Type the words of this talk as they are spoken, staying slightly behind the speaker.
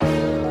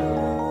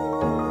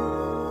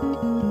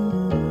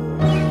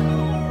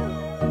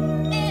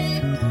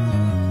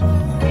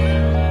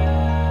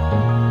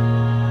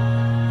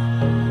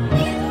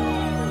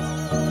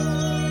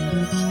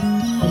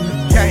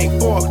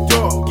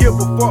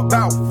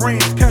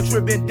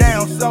been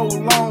down so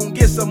long,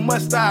 it's a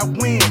must I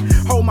win.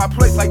 Hold my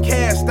place like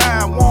cast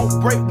iron,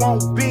 won't break,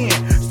 won't bend.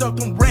 Stuck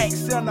them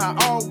racks in a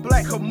all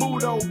black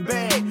Camuto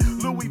bag.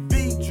 Louis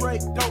V,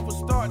 Drake, Dover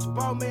starch,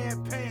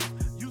 Bowman pants.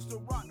 Used to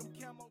rock them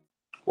camo.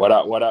 What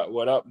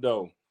up,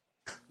 though?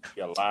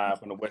 You're live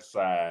from the west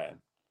side.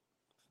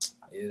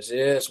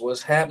 Yes.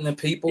 What's happening,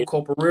 people?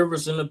 Corporal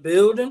Rivers in the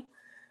building.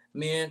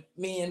 Me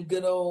and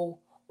good old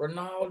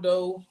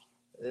Ronaldo,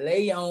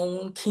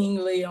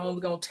 King Leon.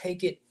 We're gonna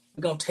take it.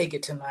 We're gonna take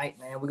it tonight,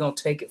 man. We're gonna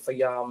take it for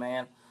y'all,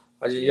 man.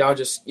 Y'all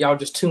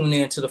just tune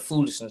in to the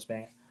foolishness,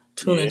 man.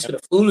 Tune into the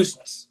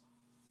foolishness.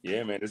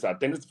 Yeah, man. I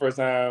think it's the first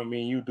time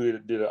me and you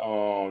did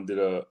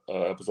a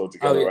episode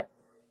together, right?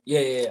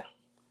 Yeah.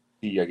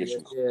 Yeah, I guess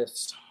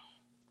yes.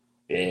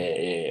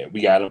 Yeah.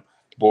 We got them.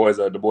 The boys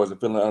are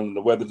feeling under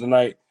the weather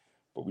tonight,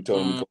 but we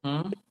told them to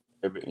come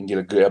and get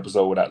a good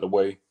episode without the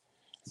way.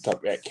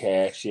 Talk that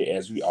cash shit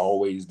as we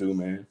always do,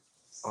 man.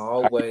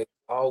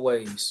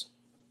 Always.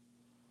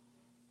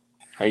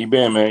 How you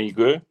been, man? You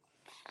good?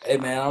 Hey,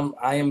 man,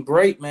 I am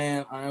great,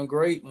 man. I am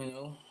great. You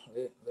know,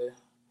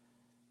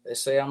 they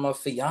say I'm a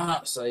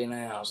fiance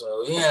now,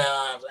 so you know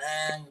what I'm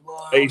saying.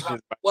 Boy, on top of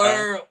the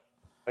world.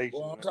 Boy,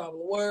 on top of the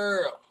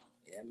world.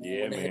 Yeah, man.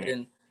 Yeah, went ahead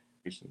man.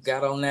 and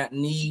got on that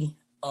knee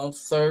on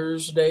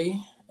Thursday,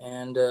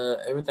 and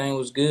everything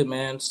was good,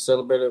 man.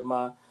 Celebrated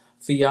my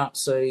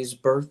fiance's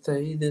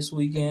birthday this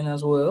weekend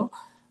as well.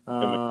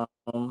 Her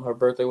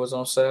birthday was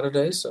on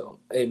Saturday, so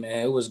hey,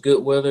 man, it was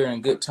good weather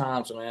and good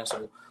times, man.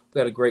 So we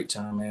had a great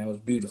time, man. It was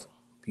beautiful,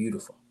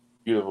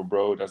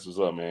 bro. That's what's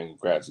up, man.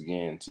 Congrats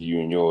again to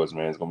you and yours,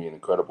 man. It's gonna be an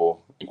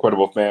incredible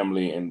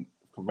family and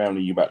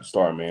family you about to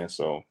start, man.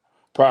 So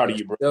proud of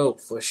you, bro.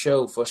 For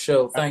sure.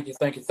 Thank you.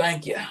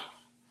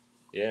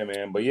 Yeah,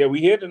 man. But yeah,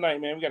 we here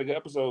tonight, man. We got a good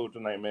episode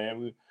tonight,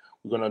 man.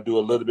 We're gonna do a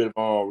little bit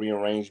of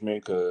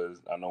rearrangement because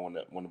I know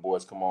when the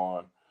boys come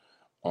on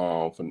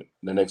for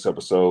the next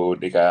episode,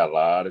 they got a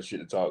lot of shit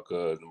to talk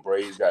because the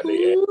Braves got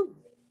their ass.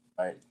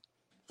 Like,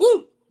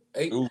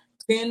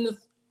 10 to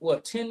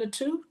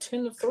 2,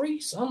 10 to 3,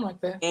 something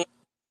like that.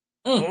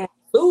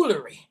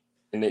 Foolery.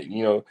 And the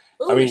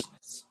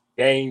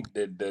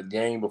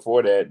game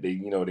before that,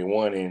 they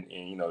won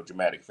in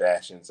dramatic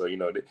fashion. So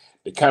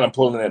they kind of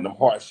pulling at them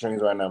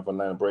heartstrings right now for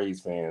Atlanta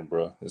Braves fans,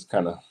 bro. It's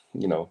kind of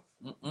it's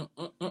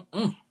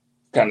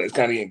kind of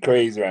getting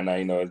crazy right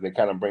now. As they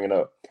kind of bring it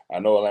up. I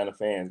know Atlanta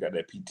fans got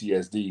that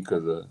PTSD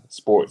because of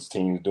sports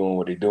teams doing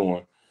what they're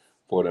doing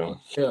for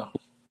them. Yeah,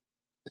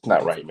 it's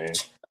not right, man.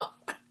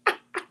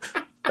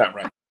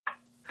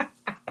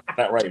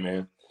 Not right,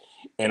 man.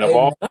 And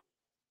I'm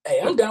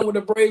down with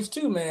the Braves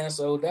too, man.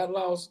 So that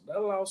loss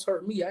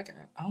hurt me. I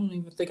don't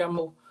even think I'm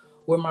gonna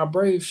wear my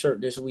Braves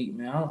shirt this week,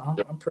 man. I'm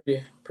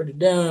pretty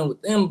down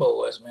with them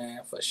boys,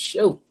 man, for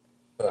sure.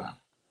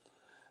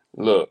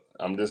 Look,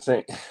 I'm just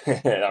saying,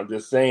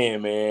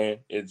 man.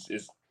 It's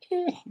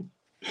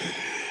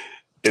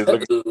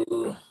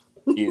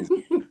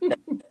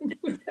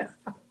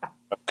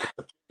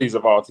Phillies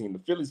of all teams. The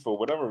Phillies, for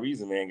whatever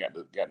reason, man, got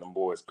them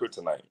boys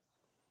kryptonite.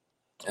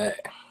 Hey,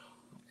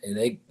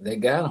 they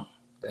got them.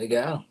 They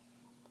got them.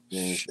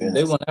 Yeah,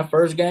 they won that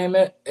first game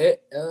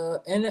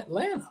in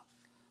Atlanta.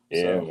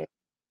 Yeah, so, man.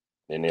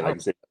 And then, like I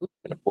said,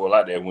 they pull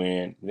out that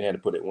win. They had to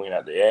put that win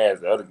out their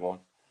ass, the other one.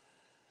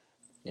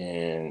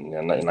 And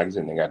like I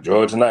said, they got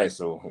Georgia tonight,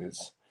 so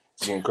it's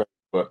getting crazy.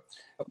 But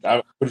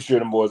I'm pretty sure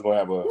them boys gonna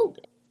have a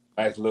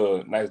nice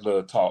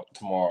little talk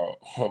tomorrow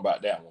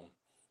about that one.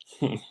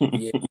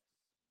 Yeah,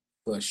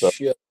 for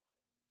sure.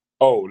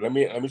 Oh, let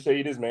me say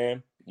you this,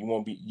 man.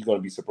 You're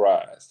gonna be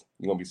surprised.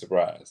 You're gonna be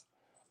surprised.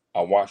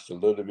 I watched a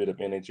little bit of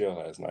NHL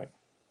last night.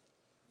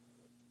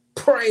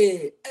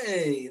 Hey,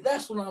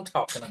 that's what I'm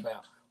talking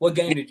about. What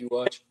game did you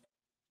watch?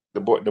 The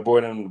boy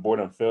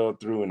done fell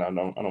through, and I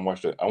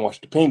watched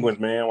the Penguins,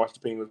 man. I watched the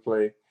Penguins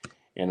play,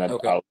 and I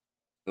a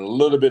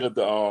little bit of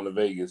the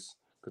Vegas,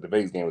 because the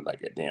Vegas game was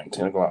like at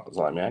 10 o'clock. I was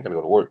like, man, I gotta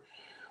go to work.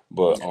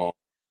 But I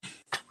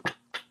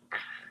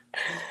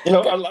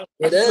got a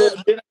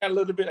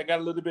little bit of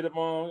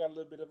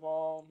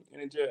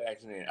NHL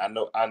action in.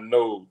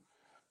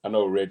 I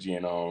know Reggie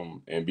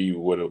and B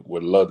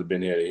would love to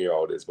been here to hear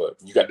all this, but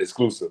you got the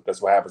exclusive.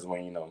 That's what happens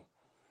when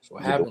That's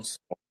what happens.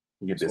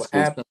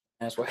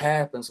 That's what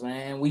happens,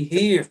 man. We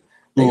here.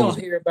 They gonna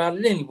hear about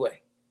it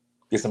anyway.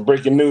 Get some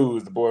breaking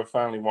news. The boy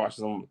finally watched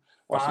them.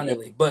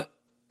 Finally, but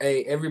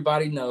hey,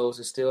 everybody knows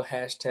it's still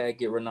hashtag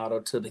get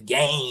Ronaldo to the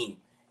game.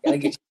 Gotta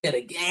get you to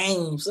the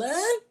game,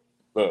 son.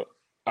 Look,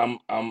 I'm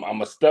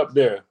a step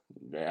there.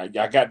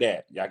 Y'all got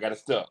that. Y'all got a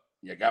step.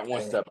 Y'all got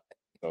one step.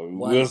 So you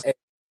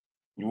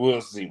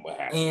will see what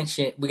happens.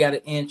 We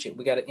gotta inch it,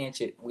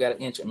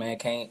 man.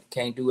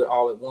 Can't do it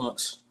all at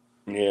once.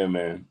 Yeah,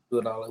 man. Do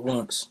it all at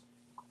once.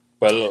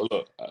 But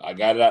look, I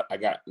got it. I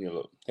got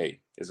look. Hey,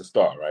 it's a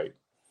start, right?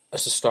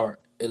 It's a start.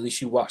 At least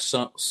you watch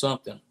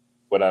something.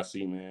 What I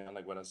see, man. I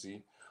like what I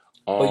see.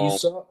 But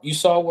you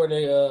saw where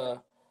they're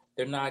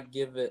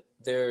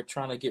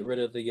trying to get rid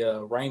of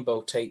the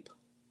rainbow tape.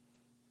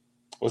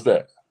 What's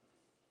that?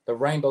 The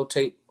rainbow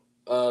tape.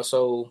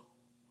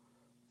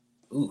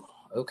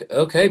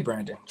 Okay,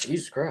 Brandon.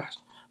 Jesus Christ.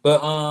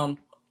 But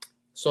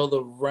so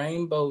the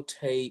rainbow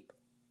tape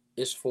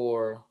is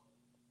for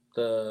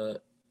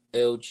the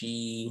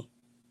LGBTQT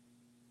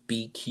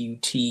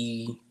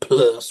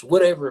plus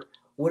whatever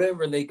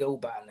they go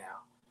by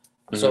now.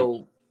 Mhm.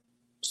 So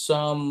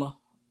some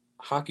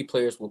hockey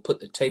players will put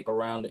the tape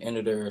around the end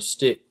of their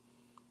stick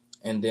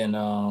and then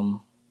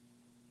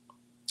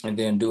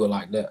do it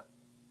like that.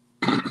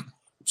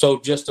 So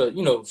just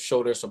to,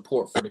 show their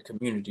support for the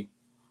community.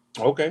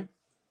 Okay.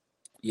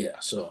 Yeah,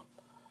 so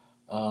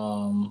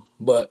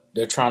but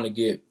they're trying to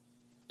get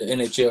the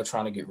NHL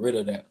trying to get rid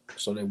of that,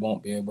 so they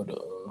won't be able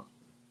to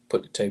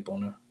put the tape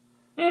on there.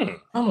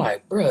 I'm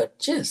like, bruh,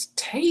 just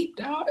tape,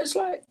 dog. It's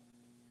like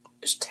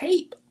it's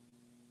tape.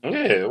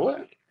 Yeah.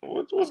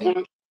 What's going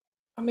on?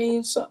 I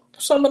mean, some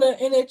of the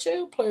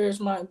NHL players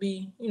might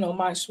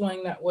might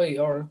swing that way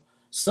or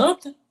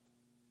something.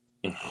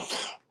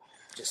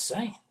 Just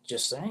saying,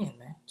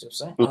 man. Just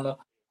saying.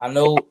 I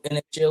know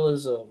NHL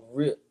is a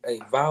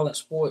violent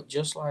sport,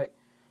 just like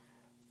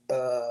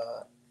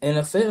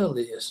NFL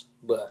is,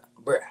 but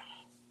bruh.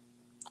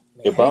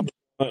 If I'm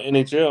on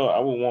NHL, I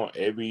would want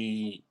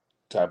every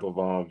type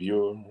of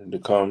viewer to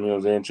come,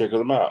 and check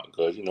them out,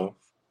 because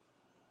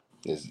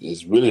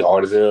it's really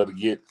hard as hell to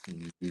get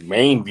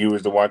main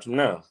viewers to watch them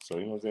now. So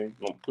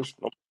don't push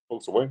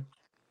folks away.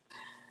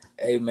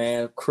 Hey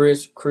man,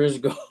 Chris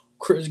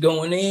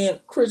going in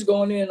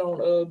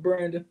on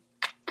Brandon.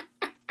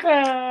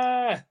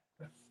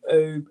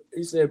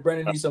 He said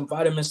Brandon needs some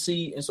vitamin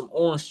C and some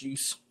orange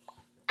juice.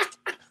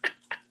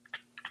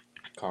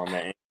 Calm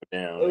that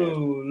down. Oh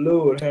man.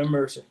 Lord, have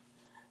mercy.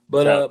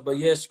 But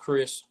yes,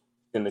 Chris.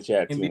 In the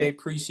chat, NBA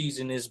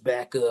preseason is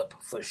back up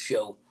for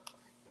sure.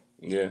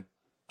 Yeah,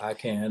 I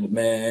can,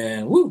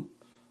 man. Woo!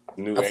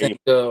 I think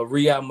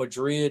Real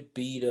Madrid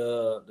beat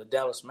the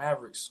Dallas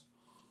Mavericks.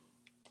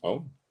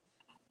 Oh,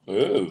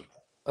 ooh.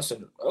 I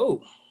said,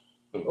 now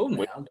don't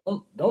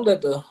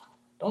let the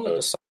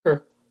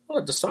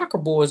soccer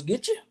boys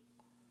get you.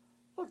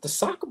 Let the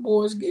soccer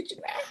boys get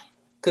you now,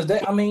 because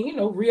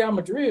Real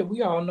Madrid,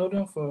 we all know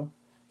them for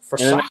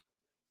soccer.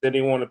 Said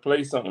they want to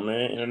play something,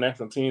 man.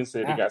 International team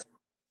said they got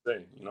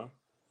something to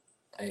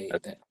say, Hey,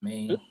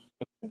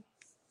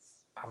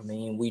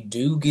 we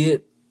do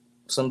get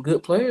some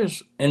good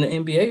players in the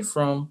NBA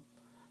from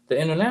the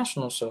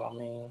international. So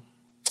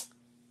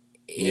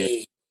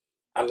we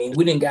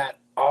didn't got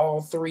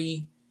all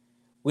three.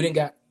 We didn't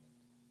got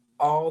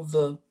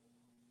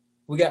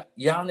we got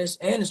Giannis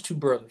and his two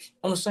brothers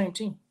on the same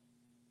team.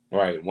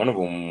 Right. One of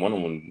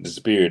them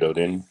disappeared though,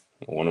 didn't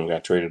he? One of them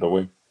got traded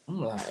away.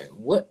 I'm like,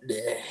 what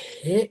the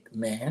heck,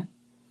 man?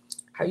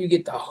 How you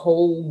get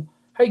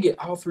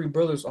all three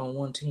brothers on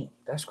one team?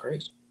 That's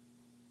crazy.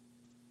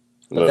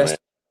 But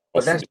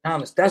that's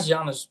Giannis. That's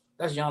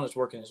Giannis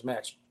working his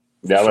magic.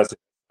 That's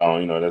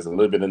there's a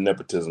little bit of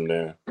nepotism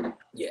there.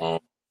 Yeah.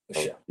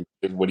 For sure.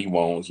 What he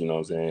wants, you know what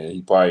I'm saying?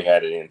 He probably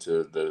had it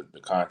into the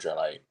contract,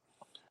 like,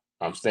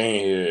 I'm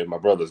staying here if my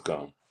brothers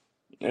come.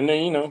 And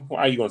then,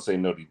 why are you going to say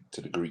no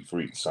to the Greek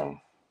Freak? So,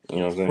 you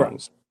know what I'm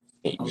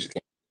saying? Right.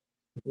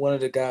 One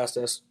of the guys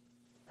that's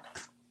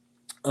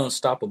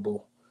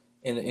unstoppable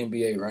in the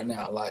NBA right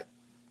now. Like,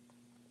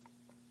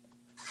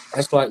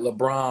 that's like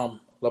LeBron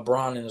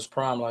in his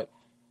prime. Like,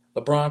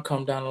 LeBron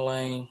come down the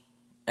lane,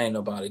 ain't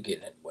nobody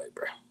getting in the way,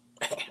 bro.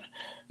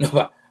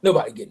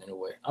 Nobody getting in the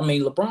way. I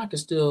mean, LeBron can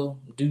still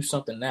do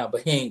something now,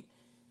 but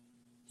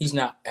he's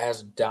not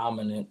as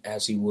dominant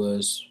as he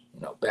was,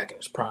 back in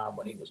his prime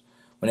when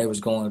they was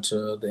going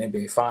to the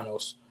NBA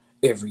Finals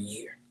every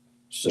year.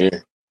 So, yeah.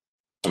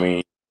 I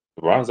mean,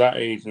 LeBron's our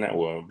age now.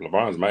 Well,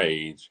 LeBron's my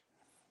age.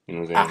 You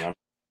know what I'm saying? I'm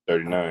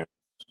 39.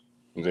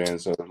 You know what I'm saying?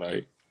 So,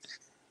 like,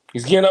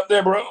 he's getting up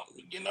there, bro.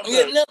 Getting up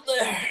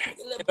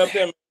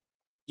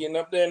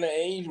there in the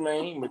age,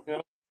 man.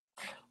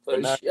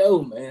 For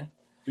sure, man.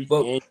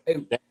 But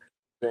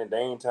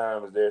Dame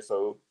time is there,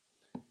 so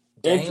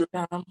Dame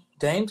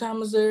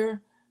time is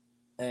there,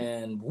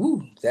 and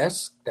woo,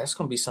 that's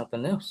gonna be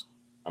something else.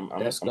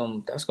 That's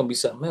gonna be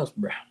something else,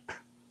 bro.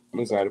 I'm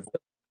excited.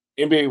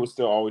 NBA will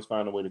still always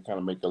find a way to kind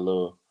of make a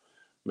little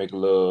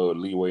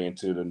leeway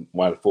into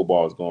while the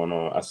football is going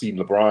on. I see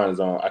LeBron is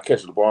on. I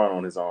catch LeBron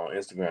on his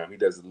Instagram. He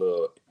does a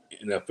little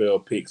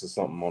NFL picks or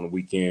something on the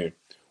weekend,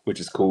 which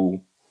is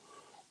cool.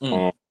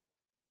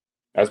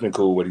 That's been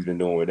cool what he's been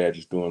doing with that,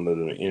 just doing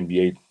little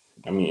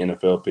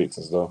NFL picks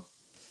and stuff.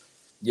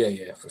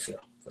 Yeah, for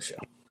sure.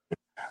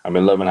 I've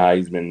been loving how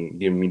he's been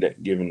giving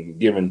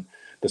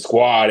the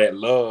squad that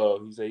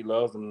love. He said he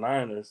loves them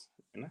Niners,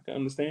 and I can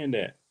understand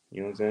that.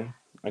 You know what I'm saying?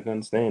 I can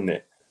understand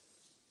that.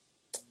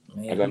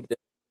 Man,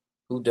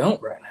 who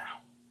don't right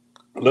now?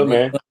 Look,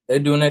 man. They're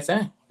doing their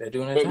thing.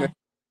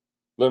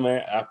 Look,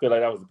 man, I feel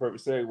like that was the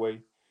perfect segue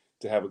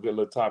to have a good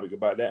little topic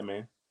about that,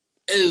 man.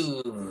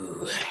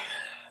 Ooh.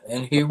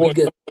 And here we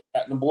go.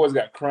 The boys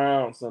got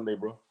crowned Sunday,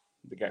 bro.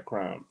 They got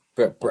crowned.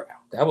 Bro,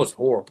 that was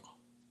horrible.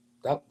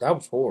 That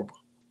was horrible.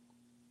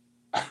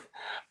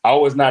 I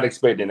was not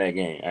expecting that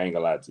game. I ain't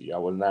gonna lie to you. I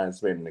was not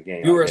expecting the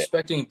game. You were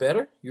expecting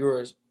better?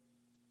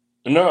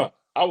 No.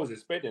 I was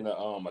expecting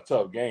a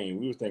tough game.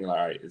 We was thinking like,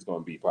 all right, it's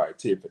gonna be probably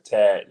tit for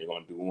tat. They're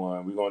gonna do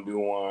one. We're gonna do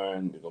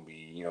one. They're gonna be,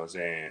 you know what I'm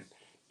saying.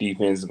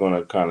 Defense is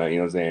gonna kind of, you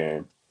know what I'm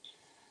saying.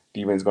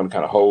 Defense is gonna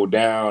kind of hold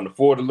down the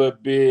fort a little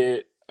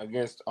bit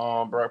against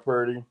Brock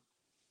Purdy.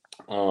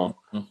 But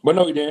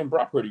no, he didn't.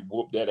 Brock Purdy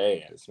whooped that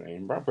ass,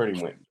 man. Brock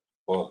Purdy went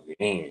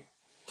in,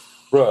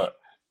 bruh.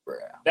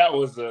 That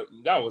was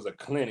a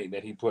clinic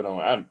that he put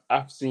on.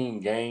 I've seen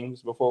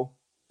games before.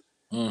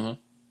 Mm-hmm.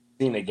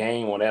 Seen a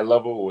game on that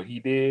level what he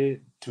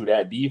did to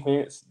that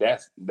defense.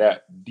 That's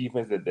that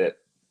defense that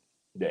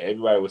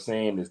everybody was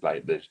saying is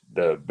like the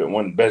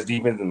one of the best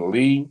defense in the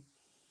league.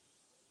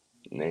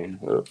 Man,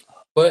 look.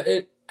 But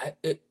it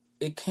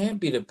can't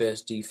be the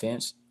best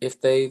defense if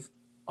they've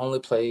only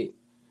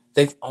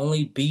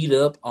beat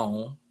up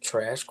on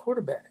trash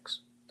quarterbacks.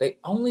 They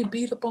only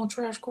beat up on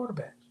trash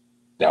quarterbacks.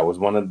 That was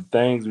one of the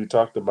things we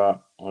talked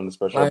about on the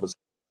special episode.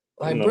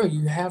 Bro,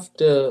 you have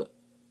to.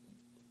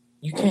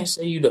 You can't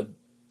say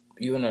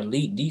you're an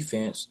elite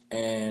defense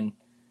and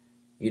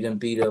you done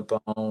beat up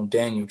on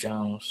Daniel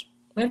Jones.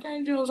 Man,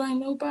 Daniel Jones ain't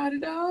nobody,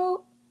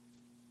 dog.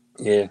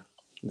 Yeah,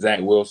 Zach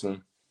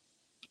Wilson.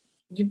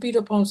 You beat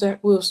up on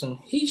Zach Wilson.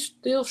 He's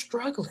still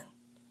struggling.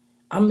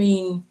 I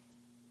mean,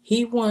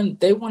 they won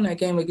that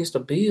game against the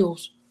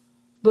Bills,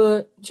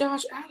 but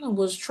Josh Allen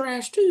was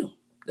trash too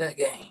that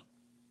game.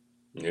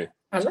 Yeah.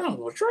 Josh Allen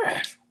was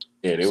trash.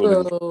 Yeah, they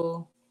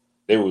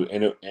were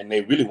and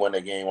they really won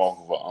that game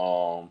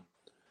off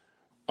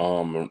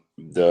of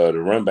the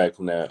run back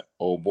from that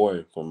old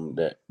boy from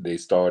that they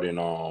started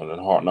on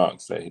the Hard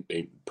Knocks. They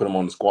put him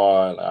on the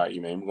squad. Like, all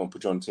right, man, we're gonna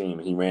put you on the team,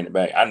 and he ran it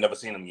back. I never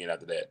seen him again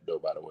after that, though.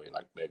 By the way,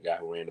 like that guy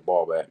who ran the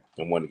ball back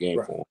and won the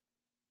game for him.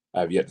 I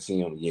have yet to see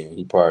him again.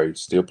 He probably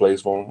still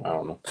plays for him. I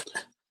don't know,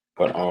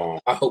 but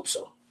I hope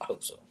so.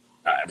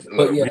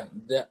 But yeah,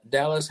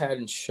 Dallas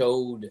hadn't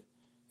showed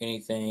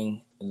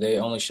anything. They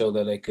only showed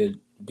that they could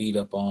beat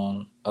up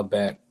on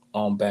bad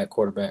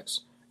quarterbacks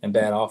and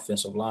bad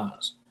offensive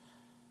lines.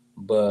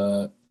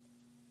 But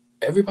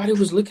everybody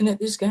was looking at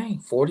this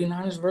game,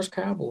 49ers versus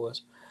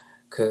Cowboys,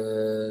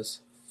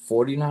 because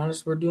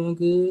 49ers were doing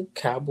good,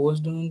 Cowboys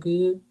doing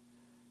good.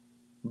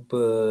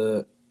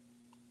 But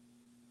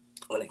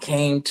when it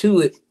came to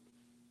it,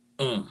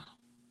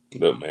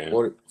 look, man,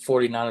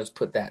 49ers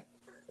put that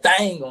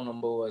thing on them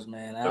boys,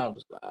 man. I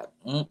was like,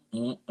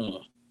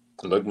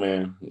 Look,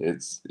 man,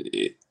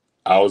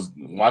 I was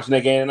watching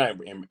that game tonight,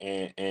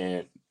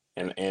 and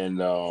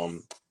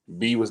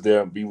B was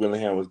there. B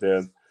Willingham was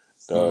there.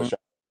 The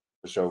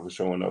show was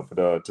showing up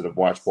to the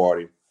watch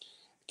party.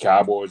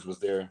 Cowboys was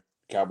there.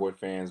 Cowboy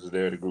fans was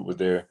there. The group was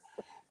there.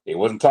 They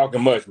wasn't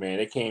talking much, man.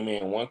 They came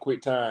in one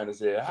quick time and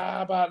said,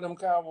 "How about them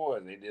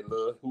Cowboys?" And they did a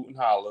little hoot and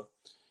holler,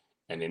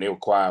 and then they were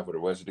quiet for the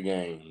rest of the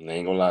game. And they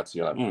ain't gonna lie to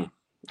you, like,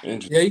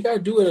 interesting. Yeah, you gotta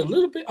do it a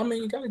little bit. I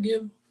mean, you gotta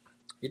give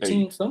your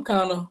team some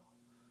kind of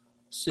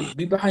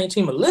be behind your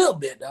team a little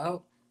bit,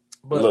 dog.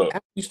 But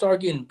after you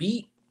start getting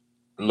beat.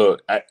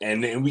 Look,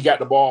 and then we got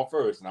the ball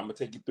first, and I'm gonna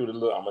take you through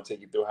I'm gonna take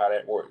you through how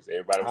that works.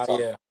 Everybody was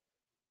talking.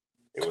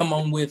 Yeah. Come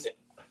on with it.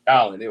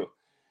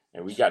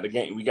 And we got the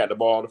game. We got the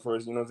ball the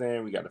first. You know what I'm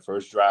saying? We got the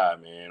first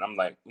drive, man. I'm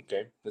like,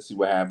 okay, let's see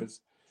what happens.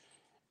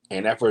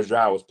 And that first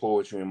drive was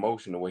poetry in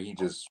motion. The way he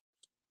just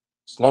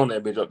slung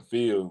that bitch up the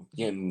field,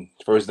 getting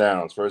first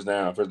down. I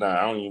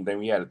don't even think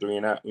we had a 3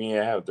 and out. We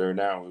didn't have a third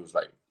down. It was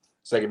like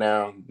second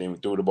down. Then we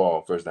threw the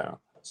ball. First down.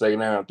 Second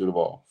down. Threw the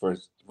ball.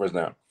 First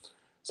down.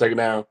 Second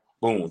down.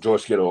 Boom,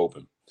 George Kittle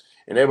open.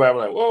 And everybody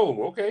was like,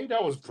 whoa, okay,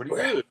 that was pretty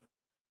good.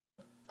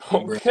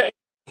 Okay,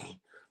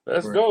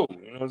 let's go.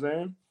 You know what I'm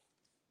saying?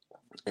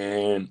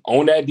 And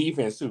on that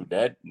defense, too,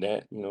 that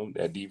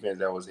defense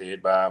that was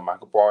headed by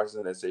Michael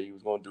Parsons that said he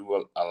was going to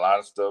do a lot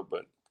of stuff,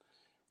 but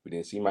we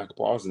didn't see Michael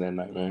Parsons that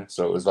night, man.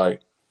 So it was like,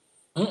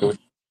 it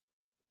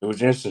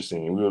was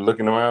interesting. We were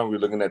looking around. We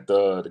were looking at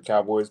the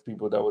Cowboys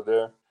people that were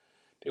there.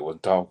 They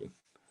wasn't talking.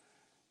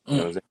 You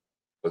know what I'm saying?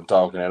 They wasn't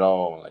talking at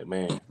all. Like,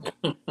 man.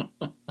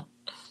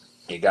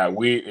 It got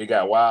weird. It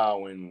got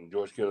wild when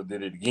George Kittle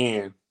did it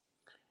again.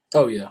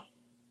 Oh, yeah.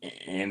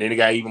 And then it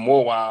got even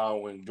more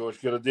wild when George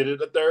Kittle did it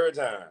the third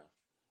time.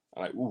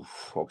 I'm like,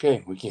 oof,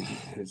 okay,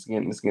 it's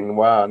getting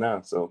wild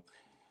now. So,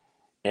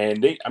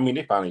 and they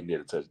finally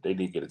did a touch. They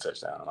did get a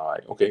touchdown. All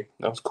right, okay,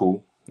 that was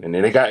cool. And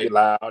then they got it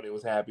loud. They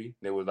was happy.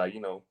 They was like,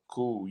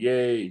 cool,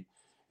 yay.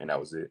 And that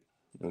was it. You know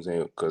what I'm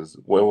saying? Because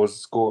what was the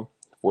score?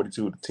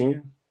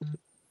 42-10?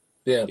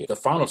 Yeah, the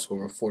final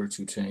score of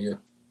 42-10, yeah.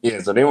 Yeah,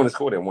 so they only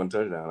scored that one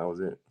touchdown. That was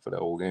it for the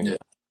whole game. Yeah.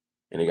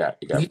 And he got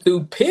he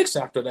threw picks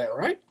after that,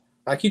 right?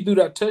 Like he threw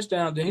that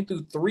touchdown, then he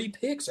threw 3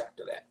 picks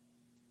after that.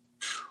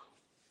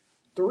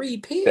 3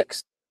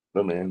 picks.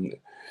 No, man.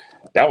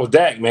 That was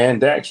Dak, man.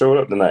 Dak showed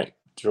up that night.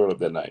 You know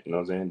what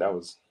I'm saying? That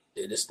was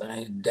did his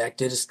thing. Dak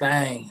did his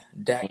thing.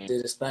 Dak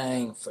did his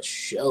thing for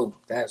sure.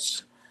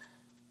 That's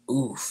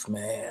oof,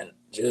 man.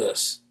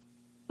 Just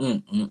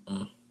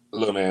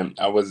Look, man,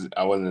 I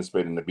wasn't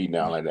expecting to beat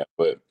down like that,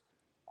 but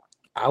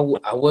I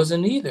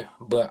wasn't either,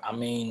 but I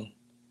mean,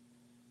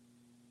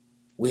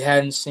 we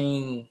hadn't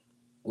seen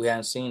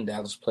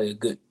Dallas play a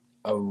good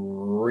a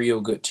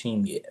real good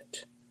team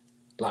yet,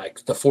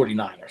 like the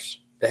 49ers.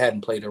 They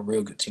hadn't played a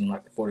real good team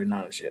like the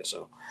 49ers yet.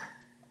 So,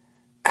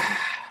 I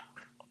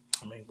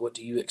mean, what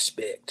do you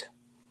expect?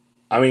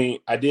 I mean,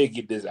 I did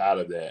get this out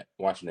of that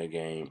watching that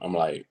game. I'm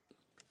like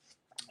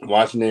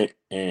watching it,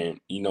 and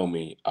you know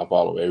me, I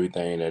follow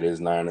everything that is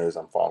Niners.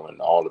 I'm following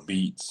all the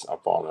beats. I'm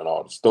following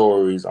all the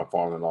stories. I'm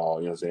following all.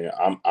 You know what I'm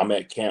saying? I'm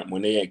at camp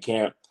when they at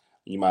camp.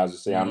 You might as well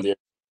say I'm there.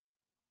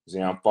 See,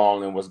 I'm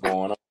following what's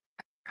going on.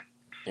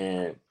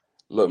 And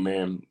look,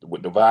 man,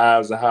 with the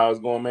vibes and how it's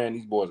going, man,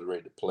 these boys are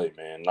ready to play,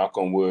 man. Knock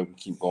on wood,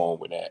 keep going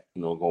with that,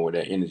 going with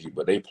that energy.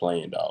 But they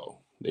playing, dog.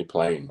 They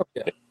playing.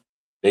 Yeah.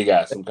 They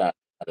got some kind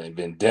of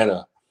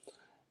vendetta.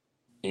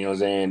 You know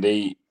what I'm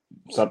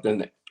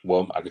saying?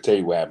 Well, I could tell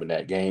you what happened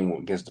that game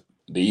against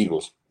the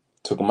Eagles.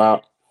 Took them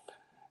out.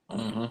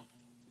 Mm-hmm.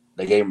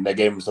 They gave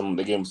him something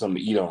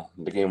to eat on.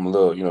 They gave him a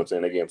little, you know what I'm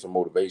saying? They gave him some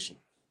motivation.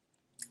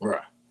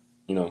 Right.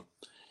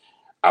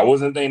 I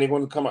wasn't thinking they're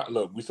going to come out.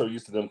 Look, we're so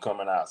used to them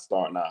coming out,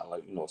 starting out,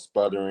 like,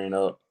 sputtering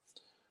up.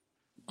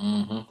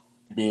 Mm-hmm.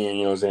 Being,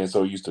 you know what I'm saying,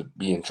 so used to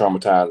being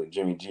traumatized with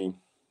Jimmy G.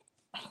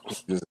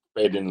 We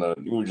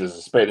were just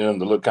expecting them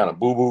to look kind of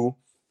boo-boo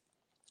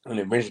and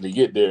eventually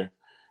get there.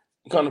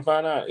 Come to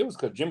find out, it was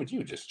because Jimmy G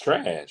was just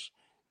trash.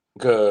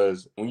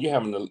 Because when you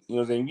having you know what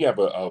I'm saying, you have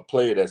a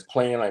player that's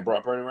playing like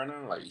Brock Purdy right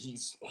now, like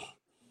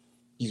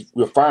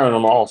we're firing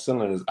them all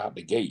cylinders out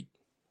the gate,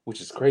 which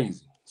is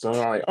crazy. So I'm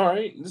like, all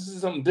right, this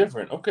is something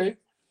different, okay.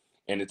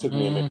 And it took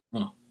me a minute.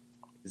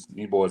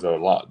 These boys are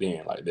locked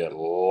in, like they're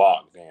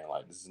locked in.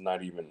 Like this is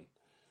not even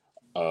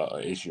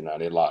an issue now.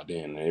 They're locked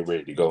in and they're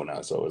ready to go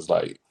now. So it's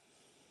like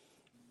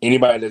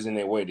anybody that's in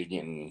their way, they're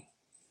getting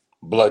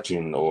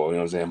bludgeoned or, you know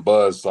what I'm saying,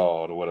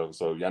 buzzsawed or whatever.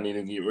 So y'all need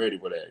to get ready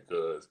for that,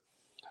 because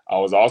I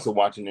was also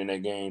watching in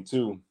that game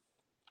too.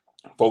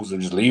 Folks are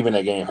just leaving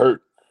that game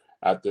hurt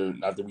after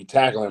we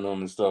tackling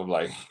them and stuff,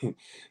 like like,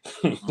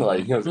 you know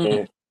what I'm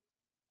saying?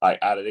 Like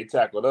either they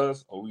tackled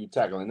us or we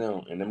tackling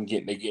them, and they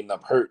getting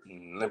up hurt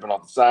and limping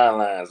off the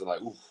sidelines and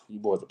like, oof, you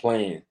boys are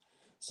playing.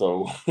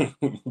 So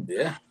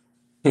Yeah.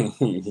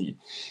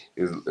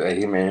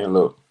 Hey man,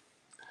 look.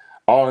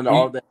 All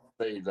that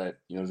say that,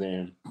 you know what I'm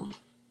saying?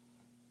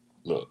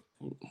 Look,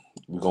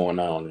 we're going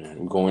on there.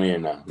 We're going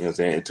in now. You know what I'm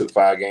saying? It took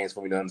 5 games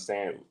for me to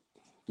understand.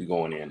 We're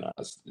going in now.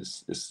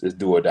 It's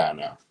do or die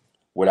now.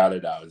 Without a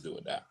doubt, it's do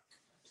or die.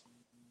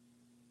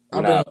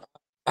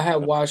 I had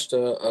watched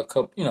a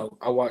couple,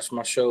 I watched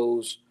my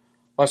shows,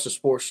 watched the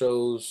sports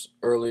shows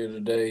earlier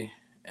today,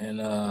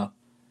 and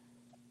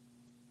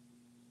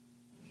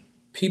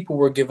people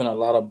were giving a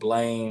lot of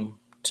blame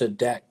to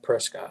Dak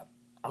Prescott.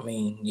 I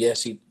mean,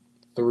 yes, he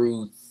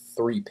threw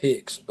 3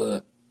 picks,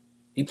 but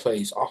he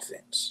plays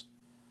offense.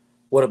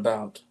 What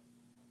about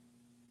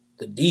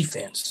the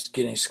defense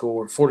getting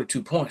scored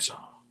 42 points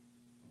on?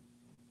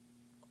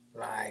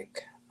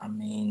 Like, I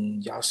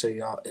mean, y'all say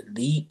y'all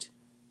elite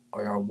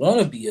or y'all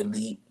want to be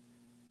elite,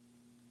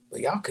 but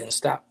y'all couldn't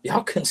stop the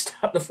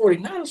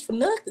 49ers for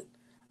nothing.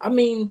 I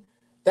mean,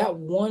 that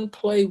one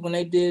play when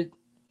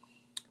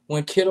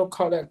Kittle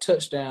caught that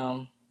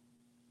touchdown,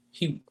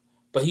 he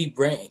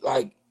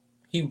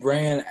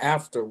ran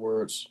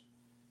afterwards.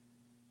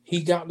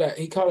 He caught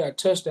that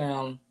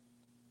touchdown.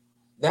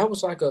 That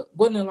was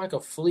wasn't it like a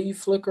flea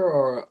flicker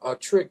or a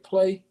trick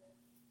play?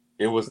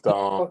 It was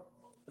the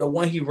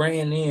one he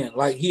ran in.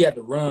 Like he had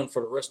to run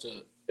for the rest of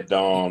it.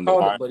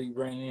 But he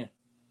ran in.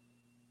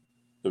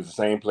 It was the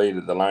same play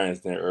that the Lions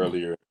did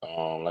earlier,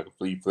 like a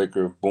flea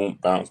flicker, boom,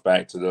 bounce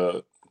back to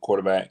the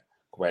quarterback,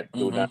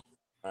 threw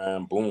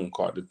down, boom,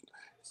 caught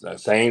the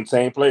same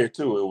player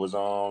too. It was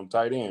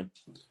tight end.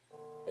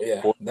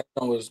 Yeah, that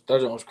one was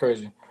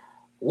crazy.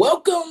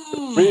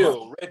 Welcome,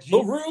 real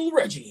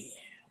Reggie.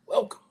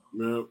 Welcome,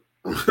 man.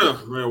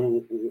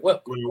 Man,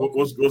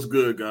 what's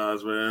good,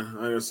 guys, man?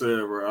 Like I said,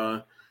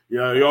 bro.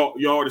 Yeah, y'all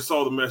already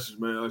saw the message,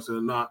 man. Like I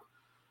said,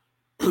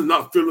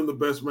 not feeling the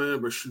best, man,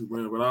 but shoot,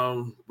 man.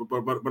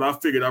 But I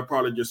figured I'd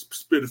probably just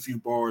spit a few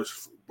bars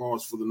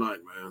for the night,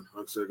 man.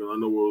 Like I said, because I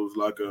know it was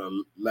like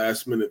a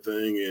last minute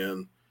thing,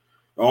 and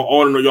I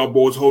know y'all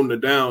boys holding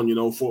it down,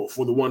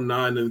 for the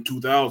 19 and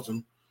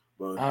 2000.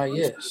 But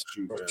yes,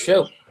 shoot, man.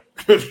 Chill.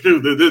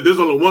 There's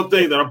only one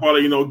thing that I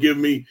probably give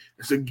me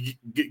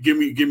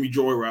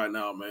joy right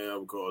now,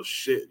 man. Because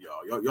shit,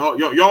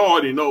 y'all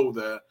already know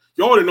that.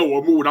 Y'all already know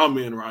what mood I'm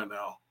in right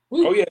now.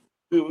 Oh yeah.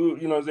 You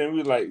know what I'm saying?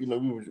 We like,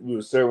 we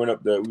were serving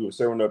up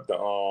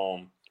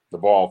the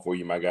ball for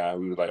you, my guy.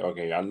 We were like,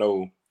 okay, I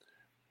know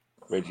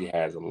Reggie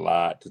has a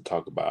lot to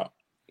talk about,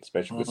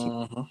 especially with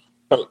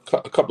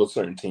a couple of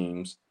certain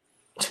teams.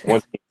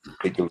 One team in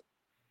particular,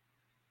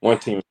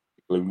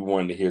 we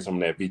wanted to hear some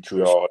of that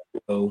vitriol.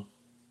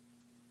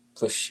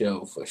 For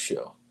sure.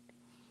 So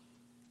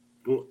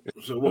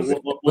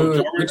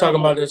we're talking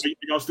about this.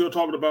 Y'all still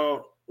talking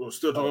about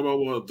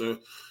what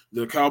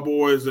the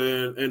Cowboys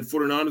and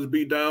 49ers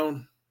beat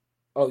down?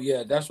 Oh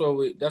yeah, that's what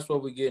we're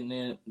getting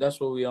in. That's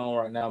what we on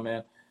right now,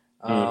 man.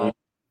 I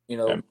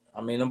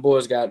mean, them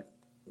boys got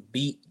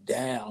beat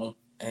down,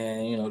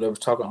 and they were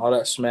talking all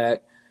that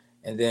smack,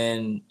 and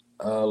then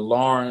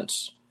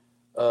Lawrence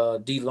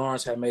D.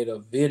 Lawrence had made a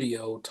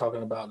video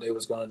talking about they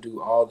was going to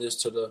do all this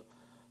to the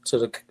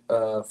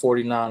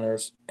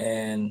 49ers,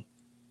 and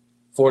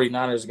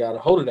 49ers got a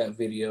hold of that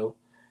video,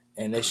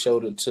 and they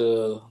showed it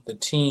to the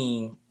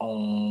team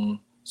on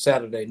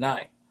Saturday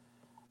night.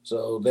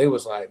 So they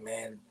was like,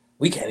 man,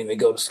 we can't even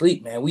go to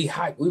sleep, man. We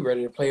hype. We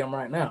ready to play them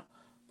right now.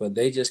 But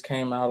they just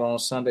came out on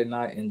Sunday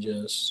night and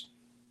just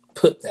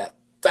put that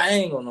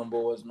thing on them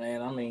boys,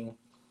 man. I mean,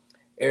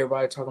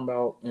 everybody talking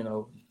about,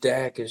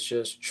 Dak is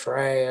just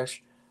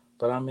trash.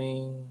 But,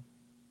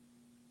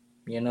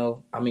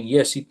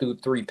 yes, he threw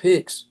 3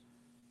 picks.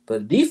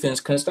 But the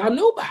defense couldn't stop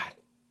nobody.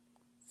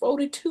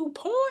 42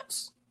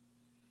 points.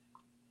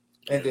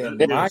 And then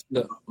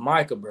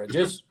Micah, bro,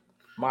 just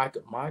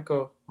Micah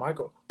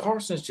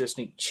Parsons just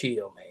need to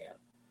chill, man.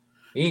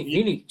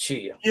 He need to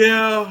chill.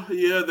 Yeah,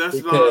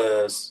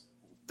 because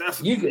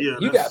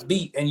you got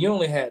beat and you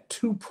only had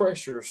 2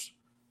 pressures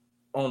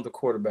on the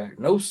quarterback.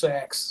 No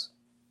sacks.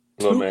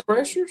 2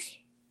 pressures.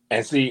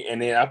 And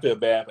then I feel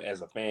bad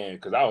as a fan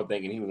because I was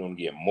thinking he was going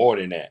to get more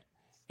than that.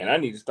 And I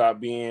need to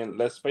stop being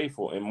less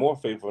faithful and more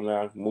faithful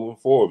now moving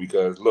forward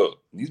because,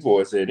 look, these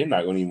boys said they're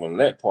not going to even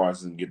let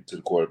Parsons get to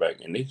the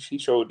quarterback. And he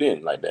sure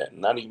didn't like that.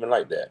 Not even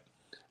like that.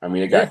 I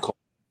mean, they got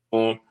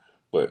on,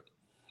 but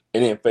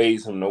it didn't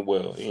phase him no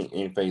well. It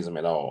didn't phase him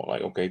at all.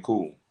 Like, okay,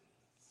 cool.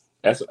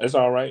 That's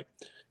all right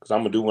because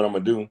I'm going to do what I'm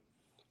going to do.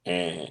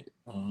 And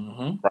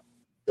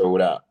show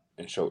it out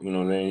and show,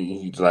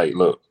 he's like,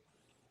 look.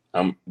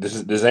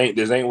 This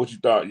ain't what you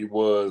thought it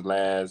was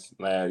last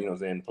in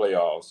the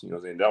playoffs.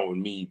 That was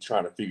me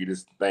trying to figure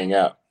this thing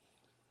out.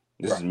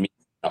 This is me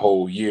a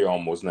whole year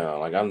almost now.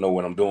 Like I know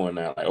what I'm doing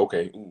now. Like,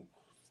 okay,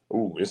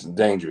 this is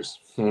dangerous.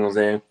 You know what I'm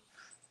saying?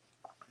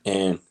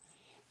 And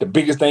the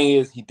biggest thing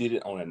is he did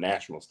it on a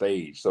national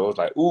stage. So it's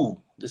like,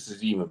 this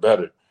is even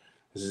better.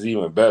 This is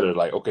even better.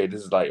 Like, okay,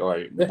 this is like, all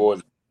right,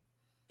 boys.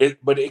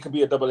 But it could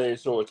be a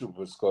double-edged sword too,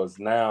 because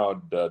now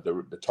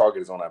the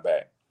target is on our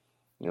back.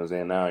 You know what I'm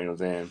saying? Now, you know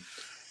what I'm saying?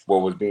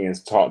 What was being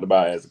talked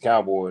about as the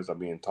Cowboys are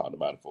being talked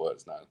about for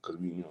us now because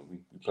we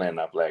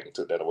planted our flag and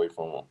took that away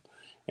from them.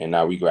 And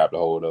now we grabbed a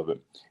hold of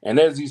it. And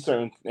there's a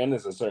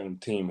certain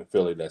team in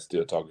Philly that's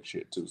still talking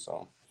shit too,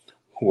 so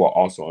who are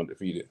also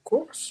undefeated. Of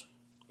course.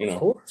 Of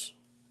course.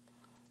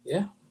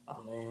 Yeah.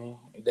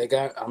 They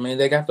got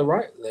the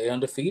right. They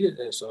undefeated,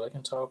 so they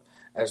can talk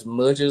as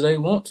much as they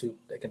want to.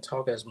 They can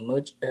talk as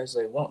much as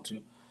they want to.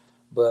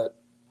 But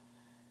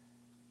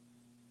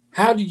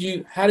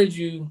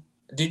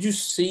did you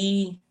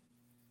see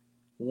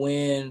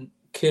when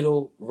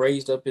Kittle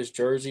raised up his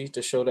jersey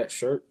to show that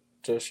shirt,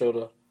 to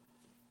show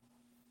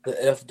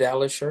the F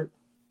Dallas shirt?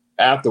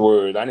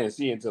 Afterwards, I didn't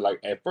see it until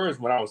at first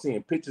when I was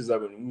seeing pictures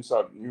of it and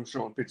you were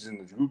showing pictures in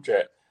the group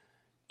chat.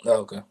 Oh,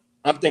 okay.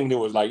 I'm thinking it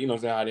was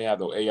how they have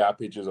those AI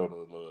pictures or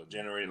the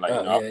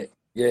generated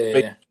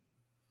yeah.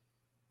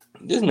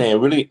 This man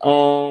really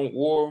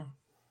wore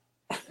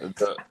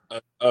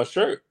a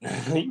shirt.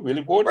 He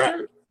really wore the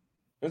shirt.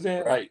 You know what I'm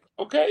saying? Like,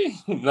 okay.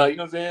 You know what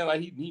I'm saying?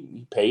 Like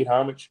he paid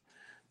homage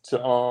to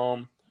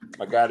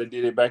a guy that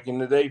did it back in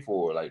the day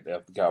for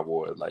the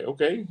Cowboys. Like,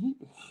 okay, he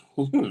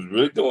was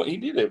really he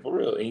did it for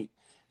real.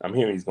 I'm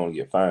hearing he's gonna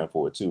get fined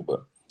for it too,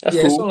 but that's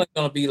cool. It's only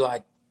gonna be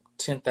like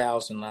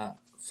 10,000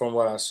 from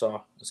what I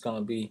saw. It's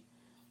gonna be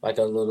like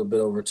a little bit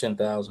over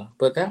 10,000.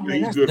 But that's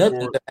nothing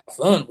to have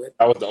fun with.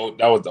 That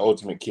was the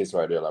ultimate kiss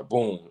right there. Like,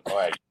 boom. All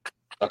right.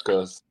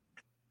 Because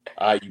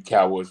you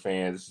Cowboys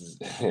fans,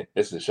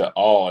 this is shut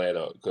all that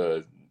up.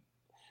 Because,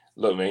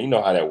 look, man, you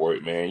know how that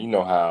worked, man. You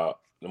know how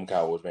them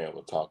Cowboys fans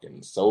were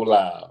talking so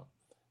loud.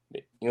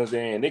 You know what I'm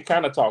saying? They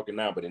kind of talking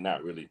now, but they're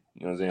not really.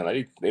 You know what I'm saying?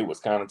 Like, they was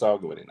kind of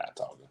talking, but they're not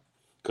talking.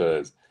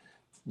 Because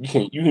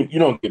you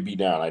don't get beat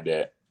down like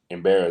that,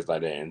 embarrassed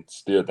like that, and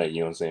still think, you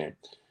know what I'm saying,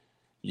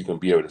 you can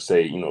be able to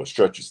say,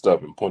 strut your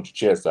stuff and punch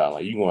your chest out.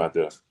 Like, you're going to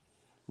have to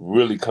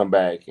really come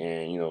back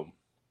and,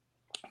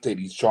 take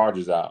these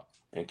charges out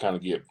and kind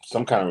of get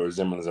some kind of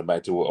resemblance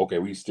back to, okay,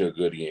 we still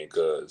good again,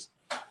 because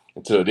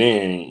until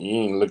then, you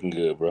ain't looking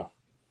good, bro.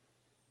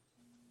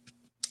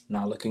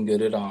 Not looking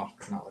good at all.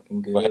 Not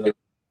looking good at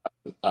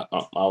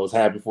all. I was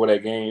happy for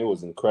that game. It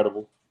was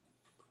incredible.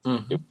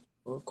 Mm-hmm.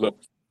 Look,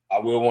 I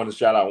will want to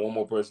shout out one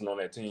more person on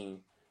that team.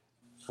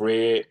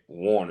 Fred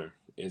Warner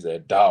is a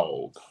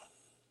dog.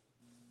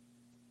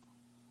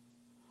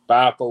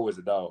 5'4" is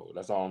a dog.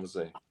 That's all I'm gonna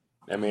say.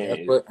 I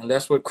mean,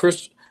 that's what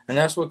Chris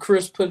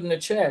put in the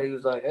chat. He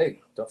was like, "Hey,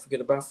 don't forget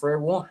about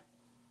Fred Warner."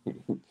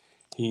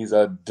 He's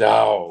a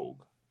dog.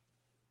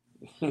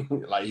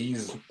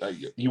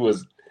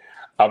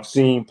 I've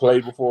seen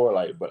play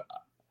before, but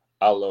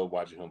I love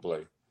watching him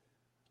play.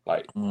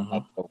 I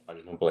love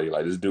watching him play.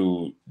 Like, this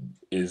dude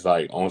is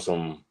on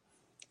some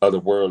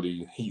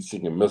otherworldly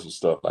heat-seeking missile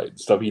stuff. Like,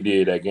 stuff he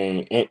did that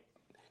game, and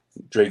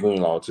Dre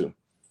Greenlaw too.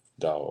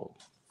 Dog.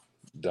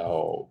 You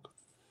know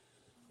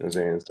what I'm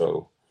saying?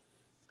 So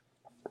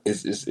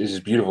it's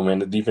just beautiful, man.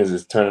 The defense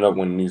is turning up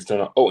when it needs to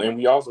turn up. Oh, and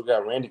we also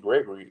got Randy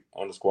Gregory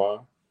on the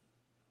squad.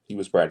 He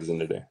was practicing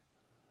today.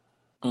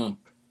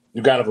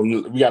 We got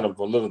him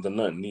for little to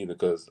nothing either,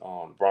 because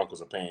the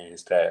Broncos are paying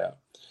his tab.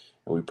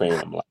 and we paying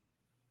them like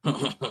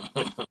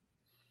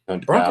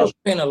Broncos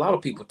paying a lot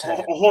of people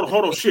tax. Hold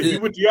on, shit. He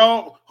went to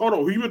y'all. Hold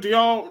on, he went to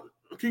y'all,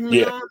 King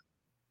Leon?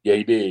 Yeah,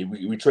 he did.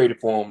 We traded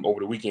for him over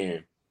the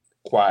weekend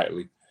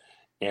quietly.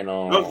 And that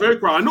was very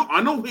quiet.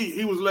 I know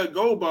he was let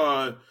go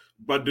by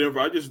Denver.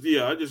 I just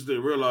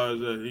didn't realize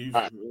that he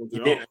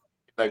didn't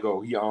let go.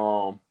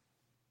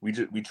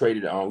 We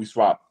traded we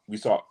swapped the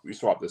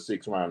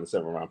 6th round and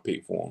 7th round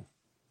pick for him.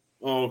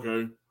 Oh,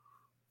 okay.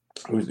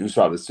 We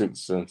swapped the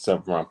 6th and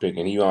 7th round pick,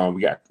 and he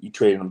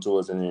traded him to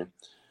us, and then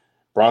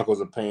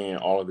Broncos are paying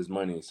all of his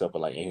money except for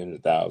like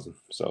 $800,000.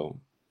 So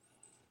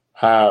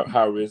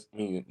high risk,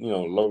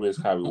 low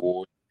risk, high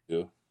reward. You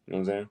know what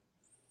I'm saying?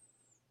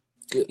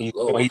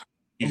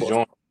 He's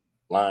joined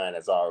a line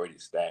that's already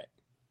stacked,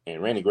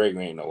 and Randy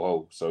Gregory ain't no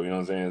hoe. So you know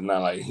what I'm saying? It's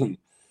not like it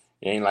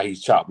ain't like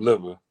he's chopped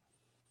liver.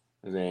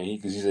 And then he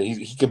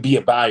could be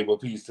a valuable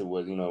piece to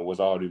what's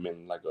already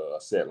been like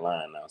a set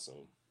line now.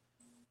 So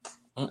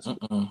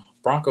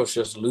Broncos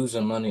just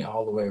losing money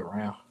all the way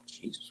around.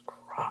 Jesus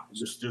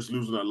Christ, just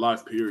losing that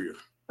life period.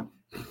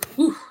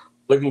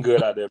 Looking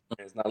good out there,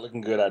 man. It's not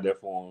looking good out there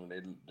for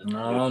him.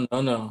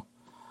 No.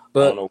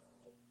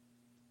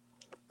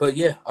 But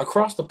yeah,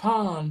 across the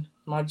pond,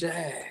 my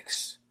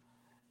Jags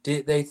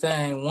did they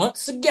thing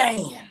once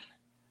again.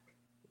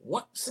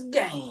 Woo!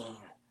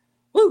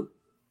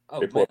 Oh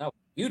man, that was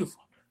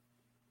beautiful.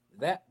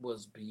 That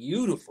was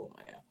beautiful,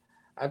 man.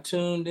 I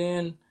tuned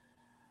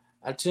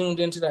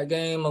into that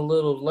game a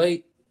little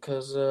late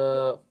because,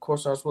 of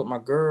course, I was with my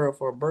girl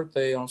for her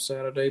birthday on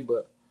Saturday.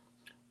 But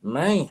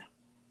man,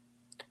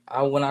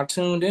 when I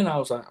tuned in, I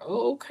was like,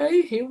 oh,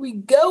 okay, here we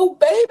go,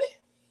 baby.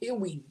 Here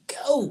we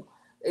go.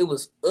 It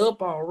was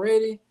up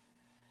already.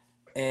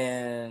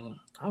 And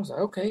I was like,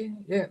 okay,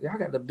 yeah, y'all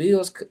got the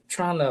Bills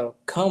trying to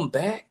come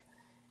back.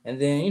 And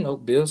then,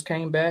 Bills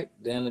came back.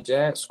 Then the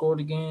Jags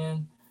scored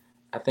again.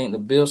 I think the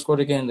Bills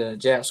scored again. Then the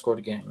Jags scored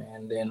again, man.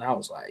 And then I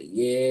was like,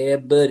 yeah,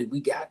 buddy, we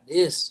got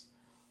this.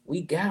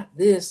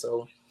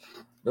 So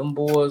them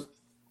boys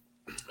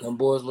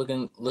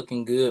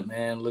looking good,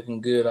 man.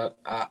 Looking good.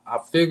 I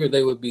figured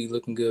they would be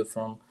looking good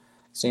from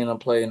seeing them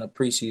play in the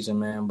preseason,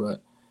 man.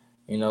 But,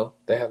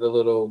 they have the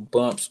little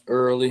bumps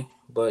early.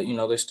 But,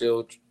 they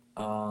still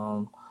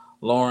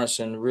Lawrence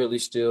and Ridley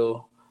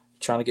still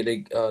trying to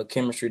get their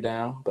chemistry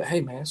down. But,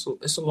 hey, man,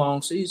 it's a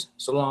long season.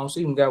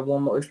 We got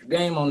one more extra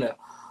game on there.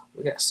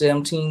 We got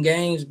 17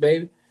 games,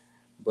 baby.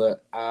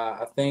 But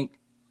I think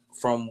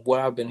from what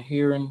I've been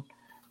hearing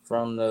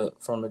from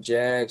the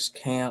Jags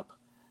camp,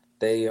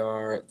 they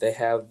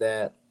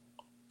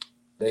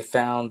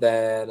found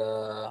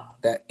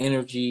that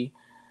energy,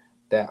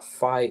 that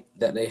fight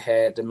that they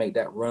had to make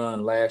that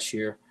run last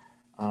year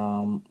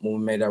when we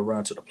made that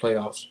run to the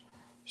playoffs.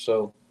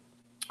 So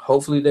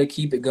hopefully they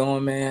keep it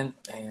going, man,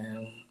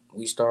 and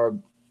we start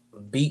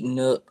beating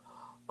up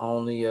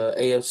on the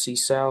AFC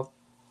South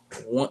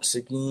once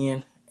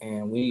again.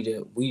 And we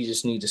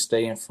just need to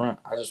stay in front.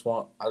 I just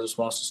want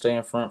us to stay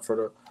in front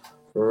for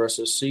the rest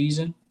of the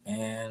season,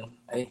 and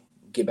hey,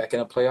 get back in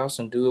the playoffs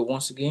and do it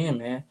once again,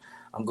 man.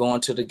 I'm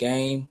going to the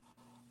game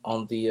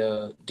on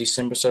the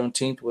December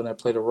 17th when I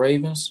play the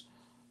Ravens.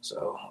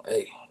 So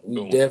hey,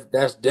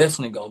 that's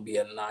definitely gonna be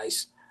a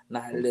nice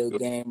little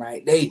game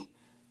right there.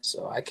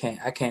 So I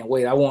can't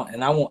wait. I want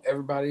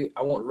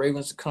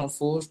Ravens to come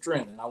full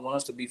strength, and I want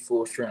us to be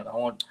full strength. I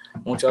want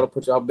y'all to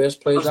put y'all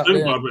best players out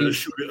there and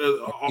see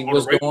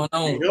what's going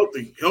on.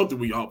 Healthy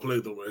when y'all play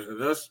though, man.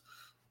 That's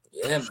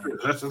man.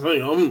 That's the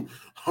thing.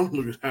 I'm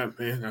looking at that,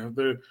 man. Out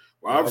there,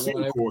 I've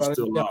seen the core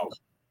still out.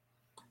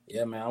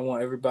 Yeah, man. I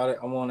want everybody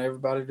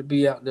to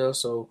be out there,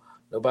 so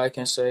nobody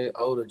can say,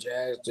 "Oh, the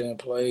Jags didn't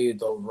play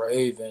the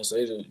Ravens.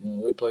 They just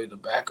they played the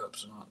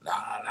backups." Nah.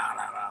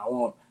 I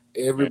want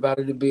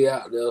everybody to be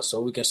out there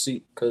so we can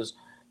see. Because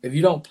if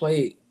you don't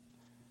play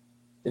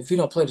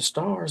the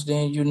stars,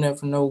 then you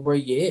never know where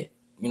you're at.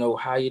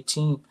 How your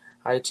team.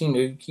 If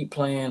you keep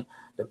playing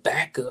the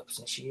backups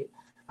and shit,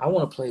 I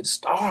want to play the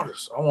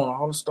starters. I want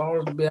all the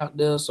starters to be out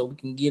there so we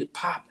can get it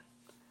popping.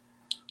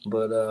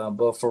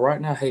 But for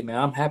right now, hey man,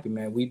 I'm happy,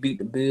 man. We beat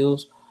the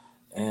Bills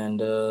and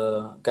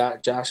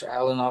got Josh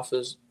Allen off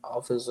his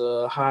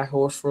high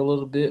horse for a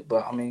little bit.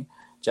 But I mean,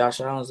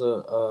 Josh Allen's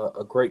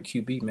a great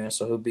QB, man.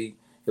 So he'll be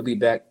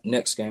back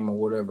next game or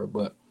whatever.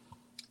 But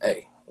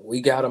hey,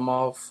 we got him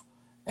off,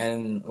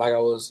 and like I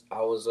was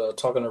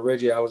talking to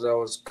Reggie, I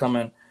was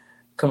coming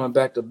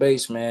back to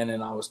base, man,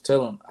 and I was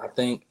telling him, I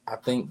think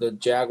the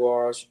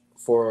Jaguars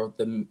for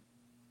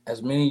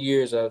as many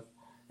years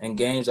and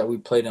games that we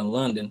played in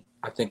London,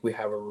 I think we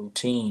have a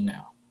routine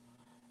now.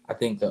 I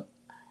think and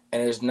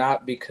it's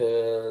not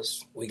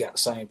because we got the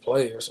same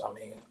players. I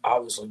mean,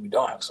 obviously we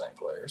don't have the same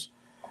players,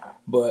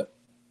 but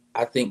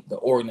I think the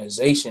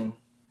organization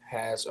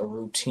has a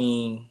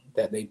routine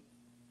that they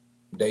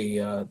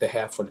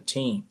have for the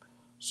team.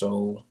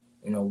 So,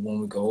 when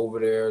we go over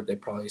there, they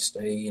probably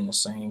stay in the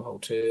same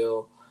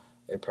hotel.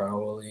 They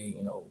probably,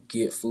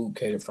 get food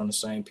catered from the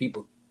same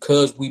people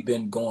because we've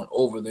been going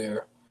over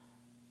there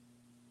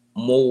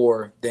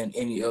more than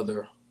any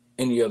other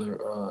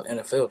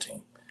NFL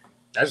team.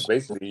 That's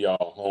basically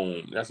y'all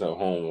home. That's a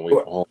home away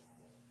from home.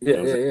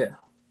 Yeah.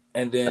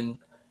 And then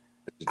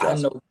I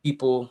know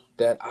people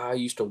that I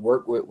used to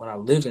work with when I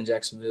lived in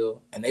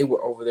Jacksonville, and they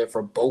were over there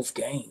for both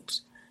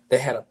games. They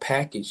had a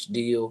package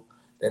deal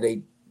that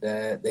they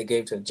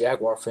gave to the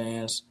Jaguar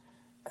fans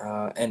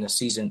and the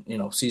season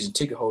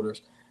ticket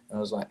holders. And I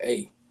was like,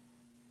 hey,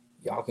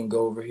 y'all can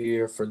go over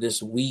here for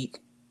this week,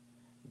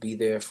 be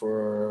there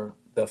for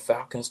the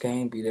Falcons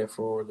game, be there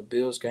for the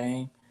Bills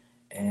game,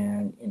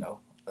 and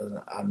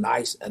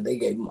they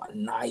gave him a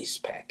nice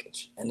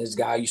package. And this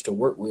guy I used to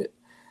work with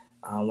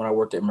when I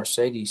worked at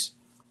Mercedes,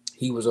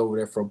 he was over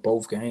there for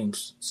both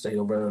games, stayed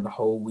over there the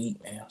whole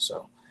week, man.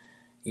 So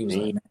he was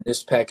like, man,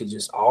 this package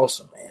is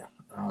awesome, man.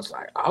 And I was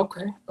like,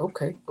 okay.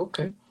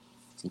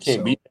 You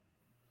can't beat that.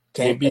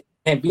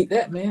 Can't beat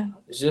that, man.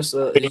 It's just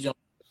a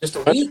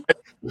week.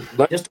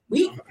 Just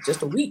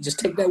a week. Just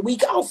take that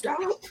week off, dog.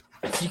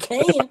 If you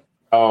can.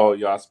 Oh,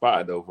 y'all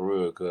spot though, for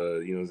real,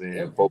 because you know what I'm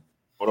saying. Folks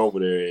went over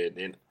there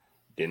and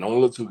they don't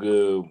look too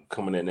good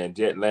coming in that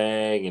jet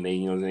lag, and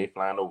they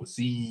flying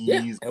overseas.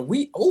 Yeah, and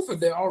we over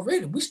there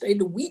already. We stayed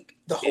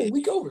the whole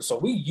week over, so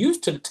we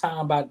used to the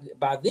time by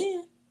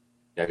then.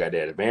 Y'all got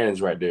that advantage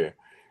right there.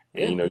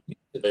 And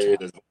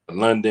there's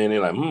London, they're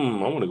like, I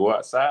want to go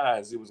outside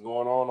and see what's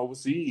going on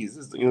overseas.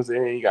 You know what I'm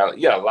saying? You got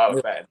a lot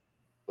of factors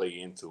play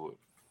into it.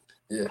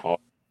 Yeah.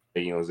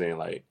 You know what I'm saying?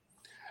 Like,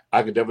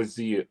 I can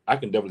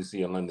definitely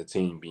see a London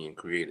team being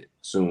created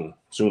sooner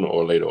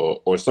or later,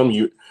 or some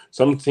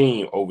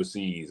team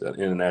overseas, an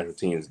international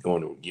team is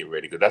going to get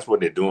ready, because that's what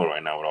they're doing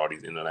right now with all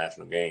these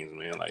international games,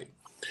 man. Like,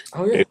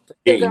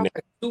 they got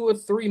like 2 or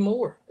 3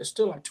 more. It's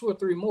still like 2 or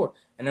 3 more,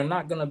 and they're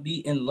not gonna be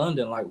in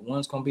London. Like,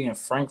 one's gonna be in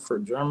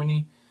Frankfurt,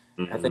 Germany.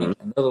 I think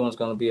another one's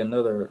gonna be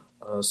another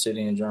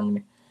city in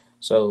Germany.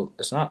 So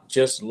it's not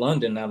just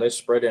London now; they're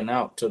spreading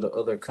out to the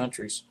other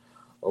countries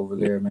over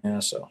there,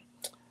 man. So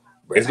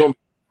it's gonna be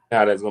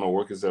how that's gonna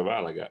work itself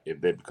out. Like,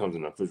 if that becomes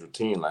an official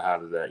team, like, how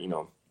does that,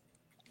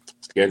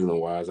 scheduling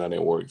wise, how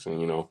that works,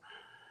 and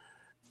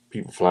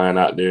people flying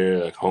out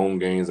there, like, home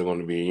games are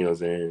gonna be,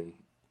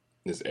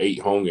 there's 8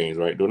 home games,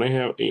 right? Don't they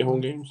have 8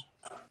 home games?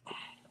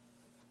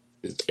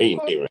 It's 8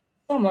 and 8, right?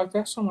 Something like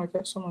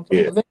that.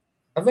 Yeah.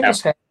 I think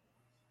it's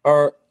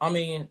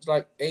it's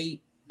like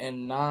 8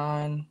 and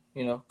 9,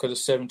 because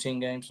it's 17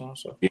 games now.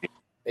 So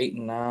 8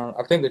 and 9.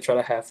 I think they try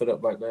to half it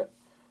up like that.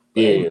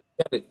 But yeah.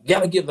 You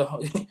gotta give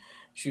the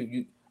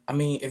shoot.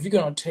 If you're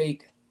gonna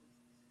take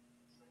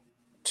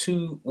if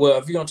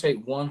you're gonna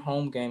take 1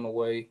 home game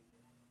away,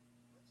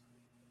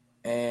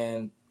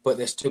 but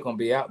they're still gonna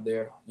be out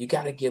there, you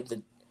gotta give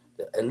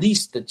at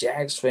least the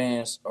Jags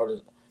fans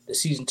or the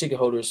season ticket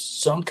holders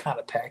some kind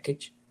of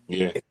package.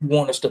 Yeah. If you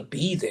want us to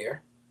be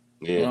there.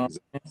 Yeah.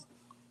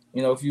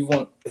 If you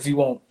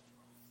want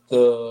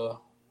the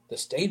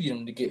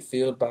stadium to get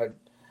filled by,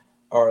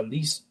 or at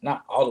least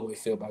not all the way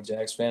filled by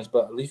Jags fans,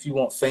 but at least if you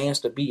want fans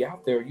to be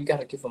out there, you got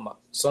to give them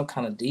some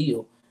kind of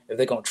deal if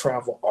they're going to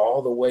travel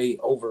all the way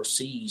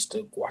overseas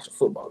to watch a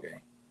football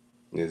game.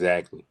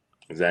 Exactly.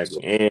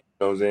 And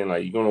I'm saying,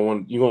 like, you're gonna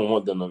want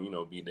them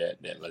to be that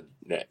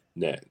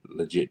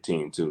legit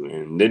team too,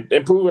 and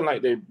they're proving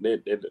like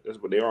that's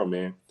what they are,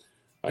 man.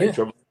 Like,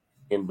 trouble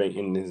in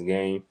this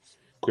game.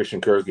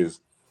 Christian Kirk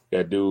is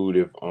that dude.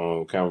 If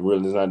Calvin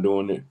Ridley is not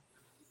doing it,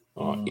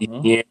 dude,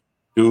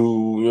 you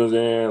know what I'm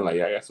saying?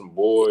 Like, I got some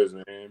boys,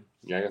 man.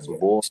 Yeah, I got some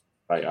boys.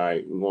 Like, all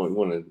right, we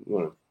want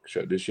to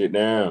shut this shit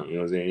down. You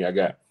know what I'm saying? I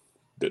got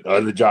the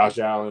other Josh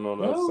Allen on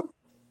the other side.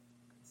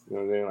 You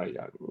know what I'm saying? Like,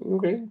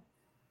 okay.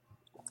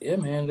 Yeah,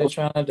 man, they're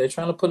trying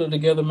to put it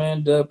together,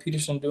 man. Doug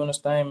Peterson doing his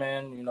thing,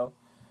 man.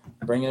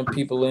 Bringing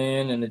people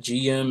in, and the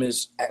GM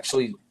is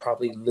actually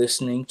probably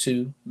listening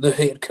to the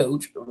head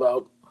coach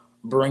about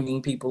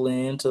bringing people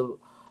in to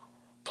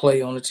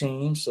play on the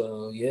team.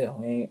 So yeah,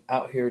 we ain't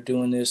out here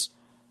doing this.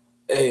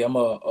 Hey, I'm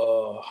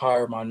gonna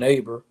hire my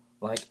neighbor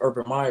like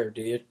Urban Meyer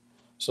did.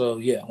 So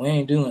yeah, we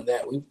ain't doing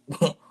that.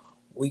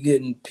 We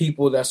getting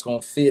people that's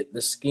gonna fit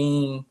the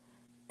scheme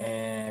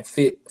and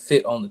fit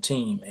on the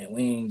team, man.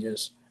 We ain't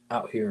just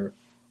out here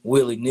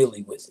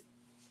willy-nilly with it.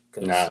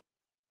 Because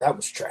that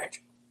was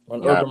tragic.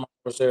 When Urban Meyer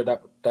was there,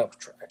 that was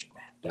tragic,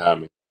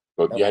 man.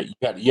 But you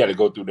had to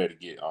go through that to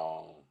get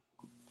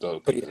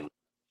Doug Peterson.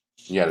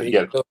 You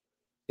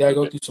gotta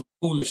go through some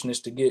foolishness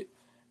to get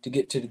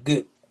to the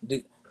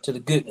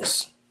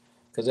goodness.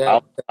 Because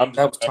that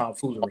was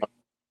tomfoolery.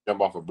 Jump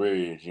off a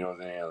bridge, you know what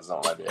I'm saying, or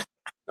something like that.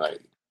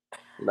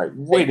 Like,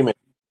 wait a minute,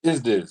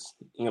 is this?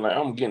 Like,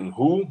 I'm getting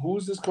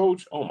who's this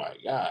coach? Oh my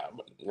God.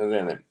 You know what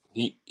I'm saying?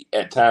 He,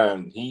 at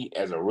times,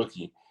 as a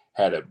rookie,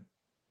 had to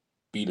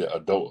be the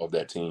adult of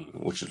that team,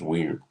 which is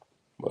weird.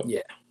 But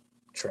yeah,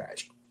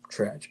 tragic.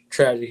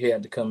 He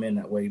had to come in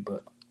that way,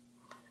 but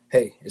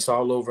hey, it's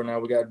all over now.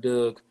 We got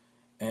Doug,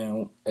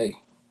 and hey,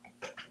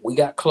 we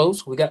got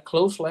close. We got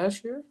close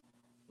last year,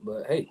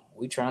 but hey,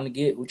 we trying to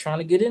get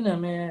in there,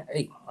 man.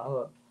 Hey,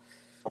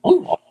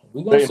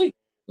 we gonna see.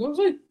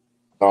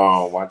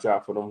 Watch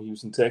out for them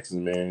Houston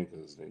Texans, man.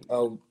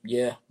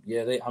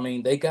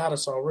 They got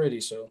us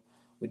already, so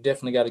we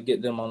definitely got to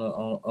get them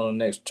on the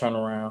next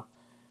turnaround.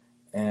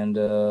 and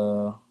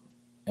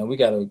we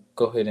got to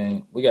go ahead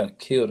and we got to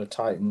kill the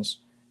Titans,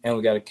 and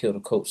we got to kill the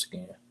Colts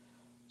again.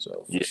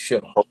 So for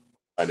sure,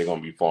 they're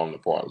gonna be falling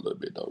apart a little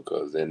bit though,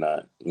 because they're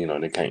not,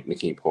 they can't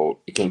keep hold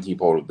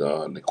of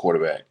the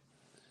quarterback.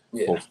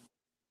 Yeah, you know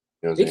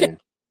what I'm saying?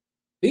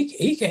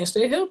 He can't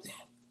stay healthy.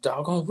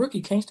 Doggone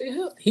rookie can't stay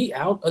healthy. He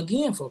out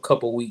again for a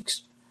couple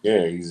weeks.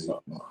 Yeah,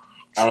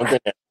 I don't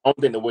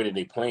think the way that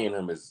they playing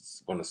him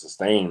is going to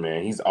sustain,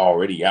 man. He's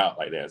already out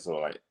like that,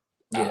 so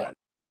gonna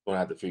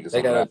have to figure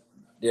something out.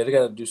 Yeah, they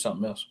got to do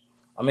something else.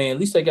 I mean, at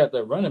least they got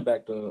the running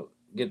back to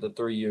get the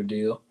 3-year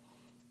deal,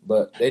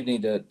 but they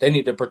need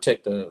to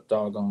protect the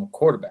doggone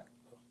quarterback.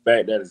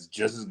 Back that is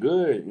just as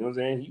good. You know what I'm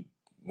saying? He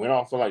went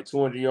off for like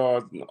 200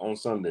 yards on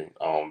Sunday.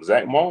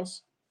 Zach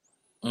Moss.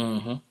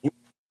 Mm-hmm.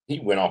 He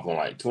went off on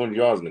like 200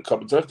 yards and a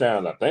couple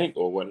touchdowns, I think,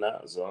 or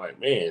whatnot. So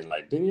man,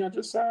 didn't y'all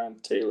just sign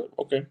Taylor?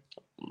 Okay.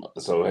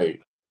 So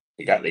hey,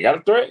 they got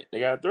a threat.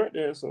 They got a threat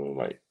there.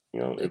 So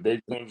if they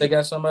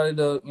got somebody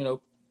to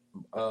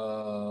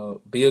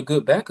be a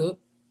good backup.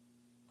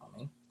 I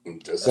mean,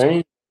 just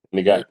saying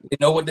they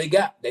know what they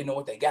got. They know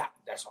what they got.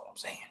 That's all I'm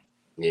saying.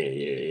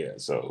 Yeah.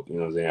 So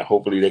what I'm saying,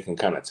 hopefully they can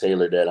kind of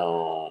tailor that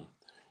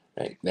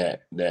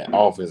that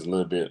offense a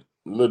little bit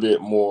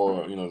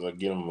more. To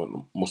get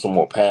them some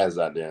more passes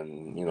out there,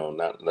 and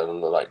not let them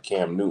look like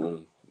Cam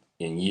Newton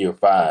in year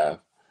 5.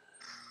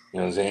 You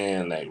know what I'm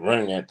saying? Like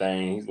running that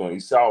thing, you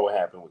saw what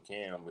happened with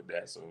Cam with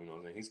that. So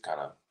he's kind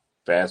of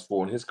fast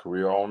forwarding his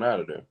career on out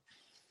of there.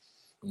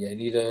 Yeah,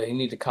 he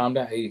need to calm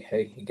down. Hey,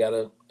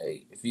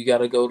 if you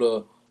gotta go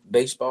to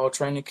baseball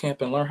training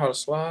camp and learn how to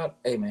slide,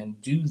 hey man,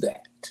 do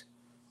that.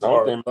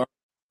 Or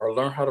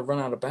learn how to run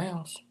out of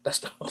bounds. That's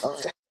the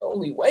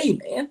only way,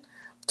 man.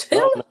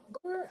 Tell him,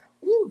 bro.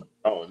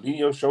 Oh, leave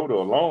your shoulder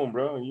alone,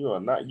 bro. You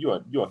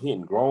are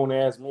hitting grown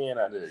ass men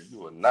out there.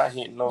 You are not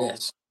hitting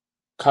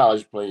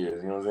college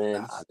players. You know what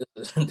I'm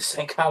saying? This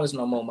ain't college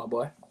no more, my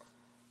boy.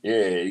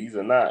 Yeah, these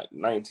are not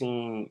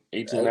 18,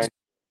 19.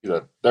 These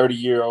are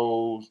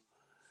 30-year-olds.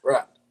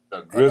 Right.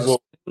 A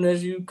grizzle.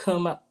 As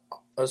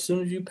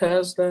soon as you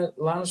pass that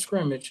line of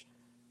scrimmage,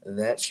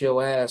 that's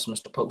your ass,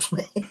 Mr.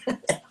 Postman.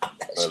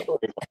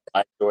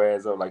 Light your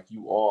ass up like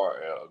you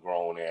are a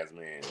grown ass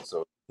man.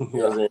 So you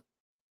know what I'm saying?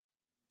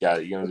 Yeah,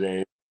 you know what I'm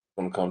saying? It's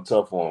gonna come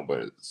tough for him,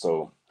 but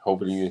so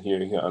hopefully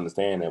he'll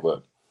understand that.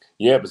 But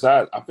yeah,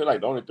 besides, I feel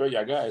like the only threat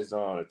y'all got is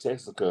the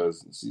Texas,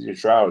 because CJ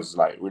Stroud is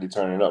really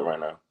turning up right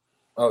now.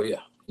 Oh yeah,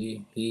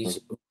 he's.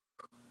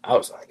 I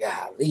was like,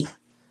 golly,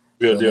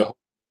 real deal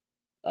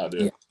out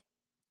there.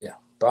 Yeah,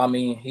 but I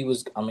mean, he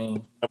was. I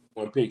mean,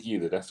 one pick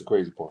either. That's the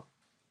crazy part.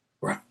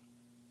 Right.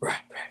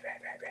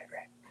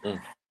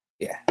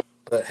 Yeah,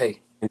 but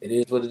hey, it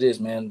is what it is,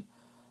 man.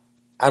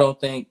 I don't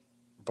think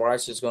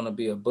Bryce is going to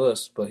be a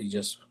bust, but he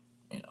just,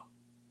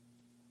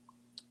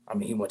 I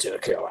mean, he went to the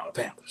Carolina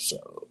Panthers,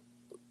 so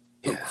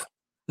yeah.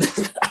 I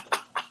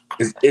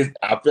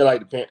feel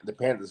like the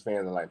Panthers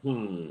fans are like,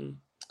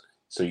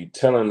 so you're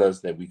telling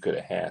us that we could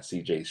have had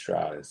CJ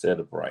Stroud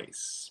instead of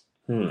Bryce?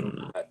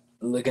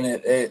 Looking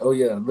at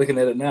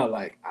it now,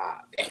 like,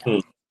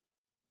 damn.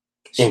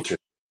 Interesting.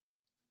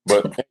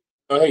 But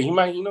hey, he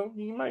might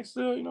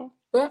still,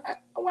 But I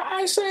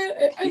ain't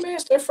saying, hey man,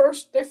 it's their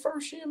first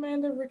year,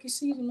 man. Their rookie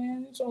season,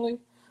 man. It's only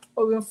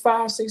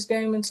 5-6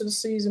 games into the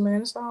season,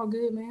 man. It's all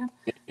good, man.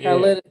 Yeah.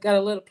 Gotta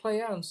let it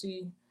play out and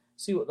see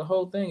what the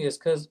whole thing is.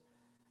 Because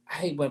I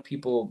hate when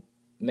people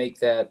make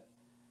that,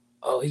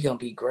 oh, he gonna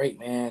be great,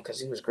 man, because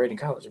he was great in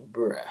college,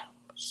 bruh.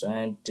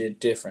 Same,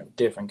 different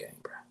game,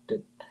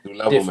 bruh. New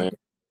level, man.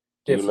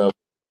 New level.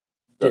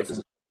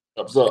 Different.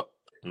 Ups up.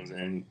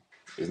 And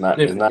it's not.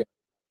 This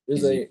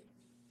ain't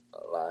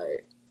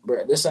like,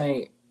 bro. This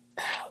ain't.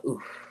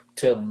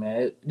 Tell him,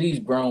 man. These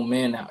grown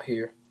men out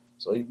here,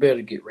 so you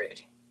better get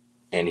ready.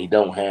 And he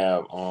don't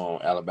have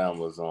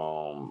Alabama's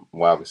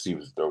wide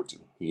receivers to throw to.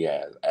 He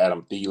has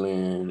Adam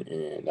Thielen,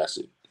 and that's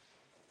it.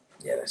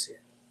 Yeah, that's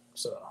it.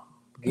 So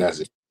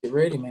get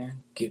ready,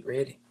 man. Get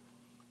ready.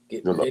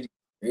 Get ready.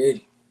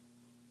 Ready.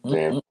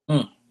 Man,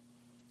 I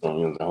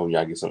hope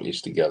y'all get some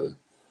ish together.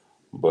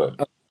 But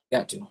they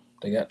got to.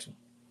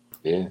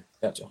 Yeah.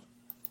 Got to.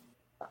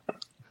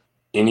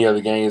 Any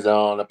other games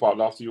that popped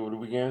off to you over the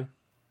weekend?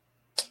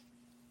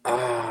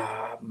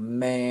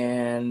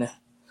 Man.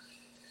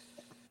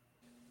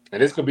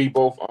 And this could be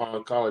both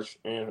college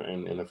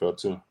and NFL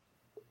too.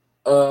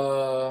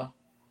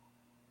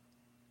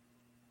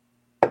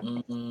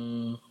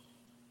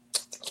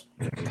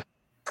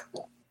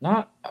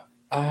 Not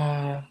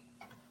off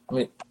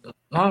the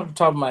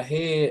top of my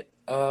head.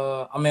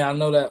 I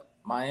know that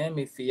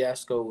Miami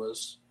fiasco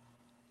was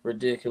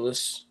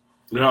ridiculous.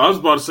 Yeah, I was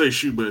about to say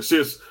shoot, man.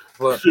 Since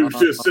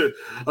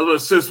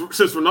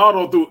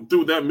Ronaldo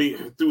threw that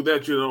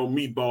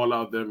meatball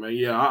out there, man.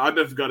 Yeah, I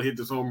definitely got to hit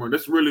this home run.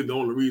 That's really the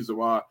only reason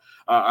why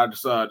I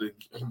decided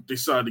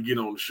to get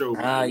on the show.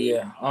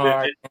 Yeah. All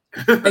right.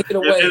 Take it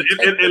away.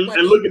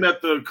 And looking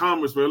at the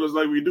comments, man, it looks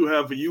like we do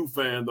have a U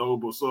fan though.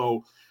 But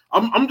so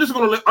I'm just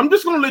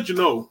gonna let you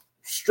know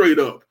straight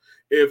up.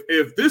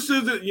 if this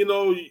isn't,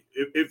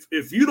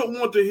 if you don't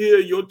want to hear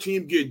your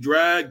team get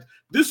dragged,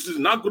 this is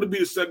not going to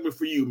be a segment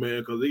for you, man.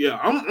 Because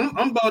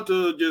I'm about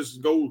to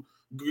just go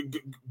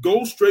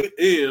straight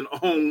in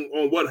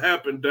on what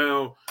happened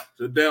down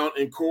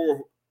in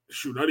Coral.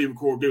 Shoot, not even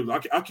Coral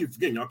Gables. I keep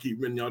forgetting y'all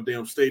keep renting y'all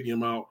damn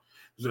stadium out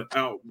in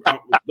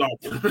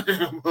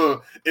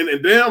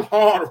damn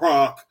Hard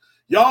Rock,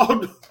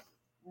 y'all,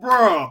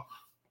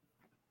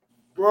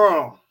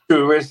 bro.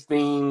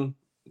 Interesting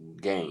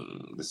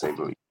game, to say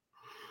the least.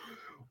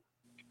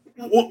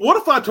 What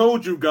if I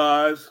told you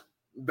guys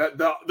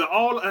that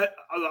all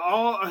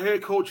a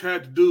head coach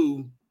had to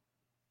do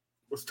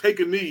was take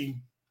a knee,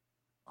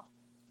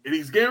 and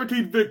he's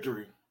guaranteed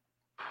victory?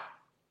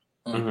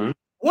 Mm-hmm.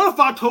 What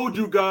if I told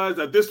you guys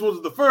that this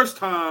was the first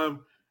time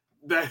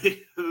that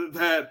he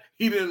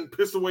didn't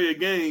piss away a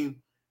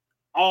game,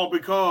 all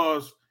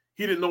because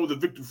he didn't know what the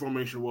victory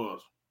formation was?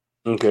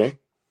 Okay,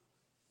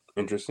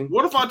 interesting.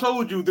 What if I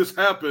told you this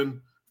happened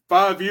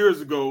 5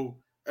 years ago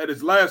at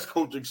his last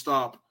coaching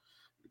stop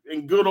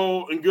in good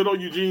old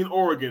Eugene,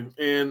 Oregon,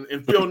 and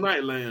Phil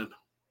Knightland?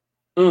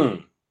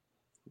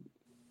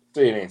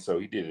 Say it ain't so.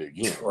 He did it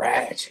again.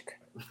 Tragic.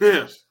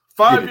 Yes.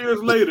 5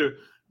 years later,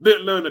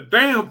 didn't learn a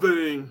damn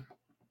thing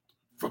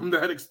from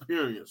that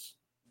experience.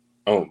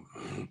 Oh,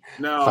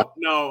 now,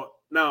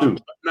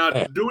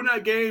 during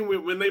that game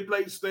when they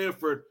played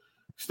Stanford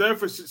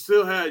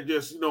still had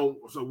just so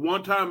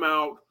one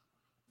timeout,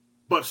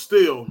 but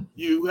still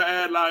you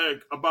had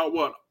like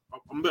about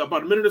a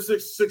minute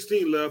and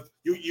 16 left.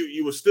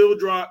 You were still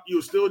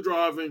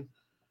driving,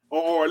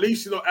 or at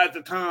least at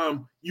the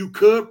time you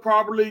could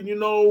probably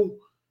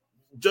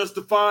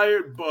justify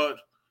it, but.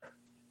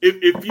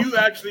 If you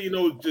actually,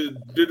 did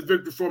the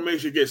victory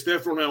formation, get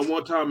Stanford on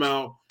one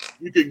timeout,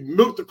 you could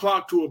milk the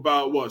clock to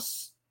about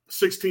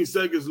 16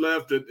 seconds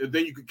left, and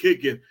then you could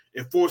kick it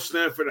and force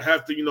Stanford to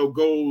have to,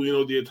 go,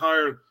 the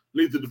entire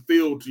length of the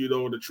field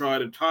to try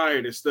to tie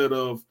it instead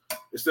of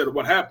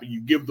what happened.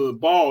 You give the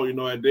ball,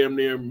 at damn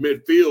near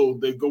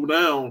midfield, they go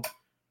down,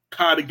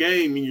 tie the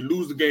game, and you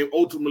lose the game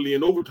ultimately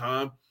in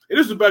overtime. And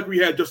this is back when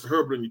you had Justin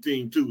Herbert on your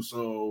team too,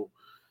 so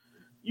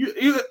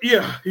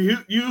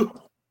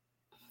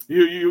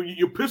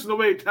You're pissing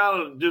away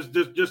talent just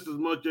as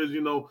much as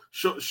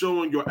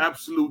showing your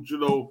absolute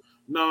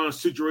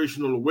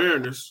non-situational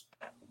awareness.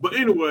 But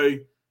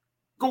anyway,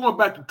 going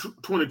back to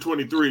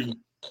 2023,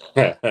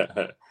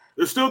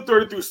 there's still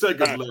 33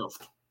 seconds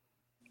left.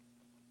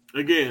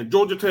 Again,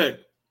 Georgia Tech,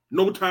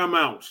 no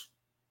timeouts.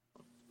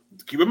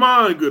 Keep in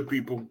mind, good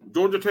people,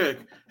 Georgia Tech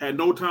had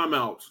no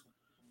timeouts.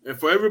 And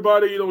for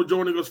everybody,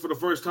 joining us for the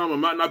first time, I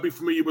might not be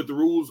familiar with the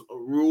rules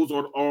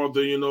or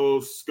the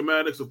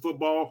schematics of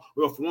football.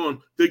 Well, for one,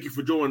 thank you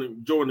for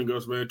joining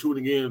us, man.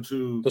 Tuning in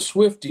to the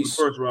Swifties. The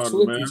first round,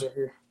 man.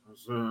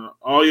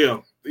 Are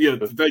here.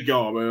 Thank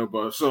y'all, man.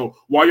 But so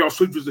while y'all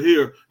Swifties are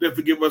here,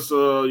 definitely give us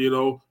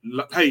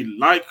hey,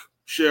 like,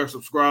 share,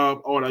 subscribe,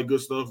 all that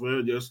good stuff,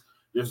 man. Just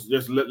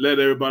let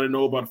everybody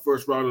know about the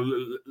first round.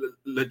 And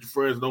let your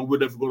friends know. We'll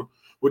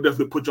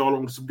definitely put y'all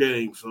on some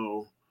games.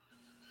 So.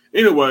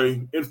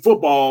 Anyway, in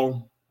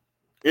football,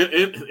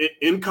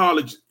 in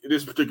college, in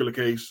this particular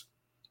case,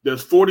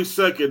 there's 40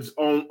 seconds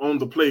on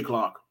the play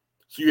clock.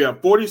 So you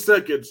have 40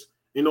 seconds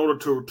in order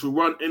to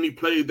run any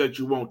play that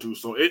you want to.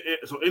 So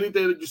so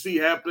anything that you see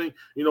happening,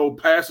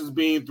 passes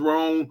being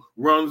thrown,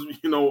 runs,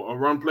 a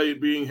run play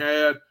being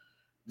had,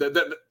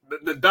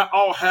 that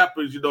all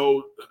happens,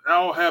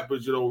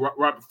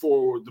 right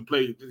before the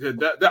play.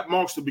 That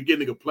marks the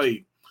beginning of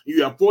play.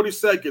 You have 40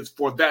 seconds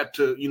for that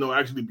to,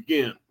 actually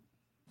begin.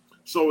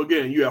 So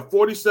again, you have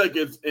 40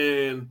 seconds,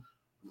 and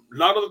a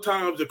lot of the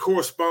times it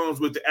corresponds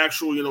with the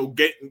actual,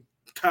 game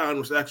time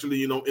was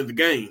actually, in the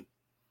game.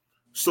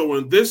 So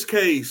in this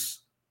case,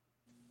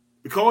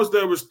 because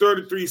there was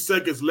 33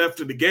 seconds left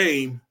in the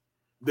game,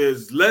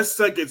 there's less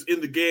seconds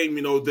in the game,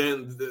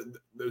 than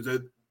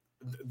the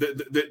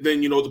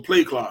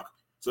play clock.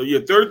 So you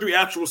have 33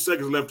 actual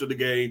seconds left in the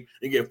game,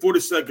 and you get 40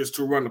 seconds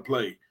to run the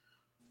play.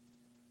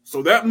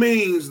 So that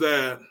means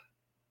that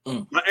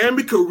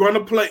Miami could run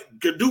a play,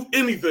 could do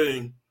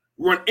anything,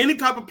 run any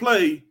type of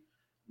play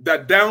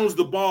that downs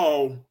the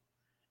ball,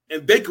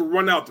 and they could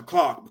run out the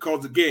clock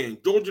because, again,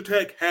 Georgia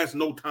Tech has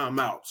no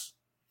timeouts.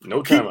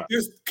 No timeouts.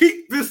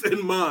 Keep this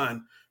in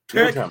mind.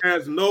 Tech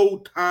has no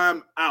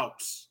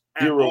timeouts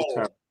at all.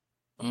 Time.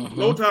 Mm-hmm.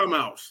 No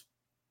timeouts.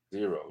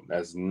 Zero.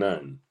 That's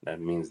none.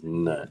 That means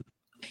none.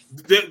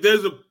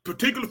 There's a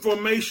particular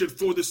formation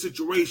for this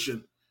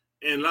situation,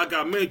 and like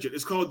I mentioned,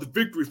 it's called the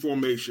victory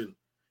formation.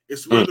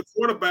 It's where the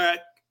quarterback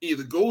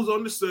either goes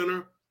on the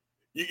center.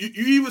 You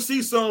even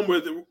see some where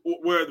they're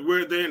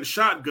in the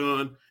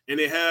shotgun and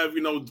they have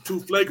two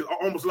flankers,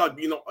 almost like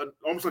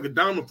a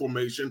diamond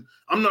formation.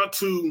 I'm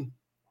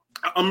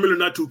really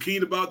not too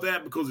keen about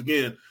that because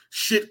again,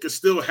 shit could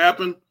still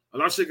happen. A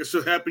lot of shit can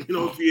still happen.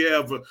 If you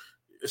have a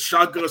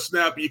shotgun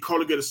snap, you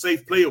call it a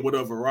safe play or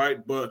whatever,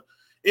 right? But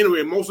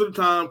anyway, most of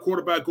the time,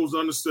 quarterback goes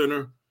on the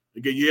center.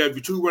 Again, you have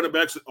your two running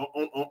backs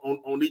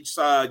on each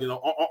side,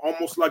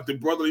 almost like the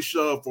brotherly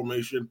shove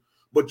formation.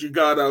 But you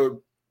got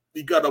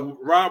you got a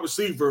wide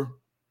receiver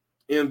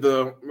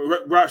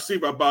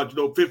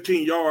about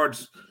 15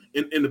 yards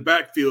in the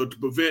backfield to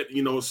prevent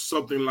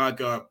something like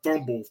a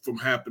fumble from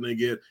happening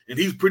again, and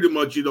he's pretty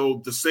much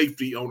the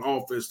safety on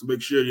offense to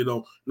make sure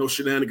no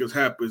shenanigans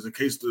happens in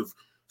case the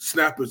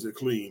snap isn't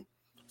clean.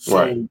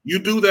 So You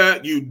do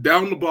that, you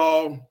down the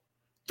ball,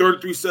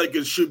 33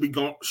 seconds should be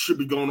going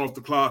off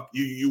the clock.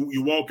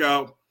 You walk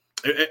out,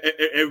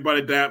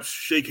 everybody daps,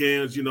 shake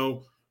hands.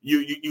 You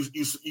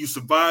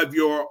survive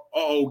your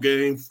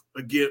game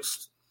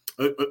against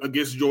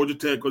Georgia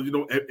Tech because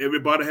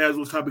everybody has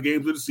those type of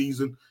games in the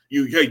season.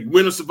 You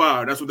win or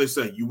survive. That's what they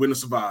say. You win or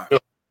survive.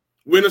 Yep.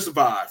 Win or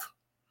survive.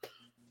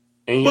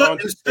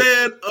 But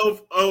instead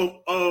of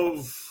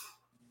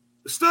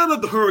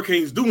the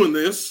Hurricanes doing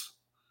this,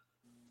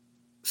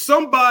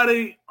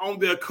 somebody on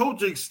their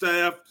coaching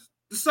staff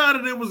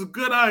decided it was a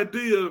good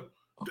idea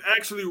to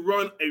actually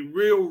run a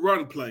real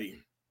run play.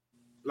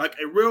 Like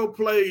a real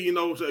play,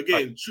 to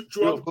again, shoot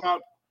out the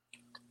clock.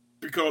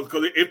 Because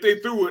if they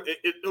threw it,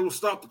 it'll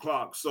stop the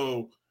clock.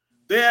 So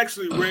they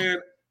actually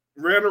ran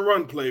a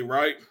run play,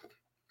 right?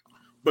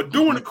 But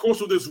during the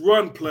course of this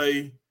run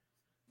play,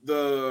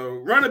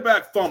 the running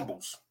back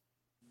fumbles.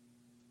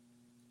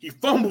 He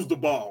fumbles the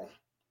ball.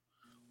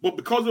 But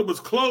because it was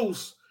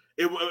close,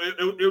 it was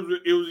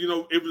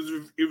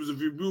a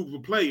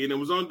reviewable play, and it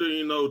was under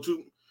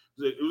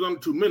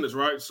 2 minutes,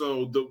 right?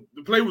 So the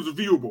play was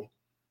reviewable.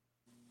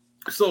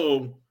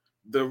 So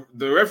the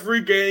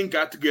referee gang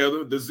got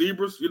together, the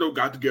Zebras,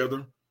 got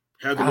together,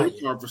 had the little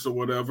conference or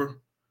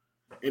whatever,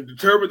 and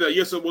determined that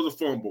yes, it was a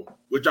fumble.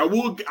 Which I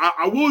will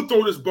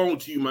throw this bone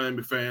to you,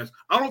 Miami fans.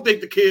 I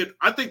think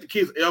the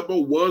kid's elbow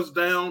was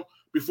down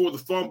before the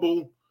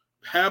fumble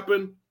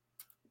happened.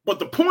 But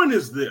the point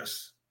is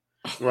this.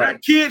 Right.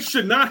 That kid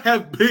should not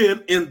have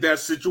been in that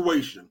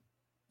situation.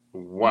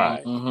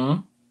 Why?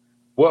 Mm-hmm.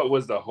 What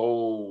was the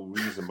whole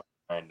reason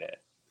behind that?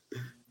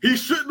 He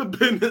shouldn't have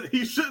been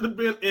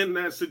in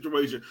that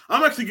situation.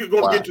 I'm actually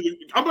going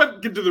to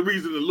get to the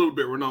reason in a little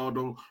bit,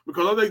 Ronaldo,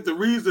 because I think the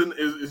reason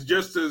is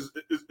just as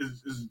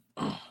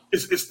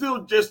it's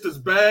still just as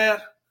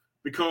bad.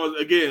 Because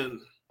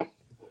again,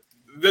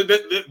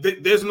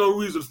 there's no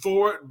reason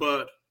for it.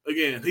 But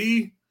again,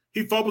 he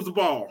fumbles the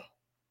ball.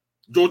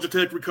 Georgia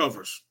Tech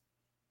recovers.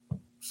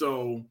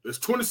 So there's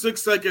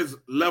 26 seconds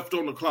left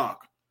on the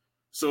clock.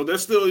 So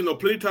there's still,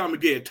 plenty of time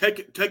again. Tech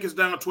is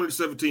down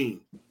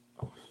 2017.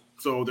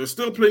 So there's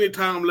still plenty of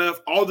time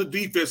left. All the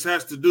defense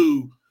has to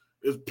do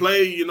is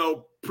play,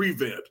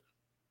 prevent.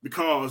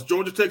 Because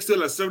Georgia Tech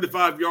still has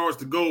 75 yards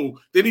to go.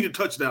 They need a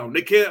touchdown.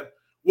 They can't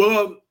 –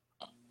 well,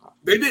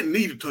 they didn't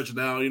need a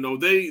touchdown.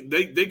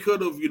 They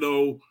could have,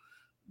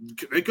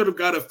 they could have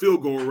got a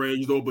field goal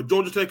range, though, but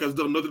Georgia Tech has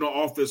done nothing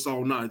on offense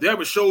all night. They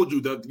haven't showed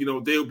you that,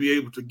 they'll be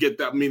able to get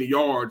that many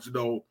yards,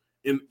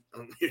 in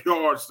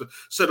yards to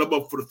set them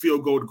up for the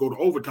field goal to go to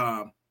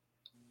overtime.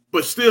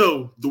 But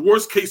still, the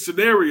worst-case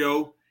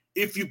scenario,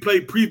 if you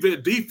play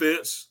prevent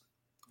defense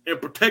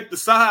and protect the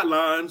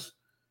sidelines,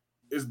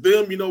 is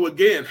them,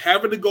 again,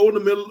 having to go in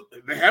the middle.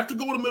 They have to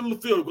go in the middle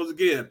of the field because,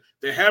 again,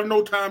 they have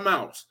no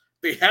timeouts.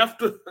 They have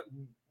to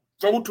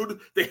throw to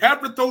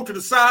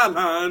the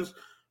sidelines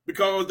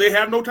because they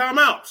have no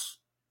timeouts.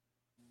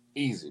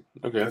 Easy.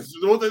 Okay. That's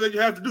the only thing that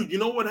you have to do. You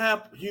know what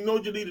happened. You know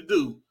what you need to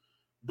do.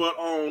 But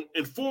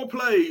in 4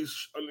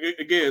 plays,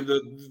 again,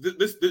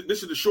 this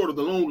is the short of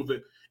the long of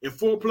it. In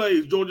 4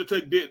 plays, Georgia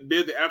Tech did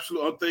the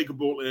absolute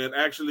unthinkable and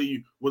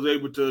actually was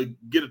able to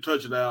get a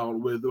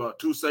touchdown with about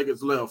 2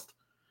 seconds left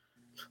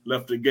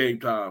in game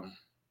time.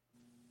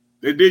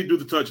 They did do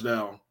the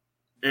touchdown.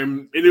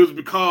 And it was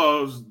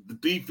because the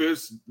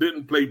defense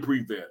didn't play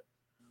prevent.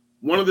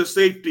 One of the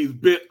safeties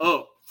bit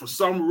up for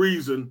some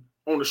reason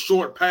on a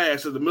short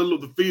pass in the middle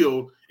of the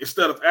field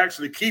instead of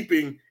actually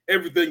keeping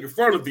everything in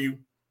front of you.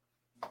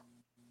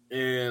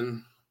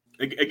 And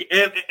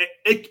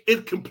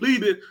it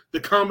completed the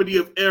comedy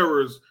of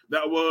errors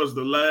that was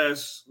the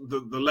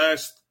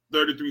last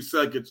 33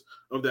 seconds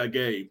of that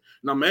game.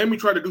 Now Miami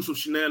tried to do some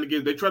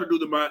shenanigans. They try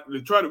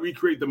to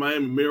recreate the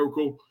Miami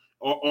Miracle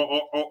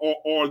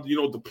or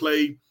the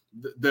play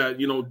that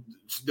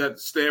that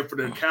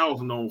Stanford and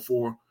Cal's known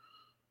for.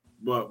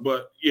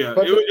 But yeah,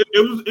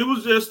 it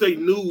was just a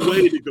new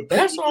way to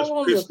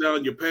completely piss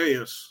down your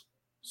pants.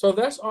 So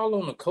that's all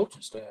on the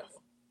coaching staff.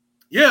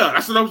 Yeah,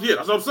 that's what I'm saying.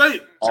 That's what I'm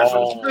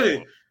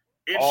saying.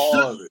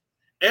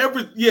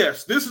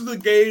 Yes, this is a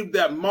game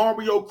that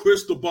Mario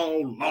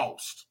Cristobal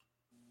lost.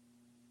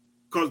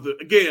 Because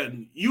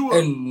and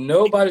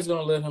nobody's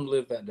gonna let him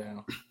live that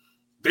down.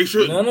 They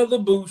should. None of the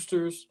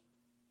boosters,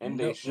 and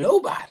they should.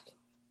 Nobody.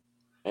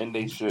 And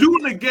they should.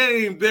 During the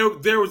game,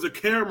 there was a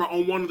camera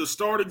on one of the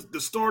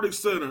starting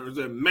centers,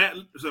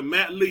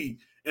 Matt Lee.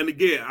 And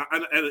again,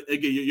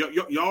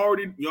 you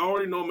already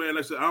know, man.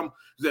 I said I'm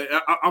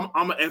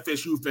an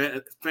FSU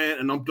fan,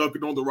 and I'm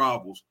dunking on the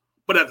Rivals.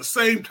 But at the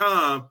same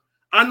time,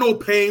 I know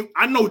pain.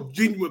 I know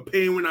genuine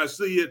pain when I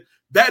see it.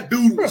 That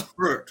dude was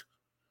hurt.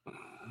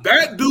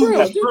 That dude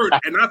was hurt,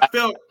 and I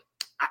felt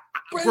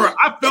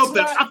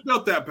that. I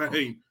felt that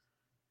pain.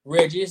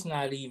 Reggie, it's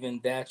not even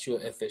that you're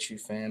an FSU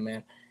fan,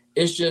 man.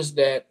 It's just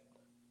that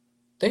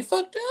they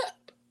fucked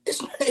up.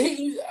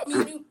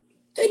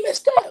 They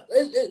messed up.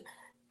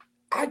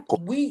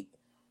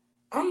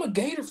 I'm a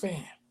Gator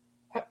fan.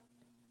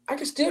 I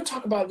can still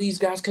talk about these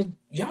guys because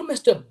y'all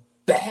messed up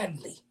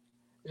badly.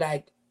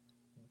 Like,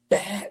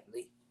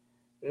 badly.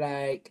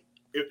 Like,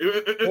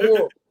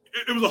 it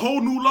was a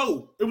whole new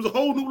low. It was a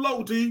whole new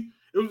low, T.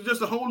 It was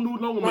just a whole new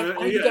low, man.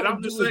 And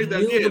I'm just saying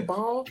that again.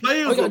 All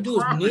you gotta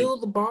do is kneel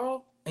the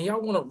ball, and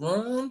y'all want to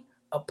run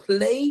a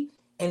play,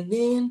 and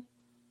then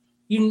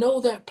you know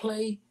that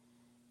play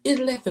is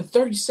left in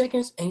 30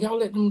 seconds, and y'all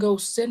let them go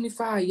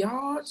 75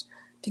 yards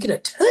to get a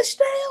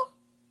touchdown?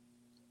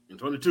 In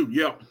 22,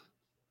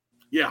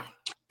 yeah.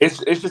 It's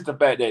just the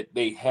fact that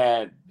they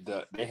had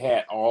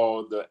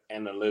all the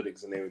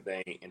analytics and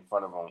everything in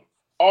front of them.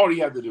 All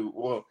you have to do,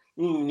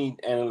 you don't need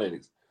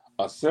analytics.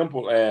 A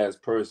simple as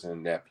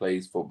person that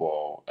plays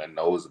football and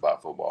knows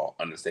about football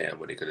understand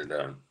what they could have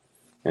done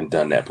and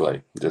done that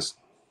play. Just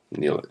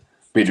kneel it.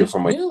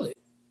 Kneel it.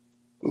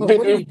 What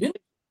do you do?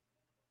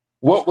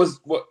 What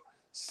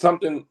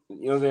something, you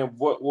know what I'm saying?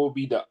 What will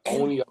be the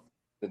only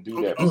to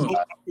do that?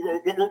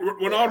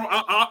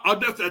 I'll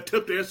definitely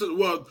attempt to answer.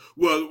 Well,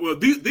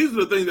 these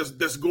are the things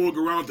that's going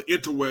around the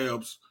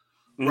interwebs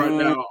right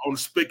now on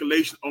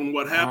speculation on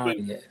what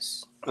happened.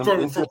 Yes.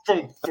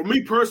 For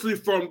me personally,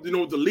 from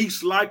the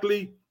least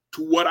likely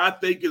to what I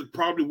think is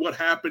probably what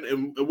happened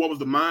and what was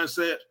the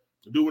mindset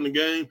doing the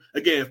game.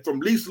 Again, from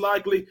least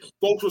likely,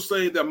 folks were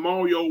saying that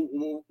Mario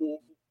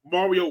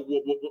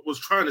was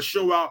trying to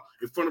show out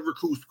in front of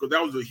recruits because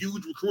that was a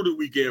huge recruiting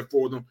weekend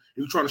for them.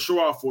 He was trying to show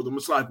out for them.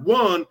 It's like,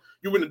 one,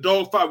 you're in a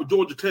dogfight with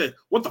Georgia Tech.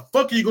 What the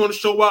fuck are you going to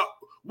show out?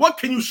 What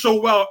can you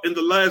show out in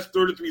the last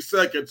 33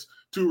 seconds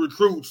to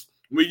recruits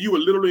when you were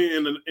literally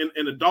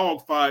in a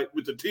dogfight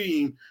with the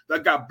team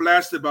that got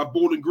blasted by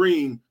Bowling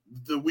Green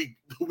the week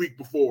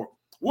before?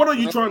 What are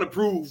you trying to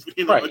prove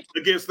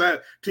against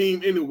that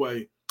team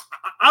anyway?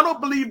 I don't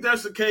believe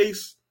that's the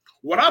case.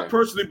 What I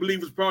personally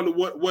believe is probably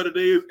what it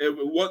is, and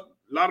what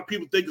a lot of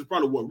people think is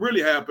probably what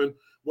really happened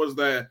was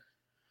that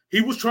he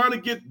was trying to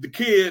get the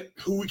kid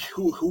who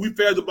we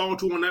fed the ball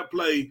to on that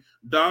play,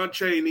 Don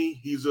Chaney.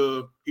 He was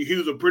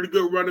a pretty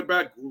good running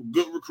back,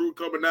 good recruit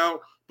coming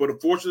out, but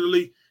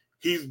unfortunately,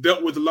 he's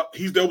dealt with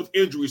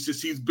injuries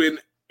since he's been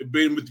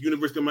with the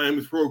University of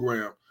Miami's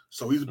program.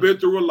 So he's been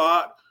through a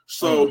lot.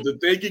 So the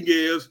thinking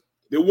is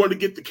they want to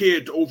get the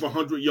kid to over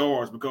 100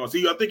 yards because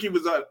I think he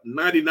was at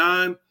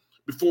 99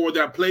 before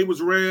that play was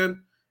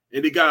ran,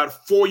 and he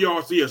got 4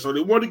 yards here. So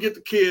they want to get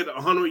the kid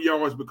 100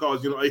 yards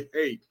because,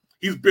 hey,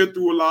 he's been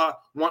through a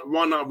lot.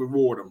 Why not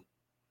reward him?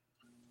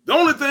 The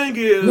only thing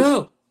is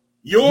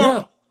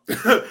your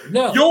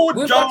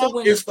job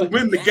is to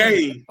win the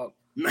game.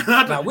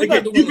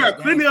 You got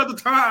plenty other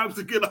times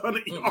to get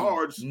 100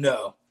 yards.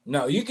 No,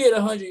 you get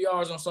 100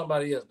 yards on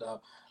somebody else,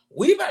 dog.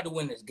 We about to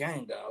win this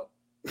game, dog.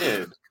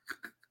 Yeah.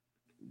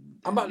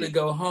 I'm about to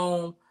go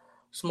home,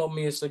 smoke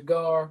me a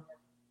cigar,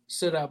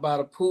 sit out by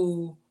the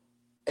pool.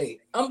 Hey,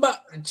 I'm about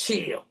to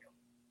chill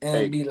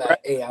and be like,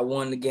 hey, I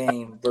won the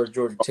game versus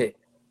Georgia Tech.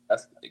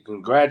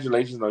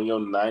 Congratulations on your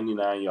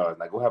 99 yards.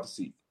 Now go have a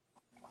seat.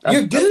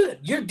 You're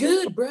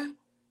good, bro.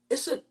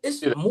 It's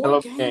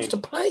more games to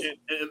play.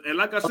 And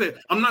like I said,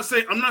 I'm not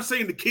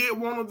saying the kid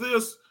wanted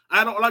this.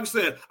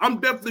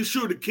 I'm definitely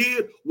sure the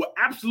kid will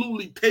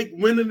absolutely take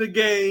winning the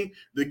game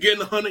to getting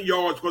 100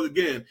 yards because,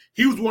 again,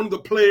 he was one of the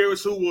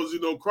players who was,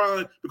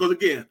 crying because,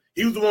 again,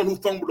 he was the one who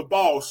fumbled the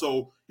ball.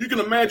 So you can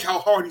imagine how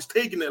hard he's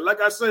taking it.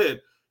 Like I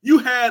said, you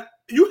had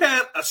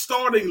a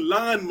starting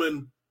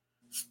lineman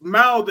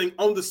mouthing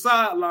on the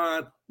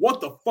sideline,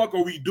 what the fuck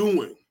are we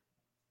doing?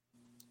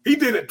 He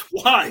did it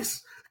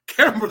twice.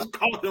 Cameras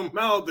caught him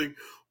mouthing,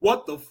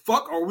 what the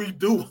fuck are we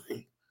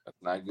doing?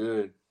 That's not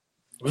good.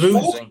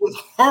 Losing. Folks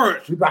was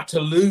hurt. We're about to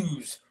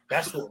lose.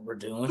 That's what we're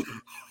doing.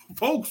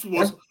 Folks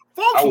was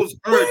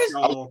hurt,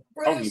 y'all.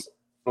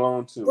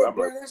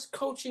 That's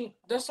coaching.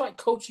 That's like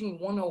coaching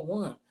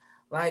 101.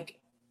 Like,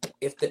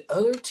 if the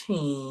other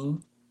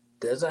team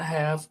doesn't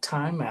have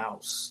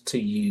timeouts to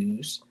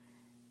use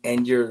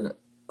and you're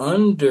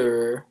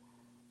under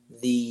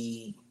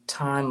the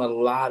time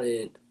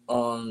allotted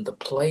on the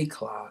play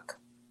clock,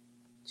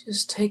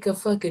 just take a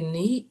fucking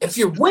knee. If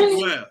you're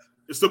winning,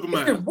 it's simple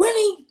math. If you're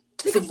winning,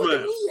 take a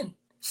fucking knee and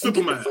get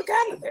the fuck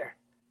out of there.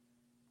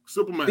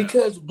 Simple math.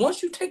 Because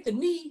once you take the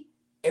knee,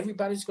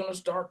 everybody's gonna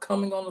start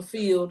coming on the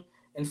field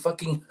and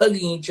fucking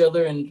hugging each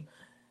other and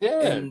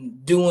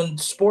doing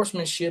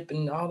sportsmanship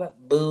and all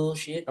that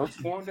bullshit.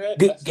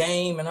 Good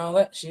game and all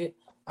that shit.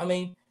 I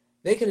mean,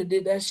 they could have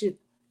did that shit.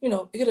 It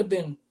could have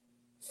been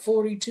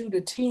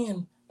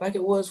 42-10 like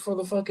it was for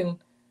the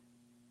fucking.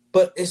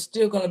 But it's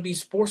still gonna be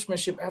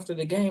sportsmanship after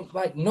the game.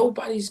 Like,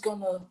 nobody's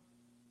gonna.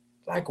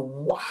 Like,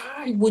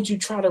 why would you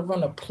try to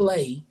run a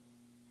play?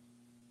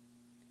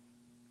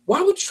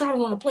 Why would you try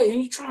to run a play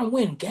and you try to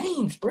win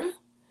games, bro? You're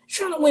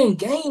trying to win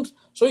games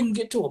so you can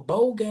get to a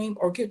bowl game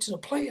or get to the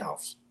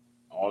playoffs.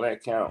 All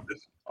that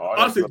counts.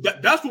 Honestly,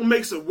 that's what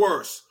makes it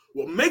worse.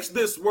 What makes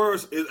this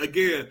worse is,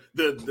 again,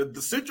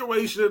 the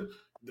situation.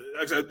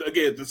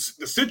 Again, the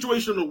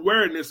situational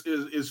awareness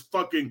is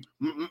fucking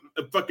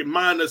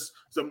minus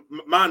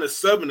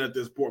 7 at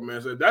this point,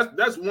 man. So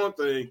that's one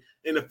thing,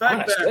 and the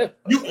fact that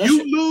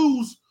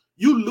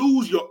you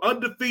lose your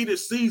undefeated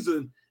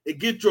season and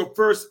get your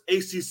first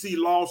ACC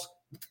loss.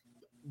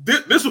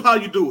 This is how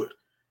you do it.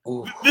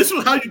 Ooh. This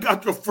is how you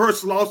got your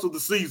first loss of the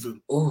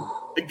season. Ooh.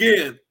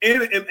 Again,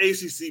 in an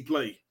ACC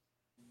play.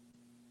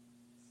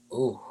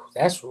 Ooh,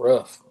 that's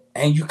rough.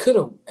 And you could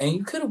have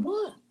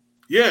won.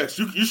 Yes,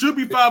 you should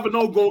be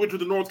 5-0 going into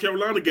the North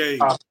Carolina game.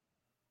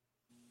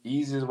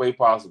 Easiest way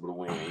possible to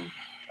win.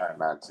 Try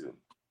not to.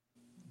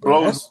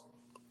 I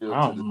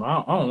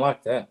don't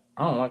like that.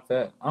 I don't like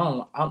that.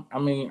 I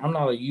mean, I'm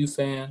not a U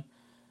fan.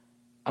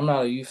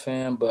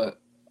 But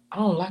I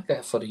don't like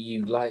that for the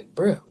U. Like,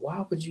 bruh,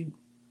 why would you?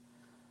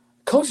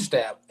 Coaching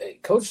staff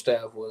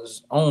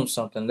was on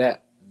something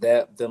that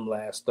them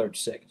last 30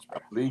 seconds,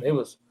 bro.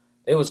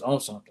 They was on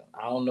something.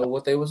 I don't know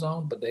what they was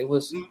on, but they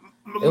was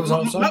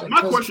on something.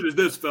 My question is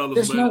this, fellas.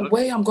 There's no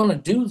way I'm gonna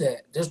do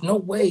that. There's no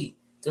way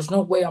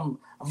I'm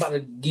about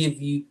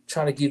to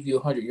try to give you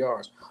 100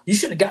 yards. You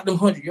should have got them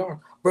 100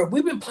 yards, bro.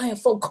 We've been playing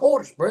 4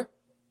 quarters, bro,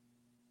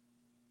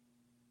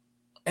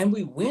 and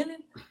we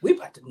winning. We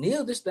about to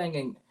nail this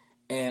thing,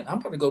 and I'm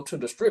about to go to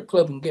the strip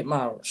club and get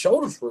my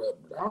shoulders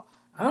rubbed, bro.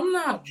 I'm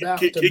not about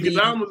to be.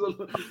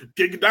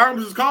 Kick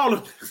Diamonds is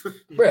calling,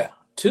 bro.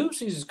 2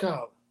 seasons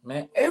called,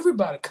 man.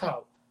 Everybody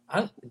called.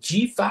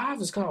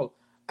 G5 is called.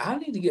 I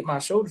need to get my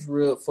shoulders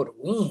rubbed for the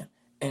win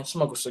and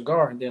smoke a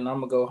cigar, and then I'm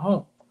gonna go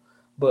home.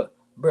 But,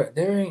 bro,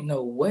 there ain't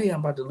no way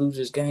I'm about to lose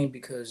this game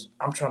because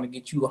I'm trying to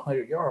get you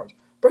 100 yards,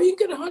 bro. You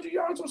get 100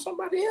 yards on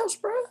somebody else,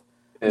 bro.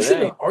 You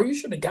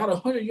should have got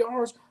 100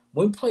 yards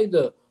when we played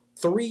the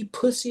 3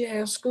 pussy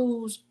ass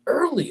schools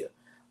earlier.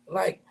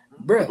 Like,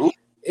 bro,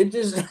 it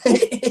just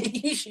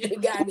you should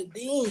have got it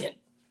then.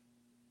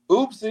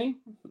 Oopsie.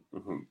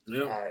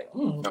 Yeah. Right.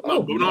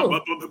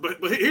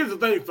 But here's the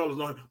thing,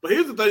 fellas. But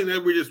here's the thing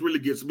that just really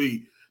gets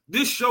me.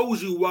 This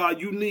shows you why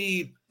you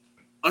need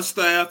a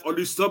staff or at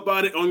least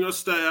somebody on your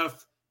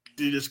staff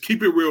to just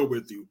keep it real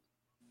with you.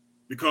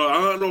 Because I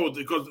don't know,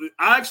 because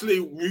I actually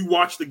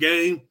rewatched the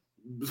game.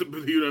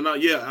 Believe it or not,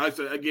 yeah. I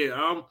said again,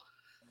 I'm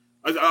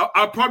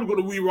probably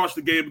going to rewatch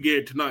the game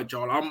again tonight,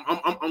 y'all.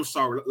 I'm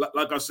sorry.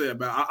 Like I said,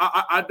 man,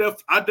 I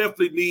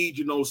definitely need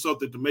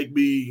something to make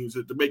me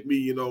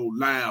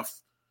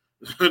laugh,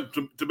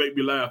 to make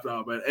me laugh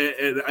now, man.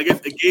 And I guess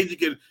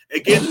again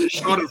the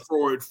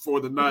Schadenfreude for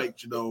the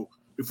night,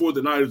 before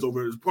the night is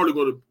over. It's probably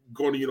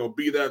going to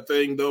be that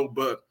thing though.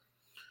 But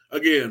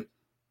again,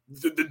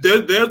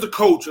 there's a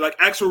coach, like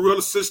actual real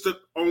assistant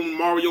on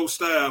Mario's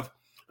staff.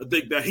 I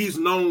think that he's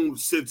known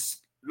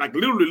since like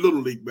literally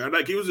Little League, man.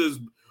 Like he was his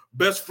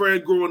best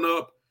friend growing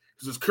up.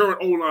 Is his current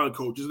O-line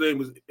coach. His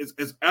name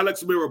is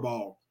Alex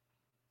Mirabal.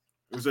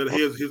 Is that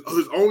his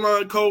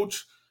O-line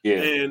coach? Yeah.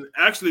 And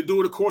actually,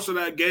 during the course of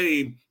that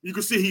game, you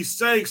can see he's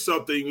saying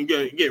something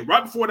again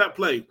right before that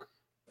play.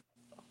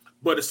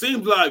 But it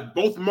seems like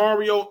both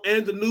Mario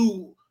and the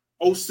new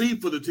OC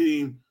for the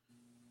team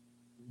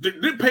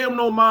didn't pay him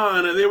no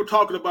mind, and they were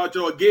talking about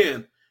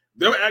again.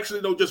 They were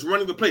actually just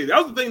running the play. That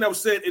was the thing that was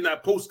said in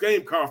that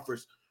post-game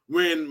conference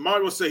when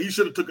Mario said he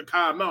should have took a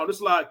timeout. It's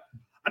like,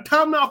 a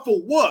timeout for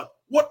what?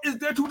 What is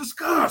there to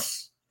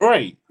discuss?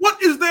 Right.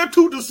 What is there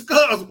to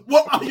discuss?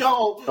 What are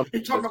y'all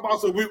talking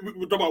about? So we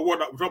were talking about what?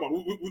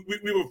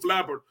 We were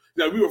flabbergasted.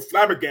 Yeah, we were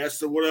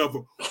flabbergasted or whatever.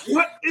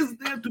 What is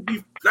there to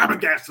be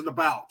flabbergasted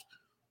about?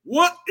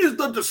 What is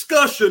the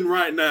discussion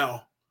right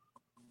now?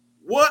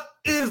 What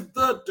is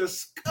the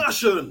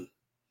discussion?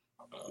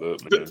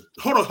 Hold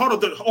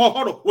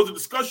on. Was the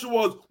discussion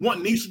what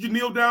knee should you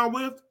kneel down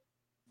with?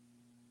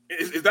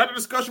 Is that a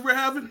discussion we're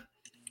having?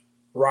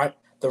 Right.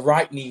 The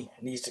right knee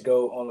needs to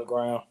go on the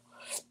ground.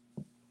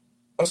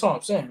 That's all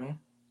I'm saying, man.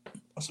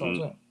 That's all I'm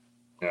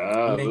saying.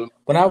 I mean,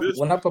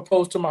 when I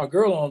proposed to my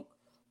girl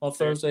on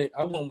Thursday,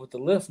 I went with the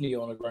left knee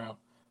on the ground.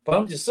 But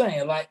I'm just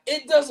saying, like,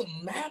 it doesn't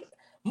matter.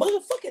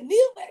 Motherfucking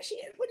kneel that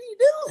shit. What are you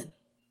doing?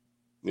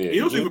 Yeah.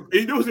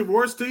 You know what's the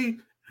worst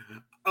thing?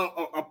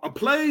 A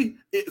play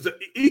is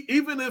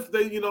even if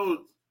they,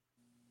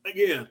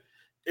 again,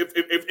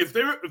 if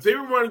they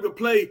were running the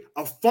play,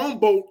 a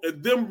fumble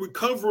and them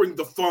recovering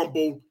the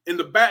fumble in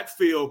the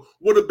backfield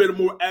would have been a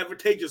more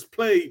advantageous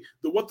play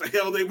than what the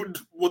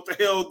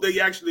hell they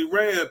actually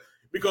ran.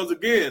 Because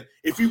again,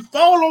 if you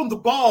fall on the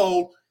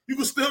ball, you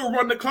can still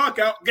run the clock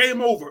out.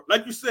 Game over.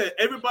 Like you said,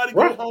 everybody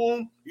go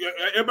home.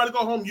 Everybody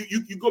go home.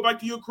 You go back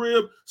to your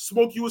crib,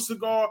 smoke you a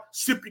cigar,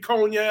 sip your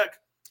cognac,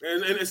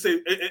 and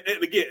say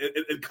and again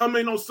and come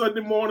in on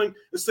Sunday morning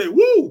and say,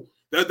 "Woo!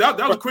 That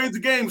was a crazy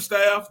game,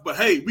 staff." But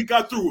hey, we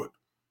got through it.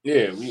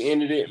 Yeah, we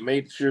ended it.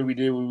 Made sure we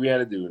did what we had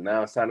to do.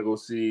 Now it's time to go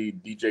see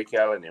DJ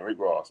Khaled and Rick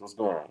Ross. What's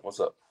going on? What's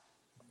up?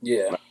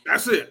 Yeah,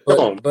 that's it.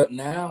 But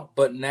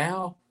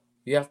now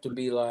you have to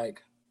be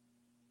like,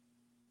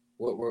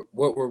 what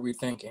were we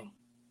thinking?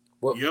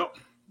 Yep.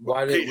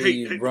 Why did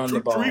we run the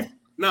ball?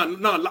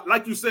 No,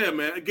 like you said,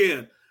 man.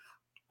 Again,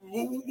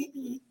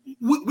 we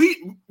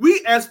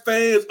as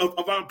fans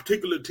of our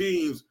particular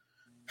teams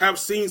have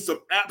seen some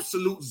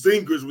absolute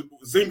zingers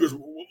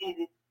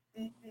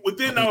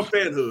within our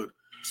fanhood.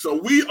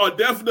 So we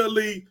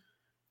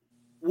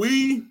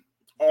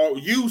are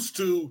used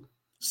to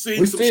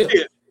seeing some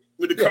shit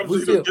when it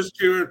comes to just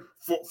cheering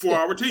for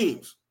our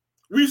teams.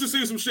 We used to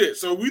see some shit.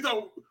 So we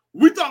thought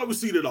we'd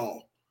seen it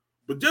all.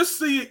 But just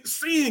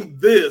seeing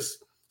this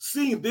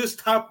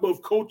type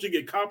of coaching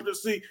and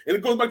competency, and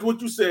it goes back to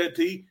what you said,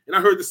 T, and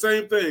I heard the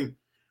same thing.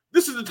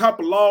 This is the type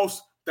of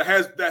loss that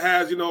has the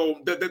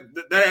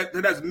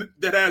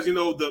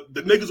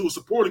niggas who are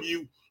supporting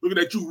you looking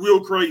at you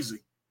real crazy.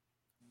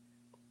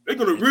 They're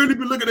gonna really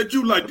be looking at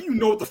you like, do you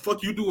know what the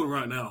fuck you doing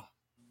right now?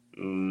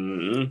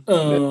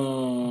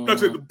 Like I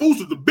said, the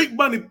boosters, the big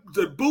money,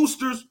 the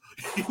boosters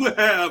you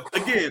have,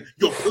 again,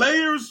 your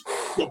players.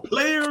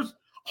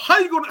 How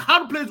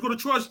the players gonna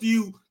trust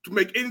you to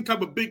make any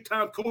type of big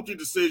time coaching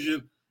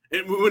decision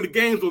and when the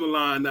game's on the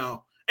line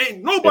now?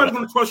 Ain't nobody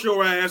gonna trust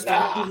your ass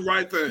to do the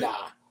right thing.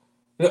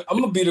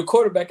 I'm gonna be the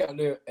quarterback out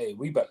there. Hey,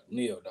 we about to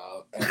kneel,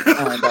 dog. I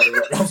ain't about to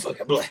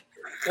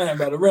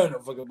run no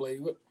fucking play.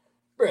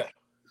 Bruh.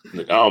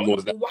 Look,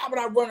 why would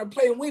I run a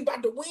play and we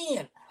about to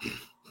win?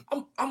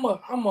 I'm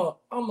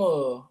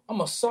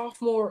a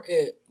sophomore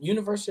at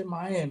University of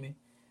Miami.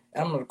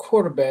 And I'm a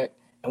quarterback,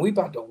 and we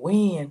about to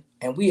win,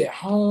 and we at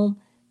home,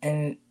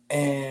 and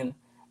I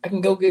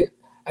can go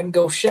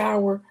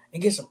shower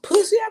and get some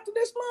pussy after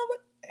this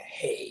moment.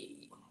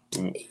 Hey,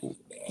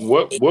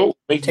 what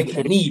make taking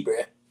a knee,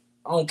 bruh?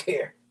 I don't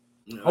care.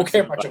 I don't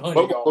care about your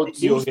 $100.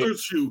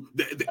 Boosters,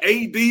 the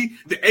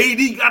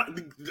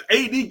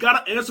AD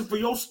got to answer for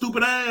your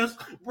stupid ass,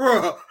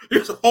 bro.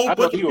 There's a whole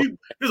bunch of people.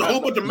 There's a whole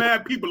bunch of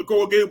mad people at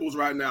Coral Gables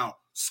right now.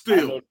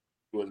 Still, I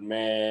was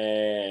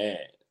mad.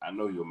 I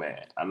know you're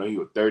mad. I know you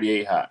were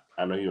 38 hot.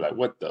 I know you're like,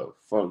 what the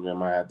fuck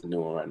am I have to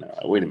do right now?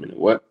 Like, wait a minute,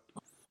 what?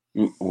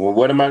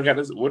 What am I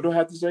got to? What do I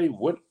have to say?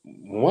 What?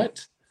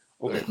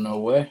 Okay. There's no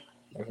way.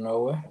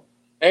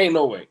 Ain't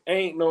no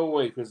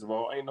way,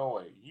 Christopher. Ain't no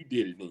way. You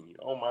did it, didn't you?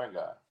 Oh my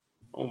God.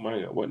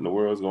 What in the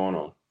world's going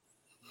on?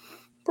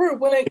 Bro,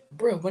 when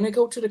they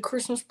go to the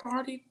Christmas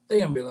party, they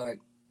gonna be like,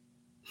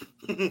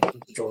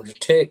 Georgia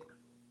Tech.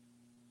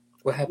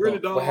 What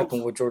happened? What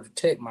happened with Georgia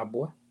Tech, my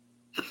boy?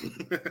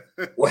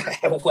 What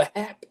happened?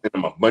 Send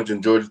them a bunch of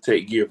Georgia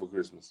Tech gear for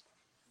Christmas.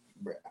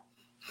 Bruh.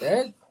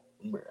 They're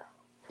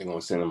gonna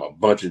send them a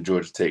bunch of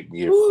Georgia Tech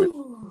gear for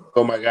Christmas.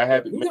 Oh my God,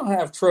 happy. You're gonna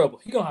have trouble.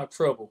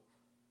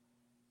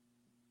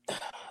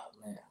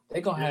 Man,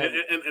 they're gonna have.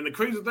 And the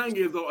crazy thing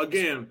is, though,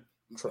 again,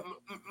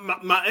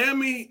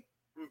 Miami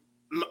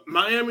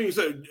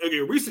said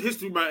again, recent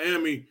history of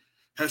Miami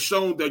has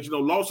shown that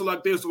losses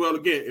like this. Well,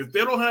 again, if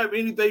they don't have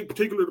anything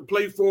particular to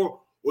play for,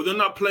 or they're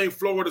not playing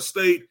Florida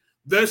State,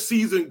 their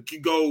season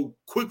could go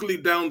quickly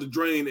down the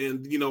drain.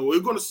 And we're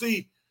going to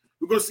see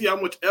how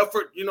much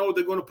effort they're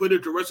going to put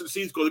into the rest of the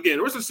season. Because again,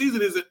 the rest of the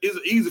season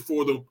isn't easy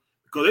for them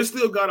because they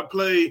still got to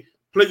play.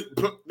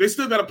 They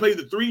still got to play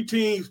the three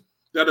teams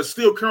that are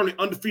still currently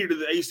undefeated in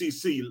the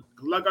ACC.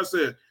 Like I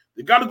said,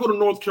 they got to go to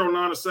North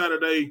Carolina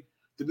Saturday.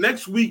 The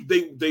next week,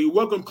 they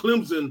welcome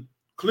Clemson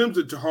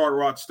to Hard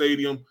Rock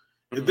Stadium,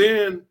 and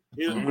then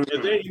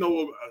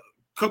a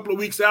couple of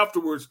weeks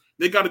afterwards,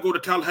 they got to go to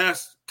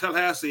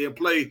Tallahassee and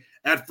play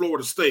at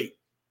Florida State.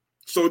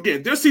 So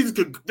again, their season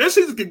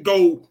could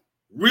go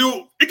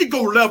real. It could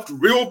go left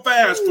real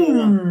fast for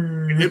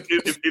them if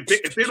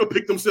they don't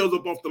pick themselves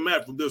up off the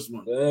mat from this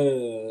one.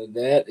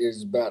 That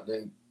is about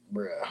the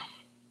bruh.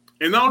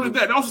 And not only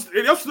that, they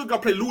also still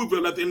got to play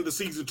Louisville at the end of the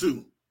season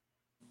too.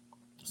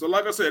 So,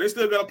 like I said, they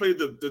still got to play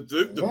the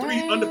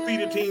three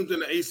undefeated teams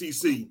in the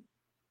ACC.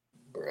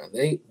 Bro,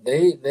 they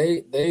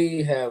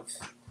have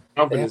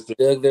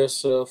dug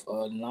themselves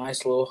a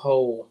nice little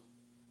hole.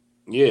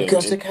 Yeah,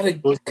 because they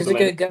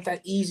got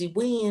that easy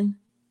win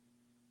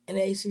in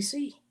the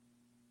ACC.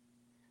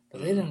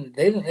 But they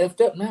didn't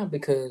effed up now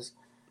because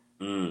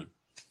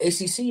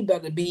ACC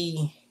about to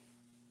be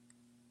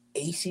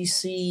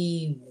ACC.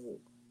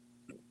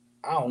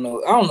 I don't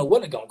know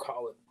what they're gonna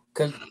call it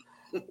because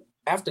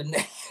after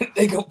that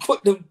they gonna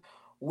put the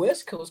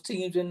West Coast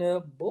teams in there,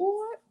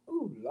 boy.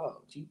 Ooh, Lord,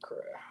 you cry.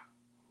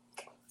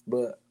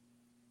 But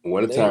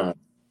what a time.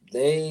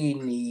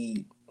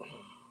 They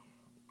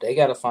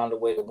got to find a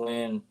way to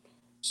win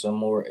some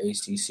more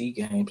ACC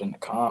games in the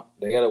comp.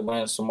 They got to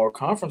win some more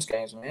conference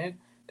games, man.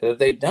 Because if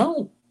they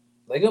don't,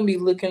 they're gonna be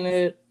looking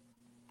at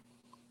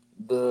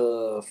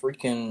the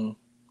freaking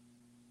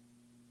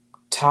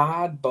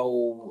Tide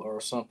Bowl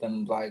or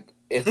something. Like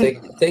if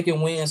they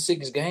can win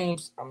 6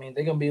 games, I mean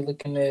they're gonna be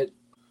looking at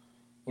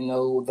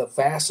the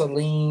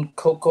Vaseline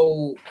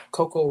Cocoa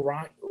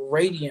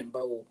Radiant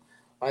Bowl.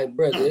 Like,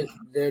 bro,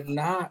 they're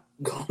not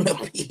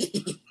gonna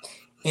be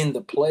in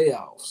the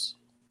playoffs.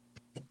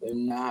 They're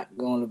not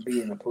gonna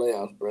be in the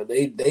playoffs, bro.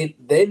 They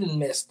done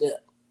messed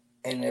up,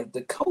 and if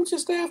the coaching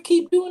staff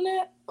keep doing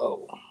that,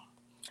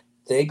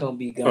 they gonna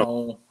be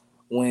gone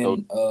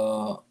when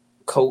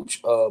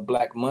Coach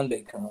Black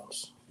Monday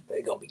comes.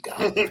 They gonna be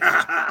gone.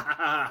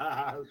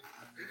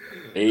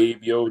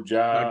 Save your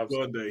jobs.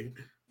 Monday.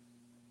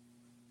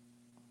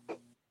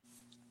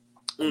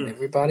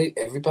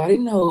 Everybody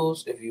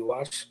knows if you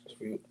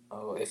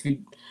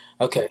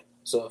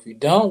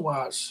don't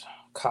watch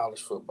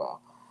college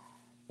football,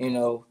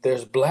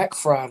 there's Black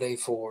Friday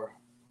for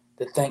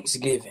the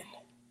Thanksgiving,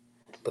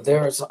 but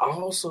there is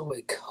also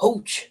a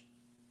coach.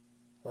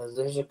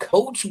 There's a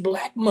Coach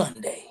Black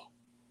Monday.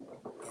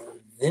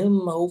 And them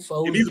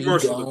mofos be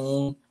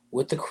gone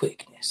with the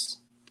quickness.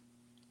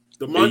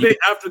 The Monday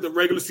after the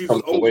regular season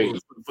is over,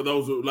 for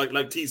those who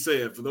like T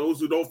said, for those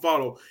who don't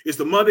follow, it's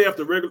the Monday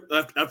after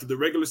the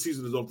regular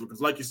season is over.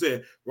 Because, like you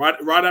said,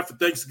 right after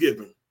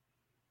Thanksgiving,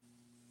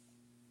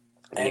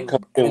 and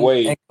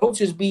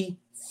coaches be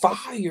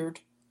fired,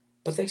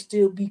 but they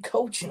still be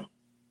coaching.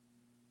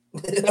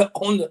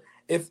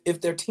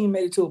 If their team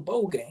made it to a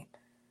bowl game,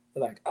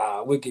 they're like,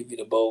 we'll give you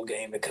the bowl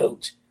game to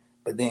coach,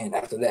 but then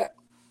after that,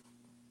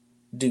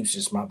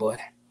 deuces, my boy.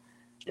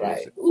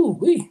 Right?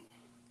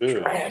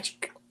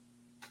 Tragic.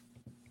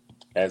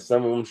 As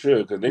some of them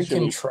should, because they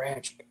shouldn't be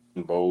tragic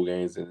in bowl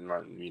games and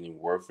not really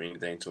worth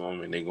anything to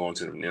them, and they going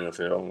to the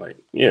NFL. Like,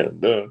 yeah,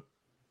 duh.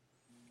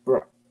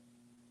 Bro,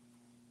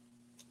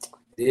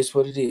 it is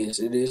what it is.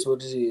 It is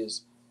what it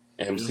is.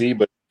 MC,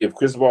 but if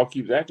Cristobal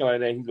keeps acting like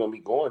that, he's gonna be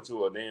going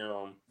to a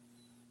damn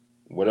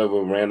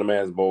whatever random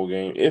ass bowl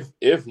game.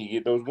 If he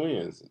get those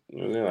wins,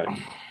 they're like,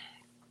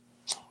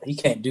 he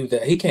can't do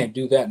that. He can't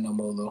do that no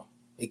more though.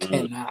 He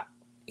cannot.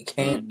 He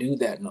can't do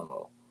that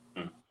no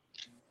more.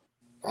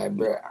 Like,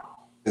 bro.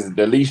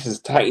 The leash is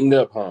tightened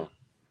up, huh?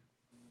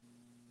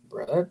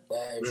 Bro,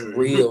 that's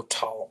real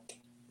talk.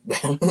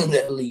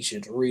 That leash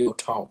is real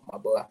talk, my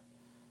boy.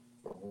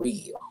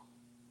 Real.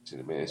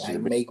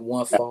 Make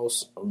one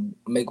false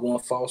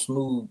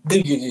move.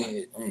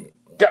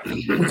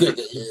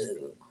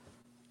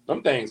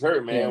 Some things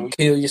hurt, man. You're gonna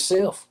kill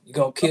yourself. You're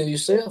gonna kill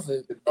yourself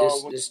if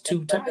it's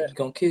too tight. You're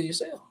gonna kill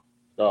yourself.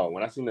 Dog,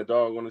 when I seen the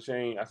dog on the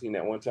chain, I seen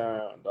that one time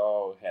a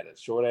dog had a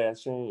short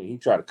ass chain and he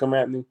tried to come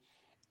at me.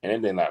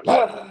 And then like,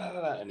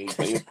 and he's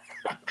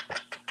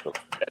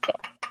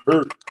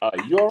hurt.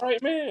 You all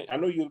right, man? I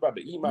know you was about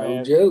to eat my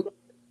ass. Joke.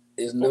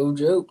 It's no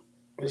joke.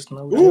 It's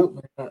no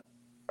joke, man.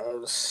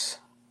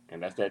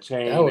 And that's that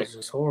chain. That was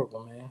just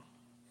horrible, man.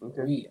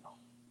 Okay.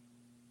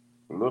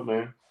 Look,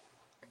 man.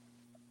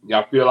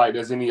 Y'all feel like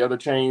there's any other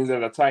chains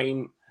that are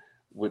tightened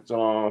with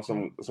some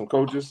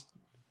coaches,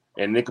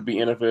 and it could be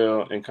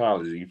NFL and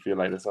college? You feel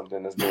like there's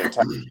something that's being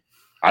tightened?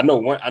 I know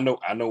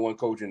one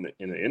coach in the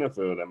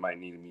NFL that might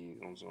need to be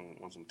on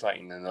some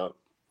tightening up.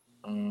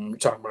 You're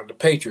talking about the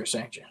Patriots,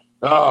 ain't you?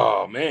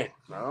 Oh man,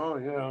 oh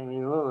yeah, I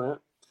mean, look at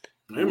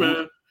that. Hey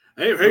man,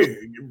 hey,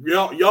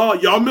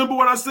 y'all remember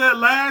what I said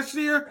last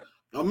year?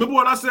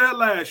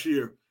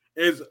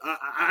 Is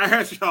I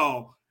asked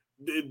y'all,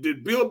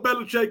 did Bill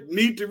Belichick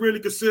need to really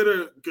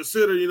consider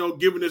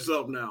giving this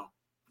up now?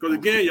 Because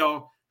again,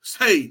 y'all,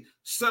 say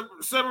seven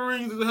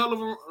rings is a hell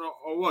of a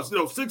or what?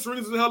 6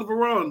 rings is a hell of a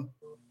run.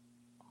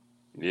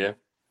 Yeah,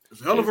 it's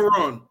a hell of a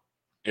run.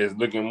 It's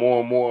looking more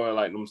and more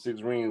like them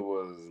 6 rings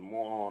was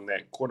more on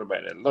that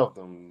quarterback that loved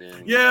them.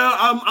 Than... Yeah,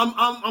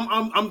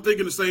 I'm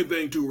thinking the same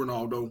thing too,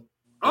 Ronaldo.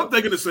 I'm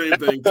thinking the same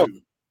thing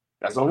too.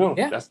 That's on him.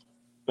 Yeah. That's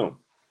him.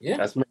 Yeah,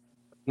 that's me.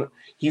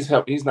 He's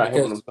helping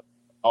himself.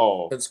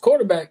 Oh, it's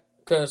quarterback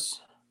because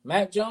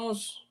Mac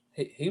Jones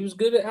he was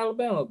good at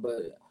Alabama,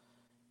 but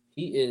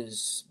he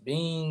is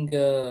being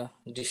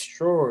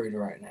destroyed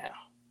right now.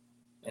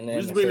 And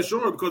he's being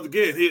destroyed because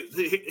again,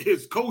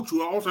 his coach,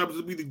 who also happens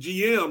to be the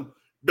GM,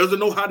 doesn't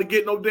know how to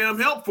get no damn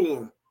help for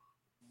him.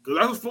 Because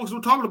that's what folks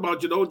were talking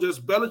about,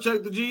 just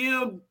Belichick, the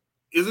GM,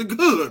 isn't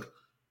good.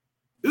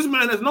 This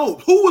man has no.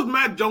 Who was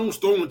Mac Jones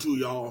throwing to,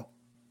 y'all?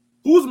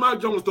 Who's Mac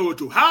Jones throwing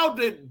to? How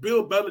did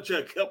Bill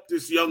Belichick help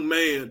this young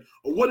man?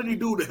 Or what did he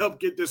do to help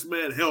get this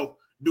man help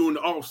during the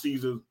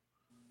offseason?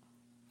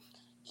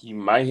 He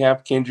might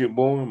have Kendrick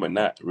Bourne, but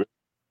not really.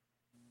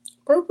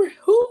 Perfect.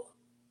 Who?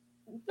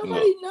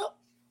 Nobody knows.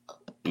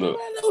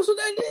 Nobody knows who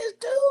that is,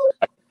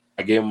 dude.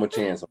 I gave him a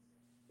chance.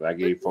 I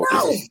gave folks.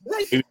 No,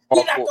 he's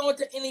not throwing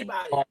to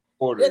anybody.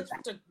 That's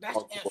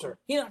the answer.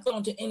 He's not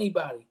throwing to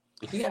anybody.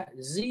 He got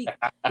Zeke.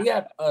 He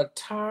got a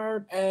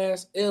tired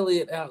ass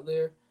Elliott out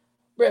there,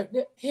 bro.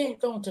 He ain't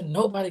throwing to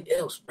nobody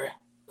else, bro.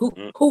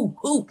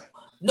 Who?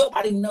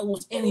 Nobody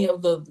knows any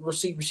of the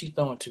receivers he's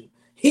throwing to.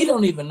 He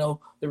don't even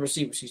know the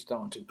receivers he's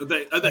throwing to.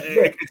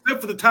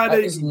 Except for the tight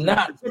end,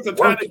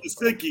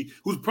 Gesicki,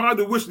 who's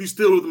probably wishing he's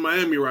still with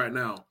Miami right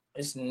now.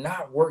 It's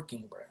not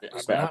working, bro.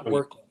 It's not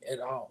working at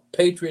all.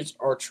 Patriots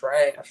are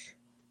trash.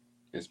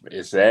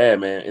 It's sad,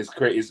 man. It's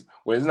crazy.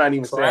 It's not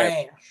even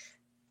trash.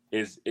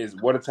 Sad. It's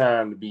what a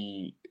time to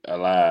be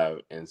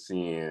alive and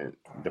seeing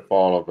the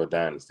fall of a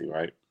dynasty,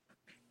 right?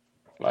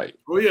 Like,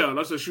 oh yeah,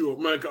 that's a shoot,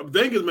 man. The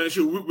thing is,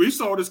 man, we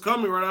saw this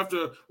coming right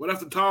after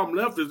Tom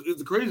left. Is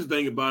the crazy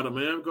thing about it,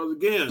 man. Because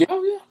again,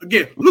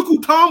 look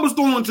who Tom was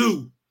throwing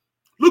to.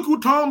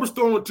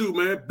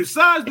 Man.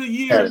 Besides the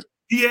year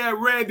he had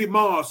Randy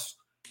Moss,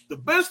 the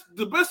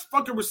best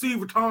fucking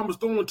receiver Tom was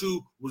throwing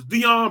to was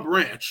Deion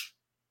Branch.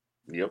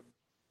 Yep,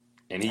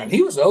 and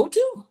he was old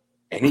too.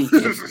 And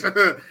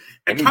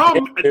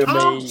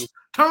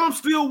Tom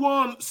still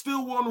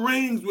won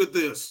rings with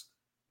this.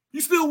 He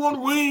still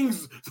won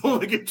rings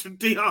to get to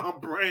Deion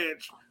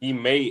Branch. He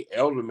made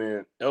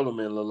Elderman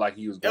look like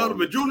he was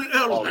going Julian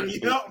Edelman.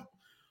 Yep.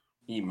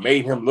 He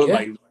made him look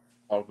like he was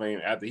Hall of Fame.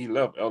 After he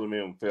left,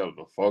 Elderman fell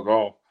the fuck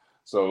off.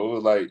 So it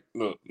was like,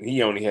 look,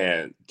 he only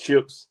had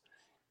chips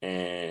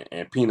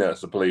and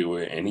peanuts to play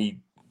with, and he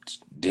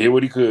did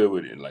what he could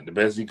with it, like the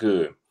best he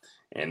could.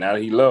 And now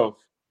that he left,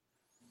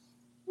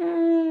 you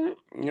know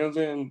what I'm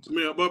saying?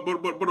 Yeah, but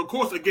of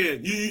course,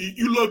 again,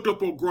 you looked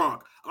up on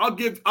Gronk. I'll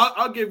give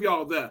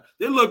y'all that.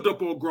 They looked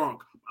up on Gronk.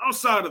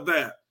 Outside of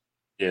that,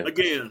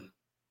 again,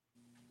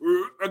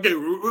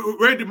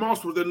 Randy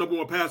Moss was their number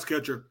one pass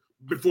catcher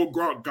before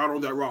Gronk got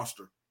on that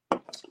roster.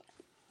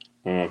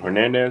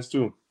 Hernandez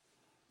too.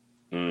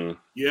 Yeah.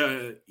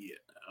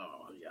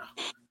 Oh yeah.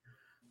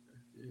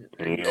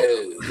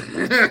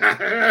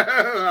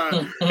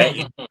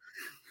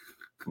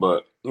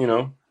 But you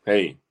know,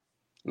 hey,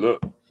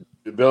 look,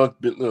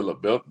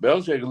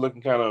 Belichick is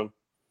looking kind of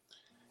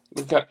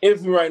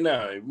iffy right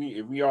now.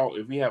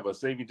 If we have a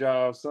safety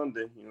job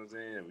Sunday, you know what I'm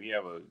saying? If we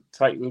have a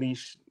tight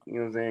leash, you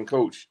know what I'm saying,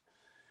 coach.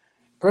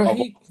 Bro,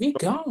 he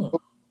gone.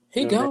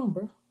 He gone,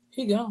 bro.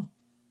 He gone.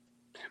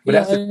 But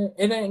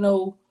it ain't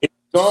no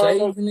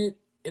saving it.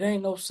 It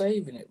ain't no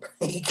saving it, bro.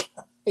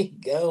 He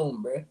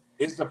gone, bro.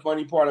 It's the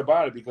funny part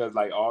about it because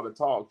like all the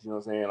talks, you know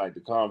what I'm saying, like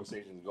the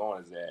conversations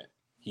going is that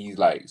he's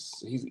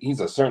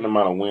a certain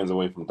amount of wins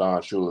away from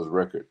Don Shula's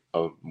record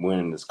of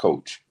winning as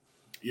coach.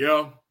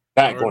 Yeah.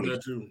 Not going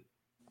to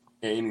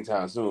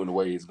anytime soon the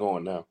way it's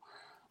going now.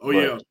 Oh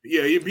but,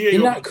 yeah. He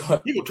ain't gonna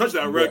touch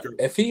that record.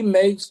 If he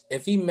makes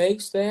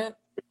that,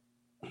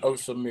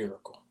 it's a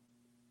miracle.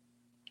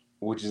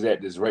 Which is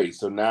at this rate.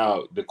 So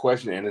now the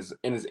question, and it's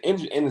an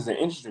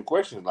interesting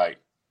question, like,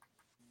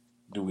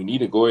 do we need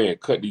to go ahead and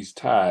cut these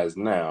ties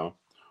now,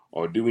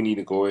 or do we need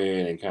to go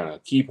ahead and kind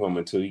of keep him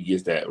until he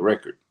gets that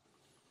record?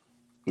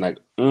 Like,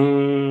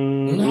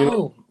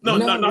 No.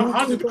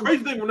 Honestly, the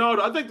crazy thing, Ronaldo,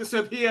 I think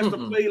that he has to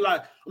play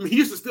like. I mean, he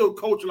used to still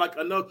coach like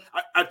another.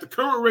 At the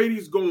current rate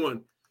he's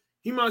going,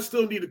 he might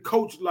still need to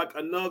coach like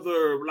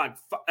another,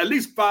 at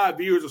least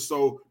 5 years or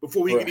so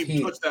before he can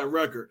even touch that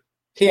record.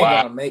 He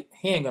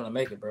ain't gonna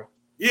make it, bro.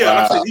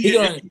 Yeah, wow. He's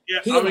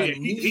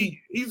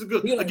a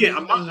good. Again,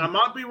 I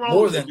might be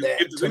wrong. If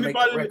there's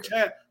anybody in the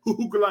chat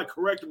who could like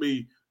correct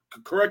me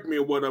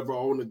or whatever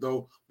on it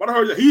though. But I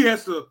heard that he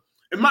has to.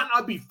 It might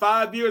not be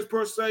 5 years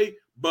per se,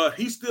 but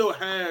he still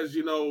has,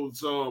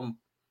 some.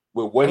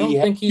 Well, what he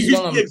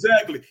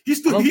exactly. He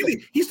still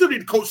need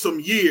to coach some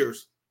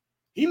years.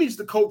 He needs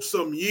to coach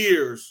some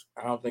years.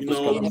 I don't think he's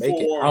gonna make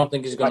it. I don't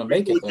think he's gonna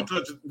make it before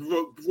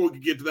we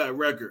can get to that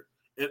record.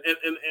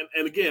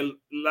 And again,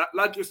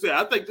 like you said,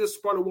 I think this is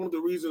probably one of the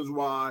reasons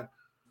why.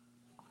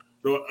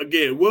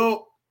 Again,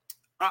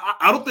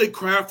 I don't think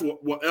Kraft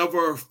will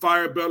ever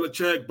fire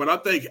Belichick, but I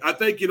think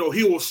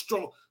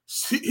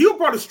he'll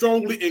probably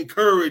strongly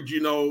encourage,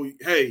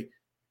 hey,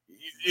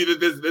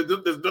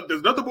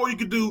 there's nothing more you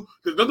can do.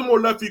 There's nothing more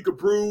left you can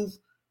prove.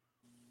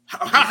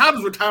 How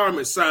does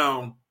retirement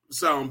sound,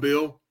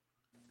 Bill?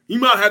 He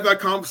might have that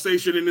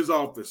conversation in his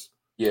office.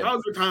 Yeah. How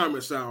does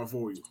retirement sound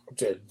for you?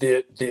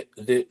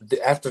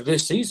 After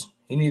this season,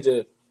 he needs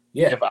to.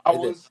 Yeah.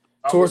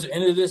 Towards the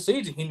end of this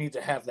season, he needs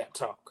to have that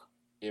talk.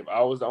 If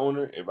I was the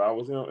owner, if I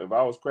was him, if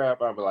I was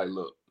Kraft, I'd be like,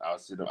 look, I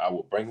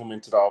would bring him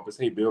into the office.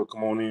 Hey, Bill,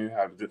 come on in.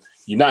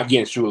 You're not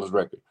getting Shula's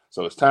record.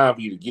 So it's time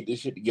for you to get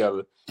this shit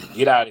together.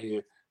 Get out of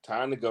here.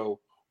 Time to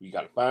go. We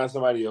got to find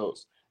somebody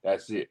else.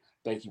 That's it.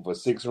 Thank you for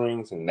 6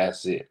 rings, and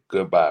that's it.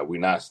 Goodbye. We're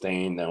not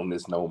staying on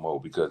this no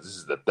more because this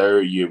is the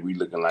 3rd year we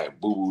looking like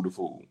boo-boo the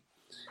fool.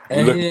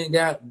 And he didn't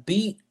got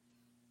beat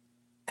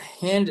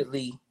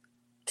handedly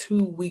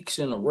 2 weeks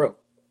in a row.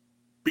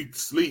 Beat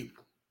sleep.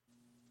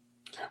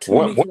 2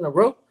 weeks in a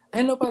row.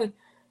 Ain't nobody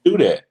do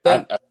that.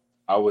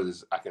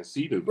 I can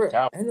see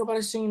the ain't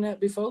nobody seen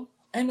that before.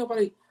 Ain't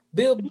nobody.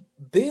 Bill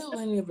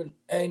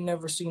ain't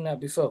never seen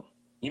that before.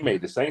 He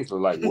made the Saints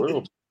look like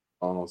world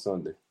on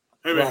Sunday.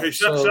 Hey man,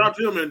 shout out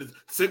to him, man.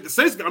 The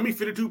Saints got me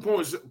 52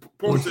 points in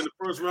the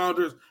first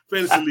rounders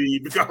fantasy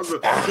league because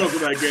of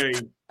that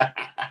game.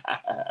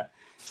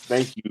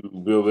 Thank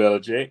you, Bill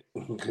Belichick,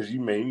 because you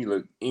made me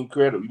look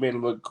incredible. You made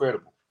him look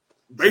incredible.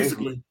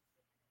 Basically,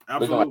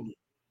 absolutely,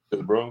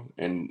 like, bro.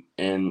 And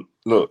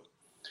look,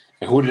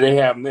 and who do they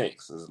have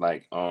next? It's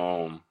like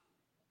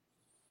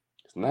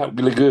it's not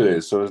really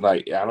good. So it's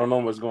like I don't know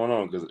what's going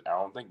on because I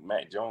don't think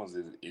Mac Jones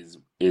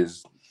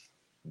is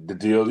the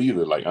deal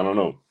either. Like I don't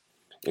know.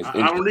 I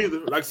don't either.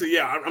 Like I said,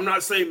 I'm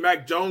not saying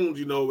Mac Jones,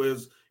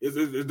 is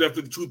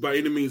definitely the truth by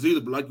any means either.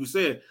 But like you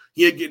said,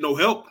 he ain't getting no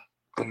help.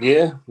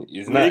 Yeah,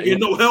 he's not getting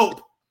no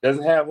help.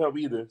 Doesn't have help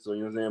either. So you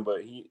know what I'm saying.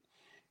 But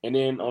and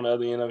then on the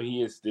other end of it,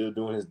 he is still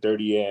doing his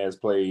dirty ass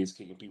plays,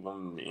 kicking people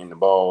in the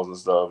balls and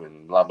stuff,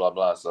 and blah blah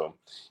blah. So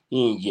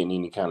he ain't getting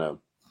any kind of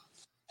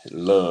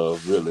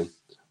love really.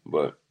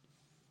 But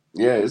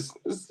yeah, it's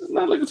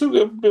not looking too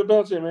good for Bill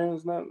Belichick, man.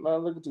 It's not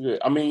looking too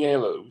good. I mean, yeah,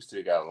 look, we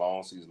still got a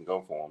long season to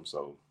go for him,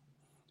 so.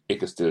 it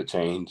could still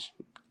change.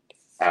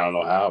 I don't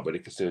know how, but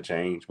it could still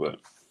change. But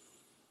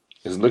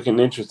it's looking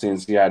interesting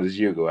to see how this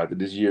year go. After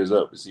this year's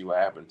up, to see what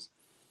happens.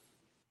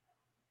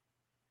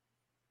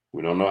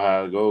 We don't know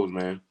how it goes,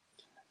 man.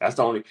 That's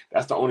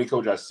the only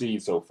coach I see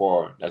so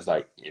far. That's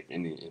like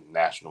in the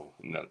national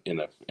in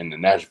the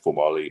National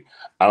Football League.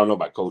 I don't know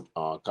about coach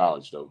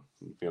college though.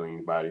 You feel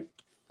anybody?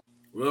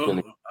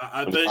 Well,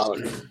 I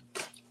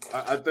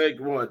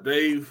think what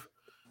Dave.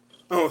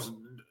 Oh,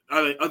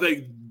 I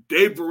think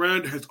Dave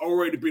Aranda has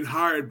already been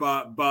hired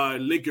by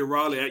Lincoln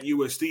Riley at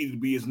USC to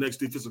be his next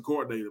defensive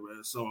coordinator,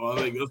 man. So I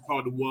think that's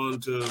probably one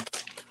to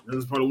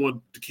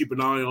keep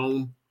an eye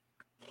on.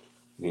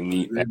 And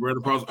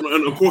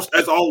of course,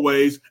 as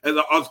always,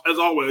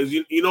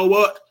 you know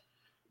what?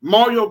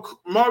 Mario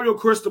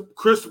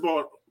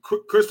Cristobal,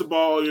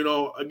 you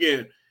know,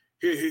 again,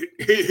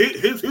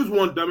 his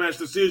one dumbass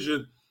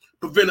decision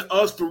prevented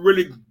us from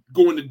really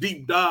going to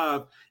deep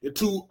dive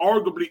into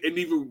arguably an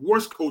even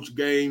worse coach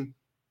game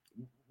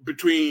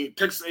between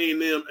Texas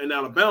A&M and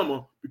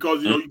Alabama,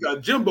 because you know you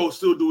got Jimbo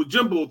still doing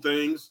Jimbo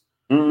things,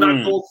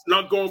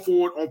 not going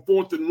forward on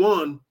 4th and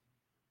 1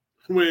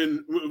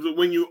 when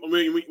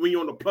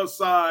you're on the plus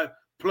side,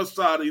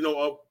 you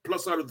know,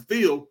 plus side of the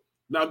field,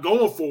 not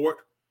going for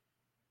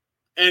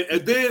it,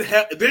 and then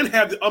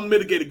have the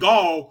unmitigated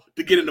gall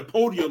to get in the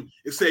podium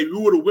and say we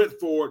would have went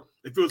for it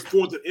if it was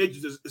 4th and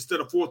inches instead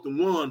of 4th and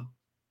 1.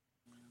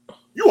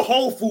 You a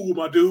whole fool,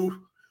 my dude.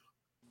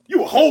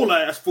 You a whole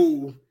ass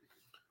fool.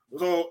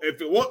 So if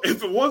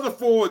it wasn't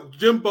for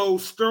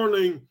Jimbo's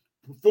sterling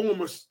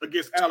performance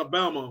against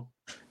Alabama,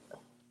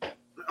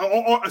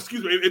 or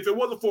excuse me, if it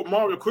wasn't for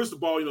Mario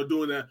Cristobal, you know,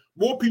 doing that,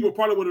 more people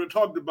probably would have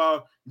talked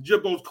about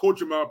Jimbo's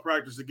coaching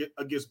malpractice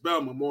against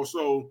Bama more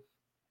so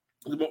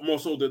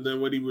than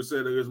what he would say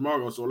against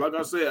Mario. So, like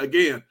I said,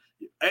 again,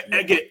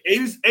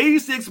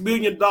 $86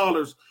 million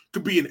to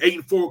be an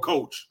 8-4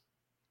 coach.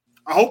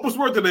 I hope it's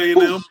worth it,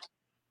 A&M.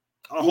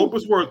 I hope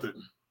it's worth it.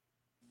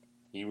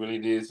 He really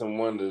did some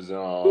wonders.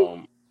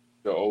 The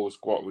old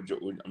squad with your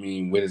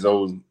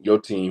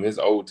team, his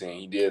old team.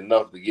 He did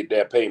enough to get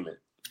that payment.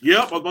 Yep,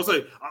 I was about to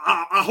say.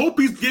 I hope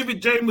he's giving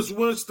Jameis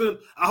Winston.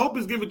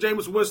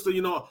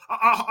 You know,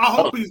 I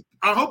hope he's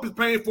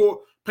paying for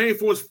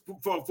his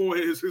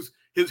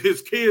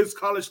kids'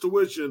 college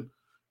tuition.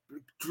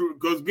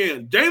 Because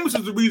again, Jameis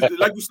is the reason.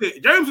 Like you said,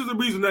 Jameis is the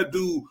reason that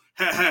dude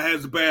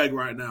has a bag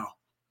right now.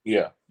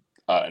 Yeah,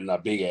 and a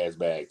big ass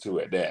bag too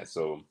at that.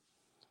 So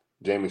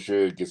Jameis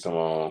should get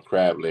some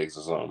crab legs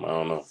or something. I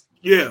don't know.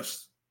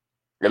 Yes,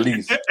 at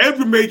least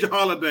every major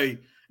holiday.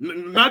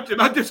 Not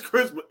just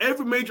Christmas.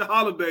 Every major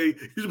holiday,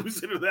 you should be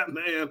sending that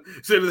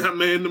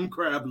man them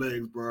crab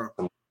legs, bro.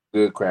 Some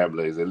good crab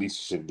legs. At least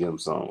you should give him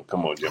some.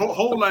 Come on, Jim.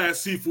 Whole ass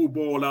seafood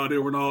boil out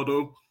there,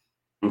 Ronaldo.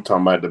 I'm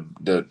talking about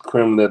the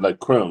creme de la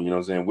creme. You know what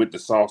I'm saying, with the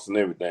sauce and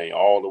everything,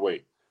 all the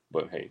way.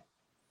 But hey,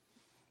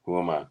 who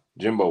am I,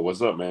 Jimbo?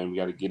 What's up, man? We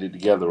got to get it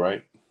together,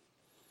 right?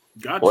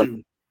 Got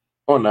you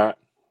or not?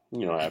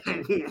 You know,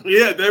 after.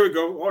 Yeah, there we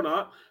go. Or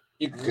not.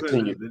 You can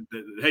continue.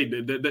 Hey,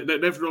 that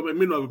definitely don't make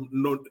me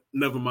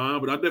never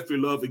mind, but I definitely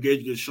love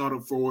engaging in shot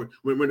up for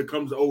when it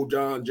comes to old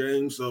John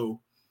James.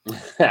 So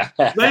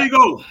there you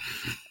go.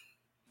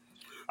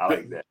 I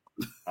like that.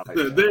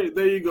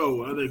 There you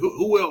go. I think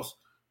who else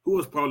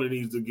probably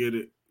needs to get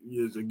it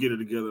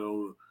together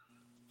on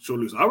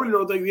shortly. So I really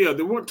don't think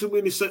there weren't too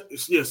many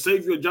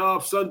Save Your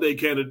Job Sunday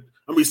candidates.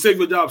 Save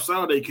Your Job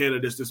Saturday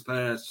candidates this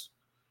past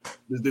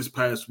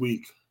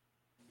week.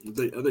 I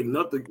think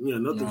nothing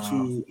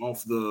too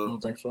off the. I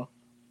don't think so.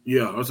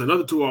 Yeah, I said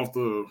another two off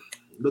the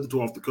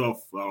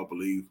cuff. I don't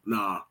believe.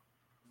 Nah.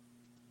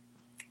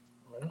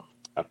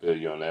 I feel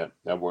you on that.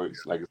 That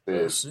works. Like I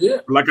said.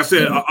 Yeah. Like I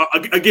said,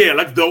 again,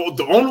 like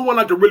the only one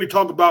I can really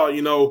talk about,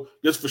 you know,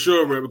 just for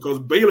sure, man, because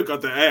Baylor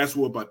got their ass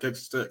whooped by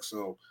Texas Tech.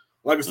 So,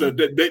 like I said,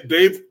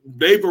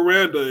 Dave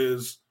Aranda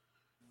is.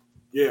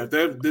 Yeah,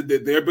 there have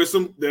been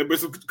some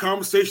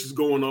conversations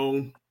going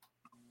on.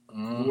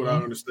 Mm-hmm. What I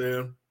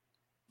understand.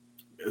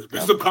 There's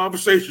been some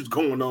conversations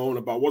going on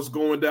about what's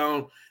going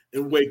down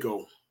in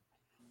Waco.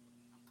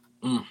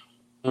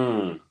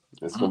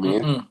 It's gonna be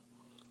interesting.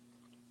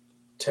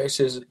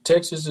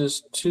 Texas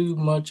is too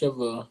much of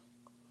a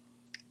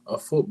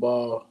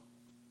football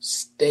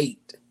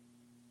state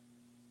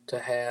to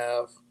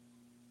have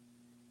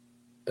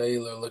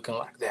Baylor looking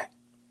like that.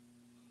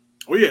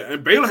 Oh yeah,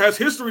 and Baylor has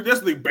history.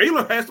 Definitely,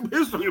 Baylor has some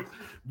history.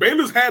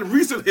 Baylor's had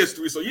recent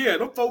history, so yeah,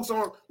 them folks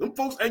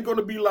ain't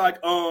gonna be like,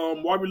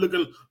 why we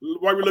looking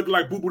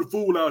like Boo Boo the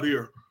Fool out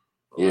here.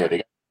 Yeah, they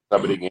got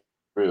somebody against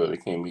real. They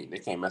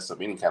can't mess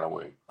up any kind of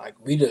way. Like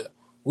we the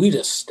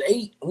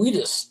state,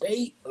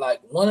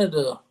 like one of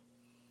the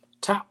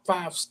top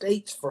 5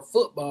 states for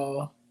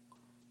football,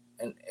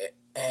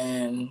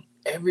 and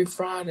every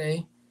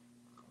Friday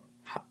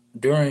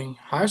during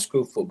high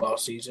school football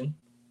season,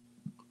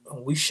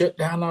 we shut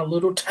down our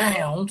little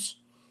towns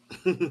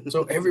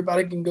so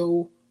everybody can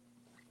go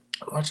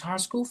watch high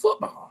school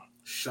football.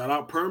 Shout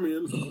out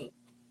Permian.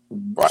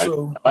 Right.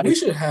 So we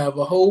should have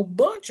a whole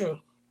bunch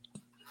of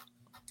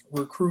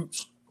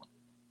recruits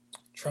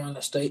trying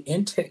to stay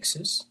in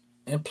Texas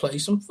and play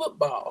some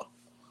football.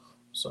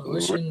 So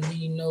it shouldn't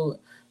be no.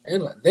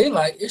 They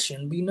like it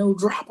shouldn't be no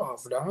drop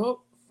off, dog.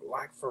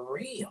 Like for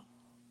real.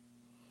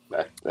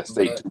 That's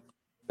state.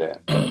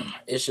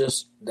 It's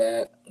just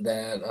that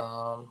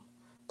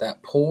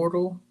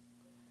portal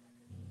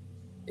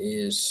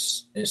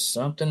is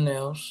something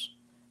else.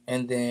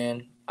 And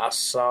then I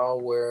saw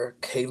where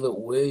Caleb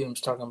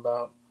Williams talking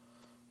about,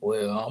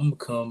 well, I'm gonna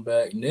come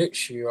back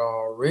next year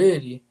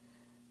already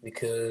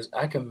because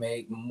I can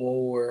make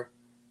more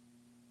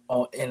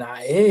on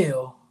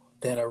NIL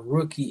than a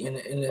rookie in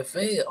the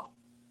NFL.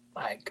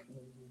 Like,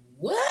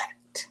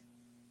 what?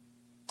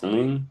 I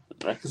mean,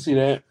 I can see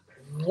that.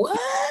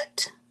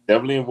 What?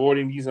 Definitely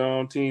avoiding these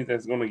teams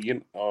that's gonna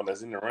get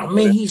that's in the round. I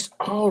mean, he's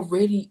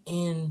already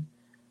in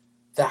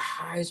the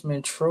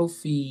Heisman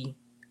Trophy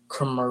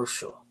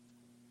commercial,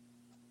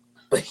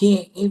 but he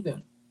ain't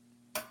even.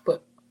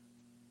 But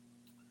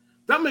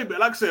that may be,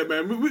 like I said,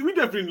 man. We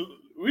definitely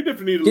need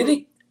to. Did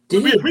he?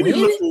 Did he we need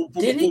to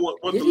win look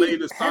for what the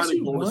latest has signing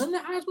he bonus. won the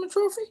Heisman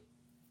Trophy?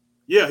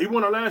 Yeah, he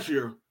won it last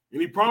year,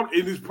 and he's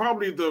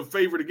probably the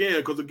favorite again.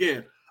 Because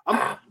again,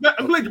 I'm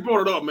glad you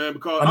brought it up, man.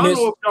 Because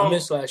I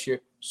missed last year.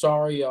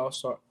 Sorry, y'all.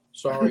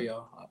 Sorry,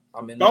 y'all.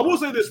 I'm in. I will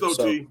say this though,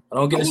 T. I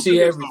don't get to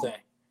see everything.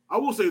 I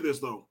will say this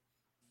though.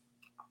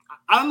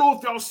 I don't know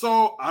if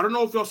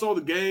y'all saw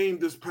the game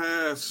this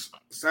past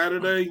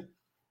Saturday,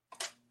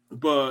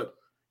 but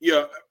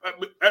yeah,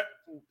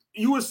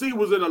 USC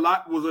was in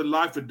life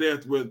or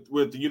death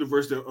with the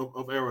University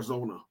of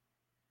Arizona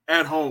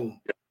at home,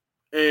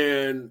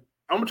 and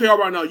I'm gonna tell y'all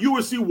right now,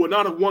 USC would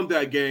not have won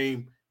that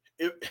game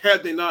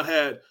had they not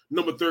had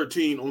number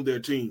 13 on their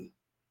team.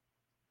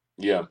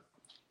 Yeah,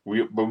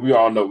 we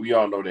all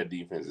know that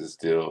defense is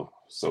still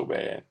so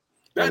bad.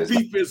 That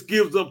defense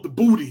gives up the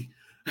booty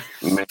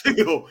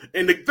still,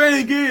 and the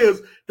thing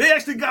is, they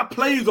actually got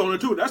plays on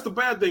it too. That's the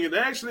bad thing. And they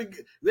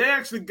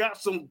actually got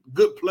some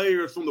good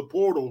players from the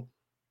portal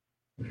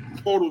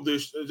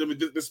this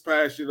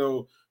past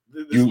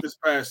this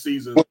past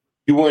season.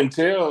 You wouldn't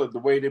tell the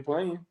way they're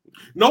playing.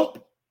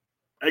 Nope.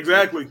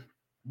 Exactly.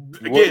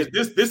 Again,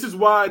 this is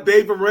why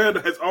Dave Aranda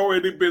has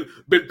already been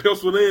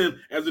penciled in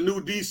as a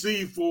new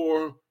DC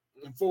for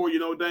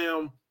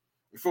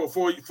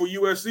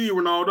USC,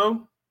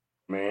 Ronaldo.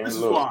 Man, this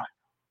is why.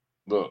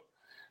 Look,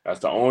 that's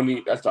the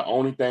only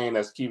thing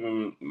that's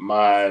keeping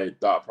my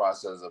thought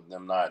process of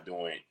them not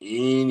doing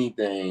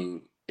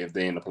anything if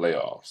they're in the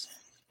playoffs.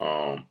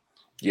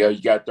 Yeah,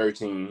 you got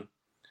 13,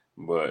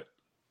 but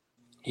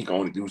he can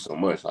only do so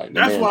much. Like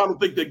that's why I don't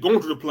think they're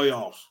going to the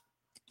playoffs.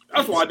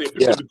 That's why they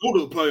go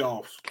to the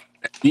playoffs.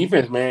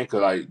 Defense, man,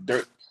 because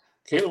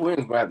Caleb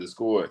Williams gonna have to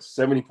score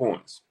 70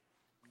 points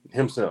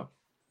himself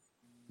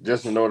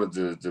just in order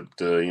to you know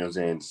what I'm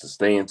saying, to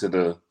stay into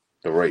the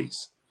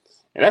race.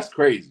 And that's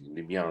crazy,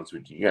 to be honest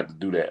with you. You got to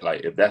do that.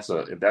 Like if that's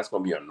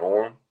gonna be a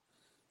norm,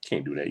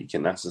 can't do that. You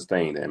cannot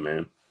sustain that,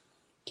 man.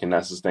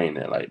 Cannot sustain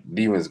that. Like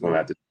defense is gonna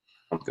have to do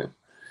something.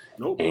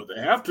 No, but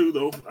they have to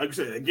though. Like I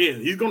said,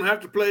 again, he's gonna have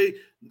to play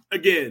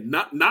again.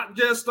 Not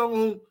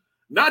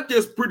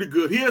just pretty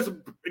good. He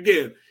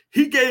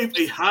gave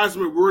a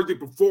Heisman worthy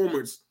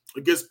performance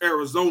against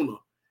Arizona.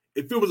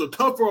 If it was a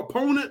tougher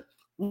opponent,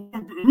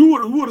 we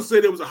would have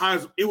said it was a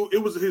Heisman.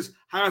 It was his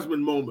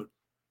Heisman moment.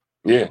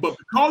 Yeah, but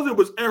because it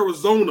was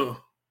Arizona,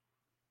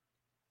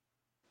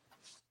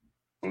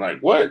 like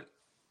what?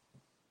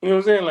 You know what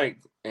I'm saying? Like,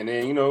 and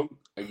then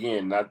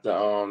again, not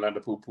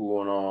the poo-poo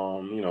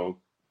on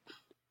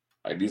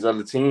like these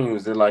other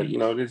teams. They're like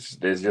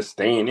they're just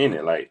staying in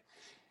it. Like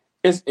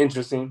it's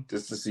interesting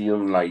just to see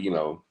them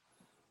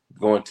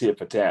going tit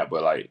for tat,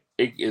 but like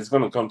it's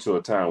gonna come to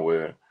a time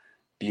where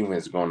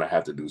defense is gonna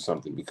have to do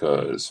something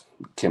because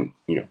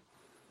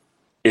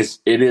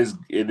it is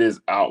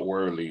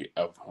outwardly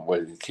of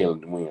what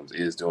Caleb Williams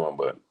is doing,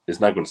 but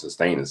it's not going to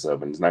sustain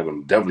itself, and it's not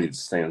going to definitely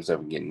sustain itself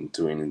and get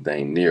into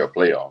anything near a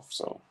playoff.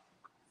 So,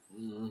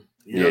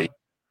 yeah.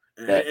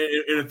 And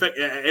in fact,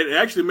 it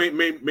actually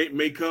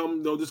may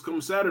come this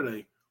coming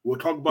Saturday. We'll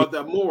talk about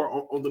that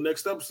more on the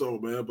next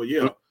episode, man. But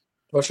yeah,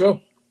 for sure.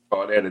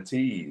 Oh, they're the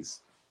tease.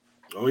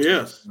 Oh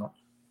yes,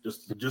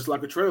 just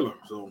like a trailer.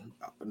 So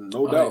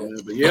no doubt, man.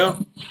 But yeah,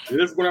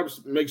 it's going to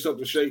have to make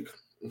something shake,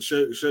 on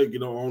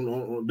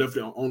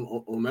definitely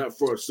on that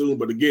front soon.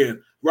 But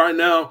again, right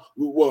now,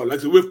 like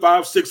I said, we're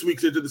 5-6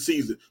 weeks into the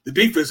season. The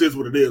defense is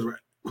what it is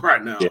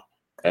right now. Yeah,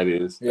 that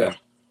is. Yeah,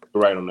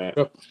 you're right on that.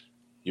 Yep.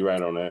 You're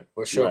right on that.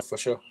 For sure, for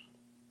sure.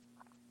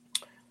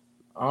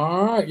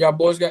 All right, y'all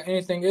boys got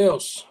anything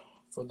else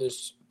for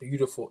this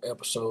beautiful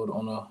episode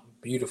on a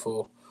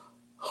beautiful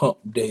hump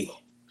day?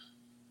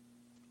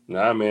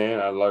 Nah,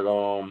 man. I'm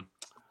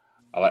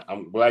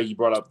glad you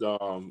brought up the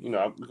we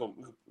can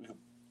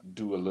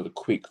do a little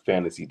quick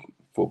fantasy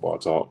football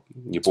talk.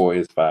 Your boy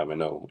is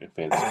 5-0 in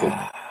fantasy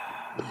football.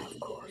 Of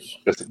course.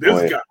 This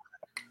guy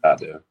out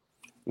there.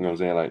 You know what I'm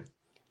saying? Like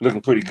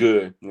looking pretty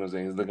good. You know what I'm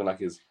saying? It's looking like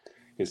his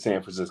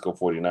San Francisco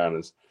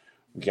 49ers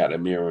got a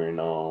mirroring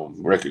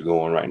record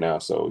going right now.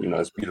 So,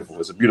 it's beautiful.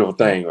 It's a beautiful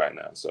thing right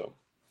now. So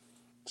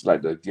just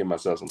like to give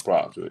myself some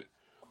props to it.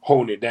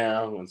 holding it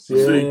down. And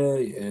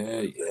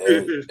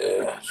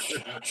Yeah.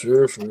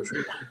 Sure.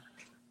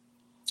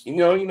 You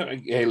know.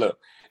 Hey, look,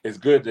 it's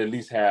good to at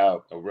least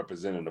have a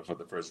representative for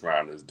the first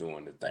rounders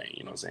doing the thing.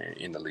 You know what I'm saying?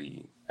 In the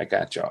league, I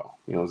got y'all.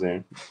 You know what I'm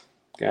saying?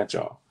 Got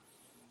y'all.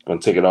 Gonna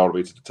take it all the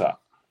way to the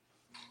top.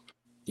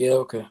 Yeah.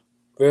 Okay.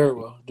 Very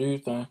well. Do your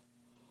thing. You know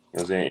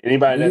what I'm saying?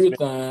 Anybody Do your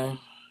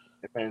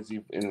that's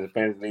thing. in the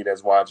fantasy league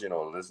that's watching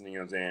or listening, you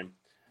know what I'm saying?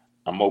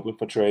 I'm open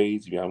for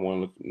trades. If y'all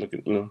want to look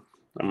at,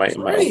 I might.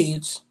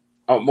 Trades.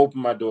 I'm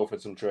open my door for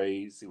some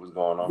trades. See what's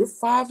going on. You're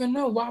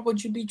 5-0. Why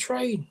would you be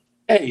trading?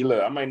 Hey,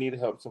 look, I might need to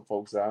help some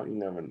folks out. You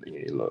never.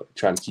 Hey, look,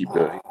 trying to keep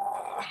the.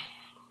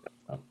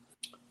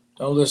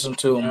 Don't listen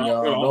to him,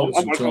 y'all. Don't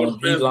listen to him.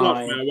 He's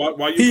lying.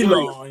 Why you he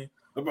lying.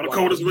 I'm about to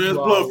call this man's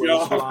bluff,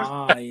 y'all.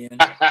 Lying.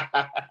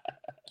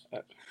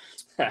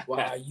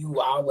 Why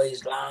you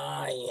always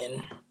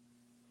lying?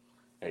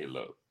 Hey,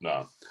 look,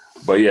 no,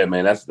 but yeah,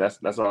 man, that's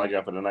all I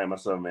got for tonight,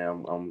 myself,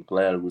 man. I'm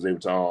glad I was able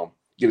to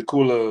get a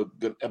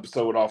good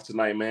episode off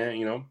tonight, man.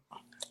 You know,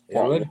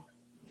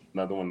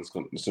 another one that's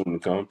soon to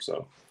come.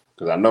 So,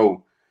 because I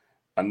know,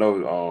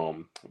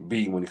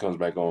 B when he comes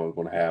back on is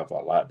going to have a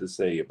lot to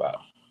say about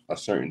a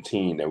certain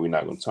team that we're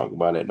not going to talk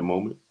about at the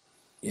moment.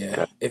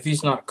 Yeah, if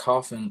he's not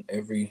coughing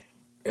every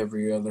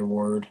other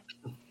word,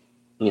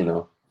 you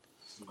know,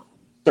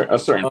 a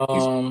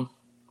certain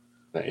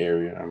the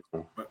area. I don't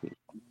know.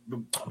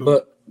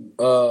 But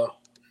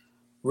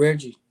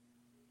Reggie,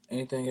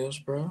 anything else,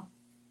 bro?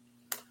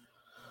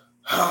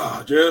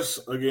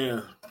 Just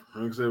again,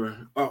 like I said,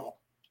 man,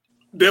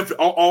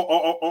 definitely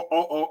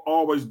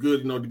always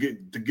good,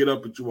 to get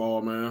up at you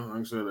all, man.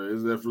 Like I said,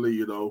 it's definitely,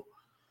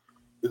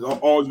 it's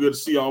always good to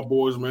see y'all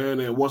boys, man.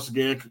 And once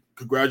again,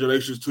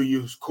 congratulations to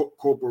you,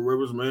 Corporal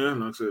Rivers, man.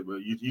 Like I said,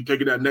 man, you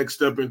taking that next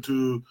step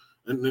into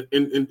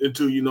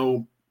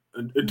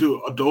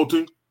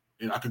adulting.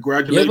 And I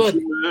congratulate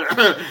you, man.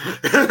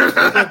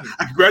 I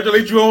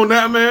congratulate you on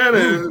that, man.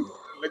 And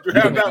let you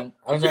have that.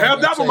 You have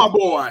that one, my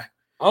boy.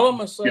 All I'm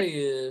gonna say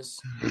is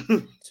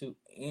to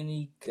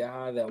any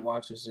guy that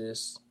watches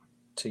this,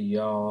 to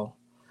y'all,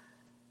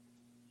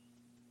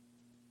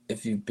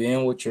 if you've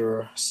been with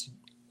your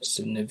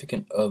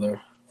significant other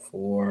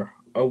for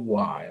a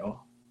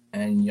while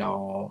and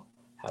y'all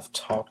have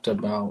talked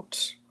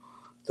about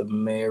the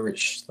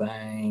marriage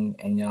thing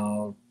and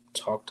y'all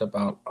talked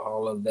about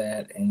all of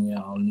that and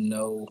y'all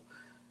know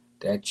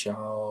that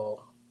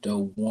y'all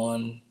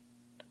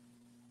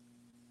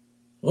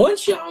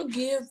once y'all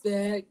give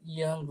that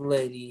young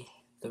lady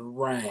the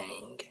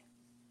ring,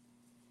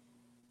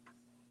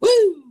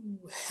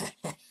 woo,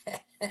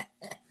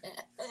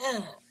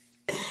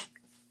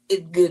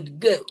 it's good to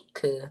go.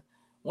 Cause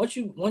once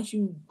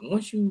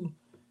you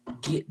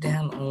get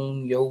down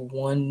on your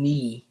one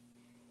knee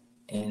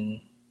and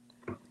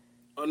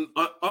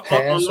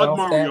pass off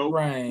Mario, that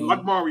ring,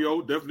 like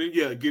Mario, definitely,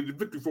 yeah, get the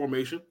victory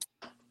formation.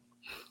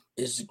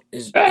 It's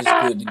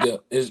good to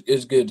go.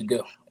 It's good to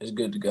go. It's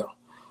good to go.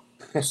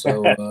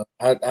 So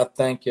I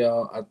thank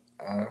y'all.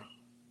 I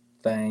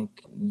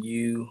thank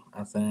you.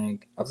 I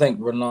thank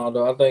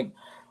Ronaldo. I thank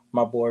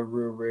my boy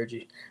Real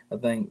Reggie. I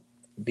thank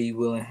B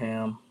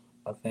Willingham.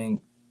 I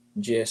thank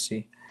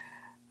Jesse.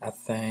 I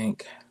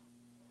thank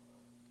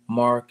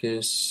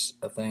Marcus.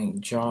 I thank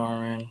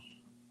Jaron.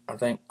 I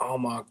thank all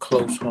my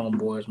close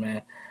homeboys,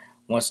 man.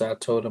 Once I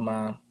told them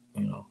I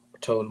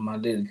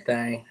did the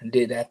thing,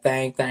 did that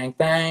thing.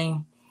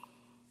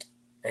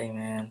 Hey,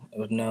 man, it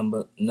was none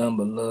but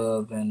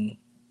love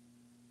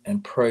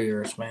and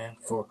prayers, man,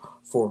 for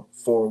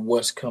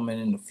what's coming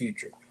in the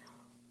future.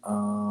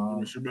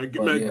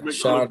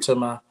 Shout out to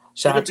my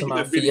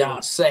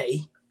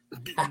fiance.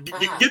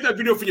 Get that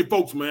video for your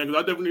folks, man,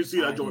 because I definitely see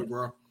that joint,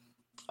 bro.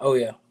 Oh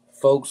yeah,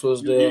 folks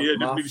was there. Yeah,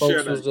 my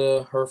folks was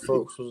there. Her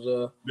folks was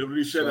there.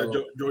 Definitely share that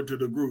joint to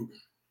the group.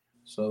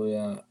 So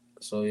yeah,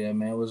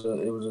 man, it was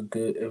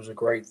a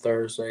great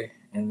Thursday,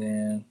 and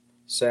then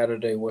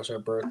Saturday was her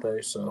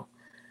birthday, so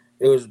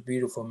it was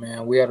beautiful,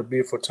 man. We had a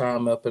beautiful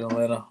time up in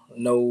Atlanta.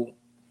 No,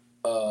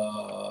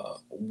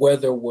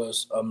 weather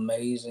was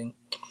amazing.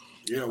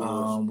 Yeah, it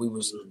was. We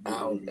was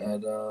out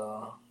at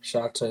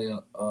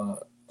Chateau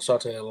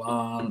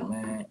Lawn,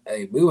 man.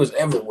 Hey, we was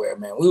everywhere,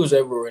 man. We was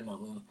everywhere in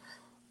Atlanta,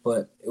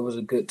 but it was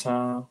a good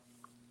time.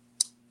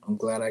 I'm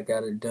glad I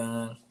got it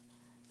done,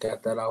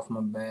 got that off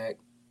my back,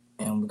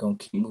 and we're gonna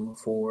keep moving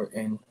forward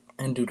and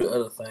do the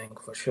other thing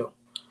for sure.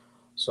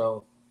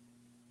 So,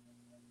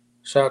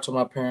 shout out to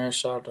my parents.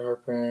 Shout out to her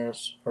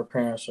parents. Her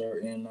parents are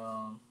in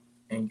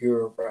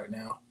Europe right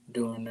now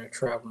doing their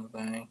traveling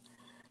thing.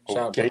 Shout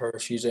out to her.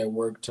 She's at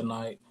work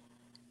tonight.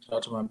 Shout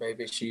out to my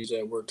baby. She's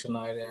at work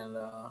tonight and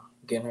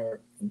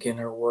getting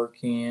her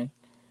work in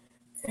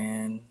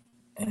and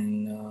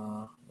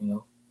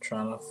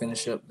trying to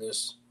finish up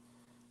this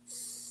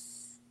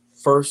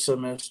first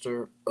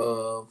semester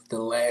of the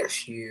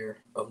last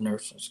year of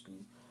nursing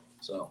school.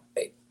 So,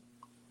 hey,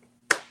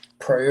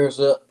 prayers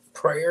up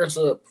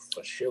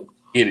for sure.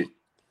 Get it.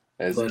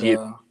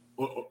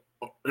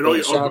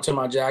 Shout out to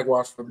my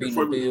Jaguars for beating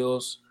the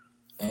Bills.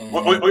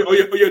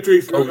 Yeah,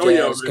 Trees.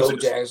 Go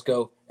Jags,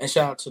 go. And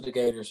shout out to the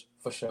Gators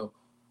for sure.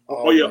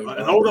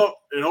 And hold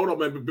on,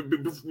 man.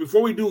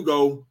 Before we do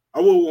go, I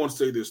will want to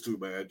say this too,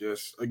 man.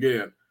 Just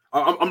again,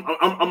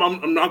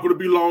 I'm not going to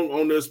be long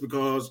on this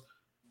because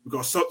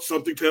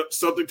something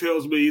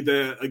tells me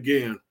that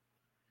again,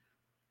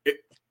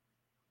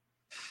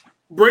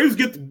 Braves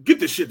get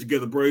this shit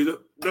together, Braves.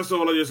 That's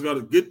all I just got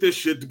to get this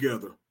shit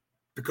together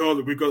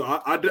because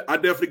I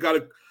definitely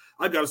got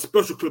a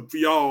special clip for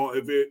y'all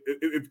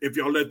if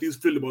y'all let these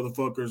Philly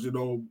motherfuckers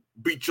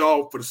beat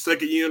y'all for the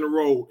second year in a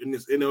row in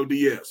this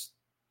NLDS.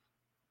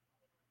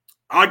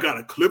 I got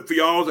a clip for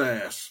y'all's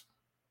ass.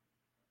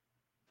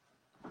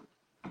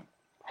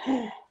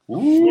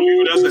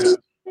 Ooh,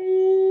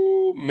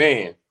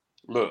 man.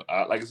 Look,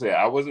 like I said,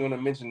 I wasn't going to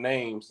mention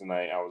names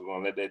tonight. I was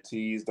going to let that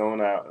tease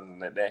thrown out and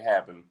let that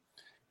happen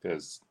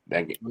because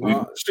that game.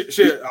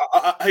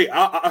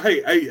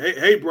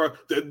 Hey, bro,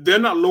 they're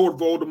not Lord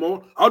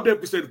Voldemort. I'll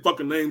definitely say the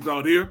fucking names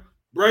out here.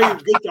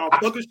 Braves, get y'all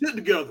fucking shit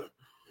together.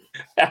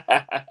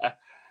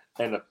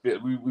 And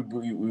we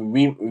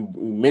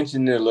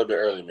mentioned it a little bit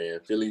earlier, man.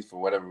 Philly, for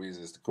whatever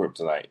reason, is the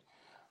kryptonite.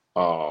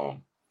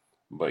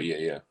 But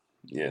yeah,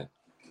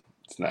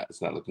 it's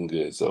not looking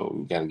good. So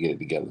we gotta get it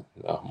together.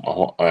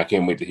 I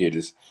can't wait to hear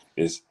this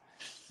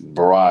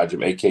barrage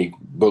of AK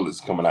bullets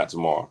coming out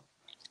tomorrow.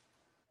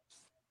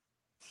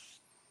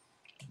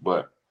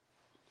 But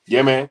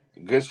yeah, man,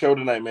 good show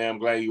tonight, man. I'm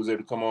glad you was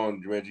able to come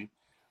on, Reggie.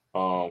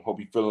 Hope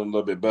you're feeling a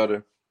little bit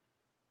better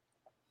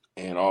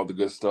and all the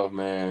good stuff,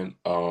 man.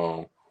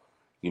 The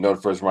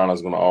first round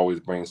is going to always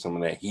bring some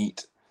of that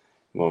heat.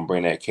 We're going to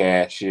bring that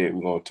cash shit.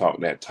 We're going to talk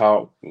that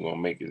talk. We're going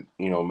to make it,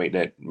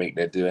 make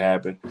that deal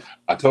happen.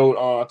 I told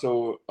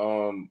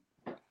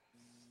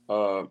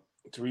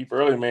Tarif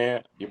earlier,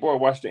 man, your boy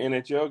watched the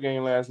NHL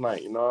game last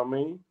night. You know what I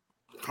mean?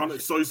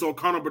 So you saw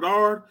Connor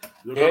Bedard?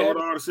 Yeah. Connor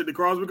Bedard and Sidney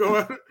Crosby go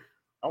at it?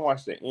 I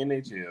watched the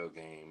NHL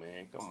game,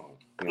 man. Come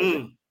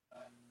on.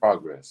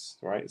 Progress,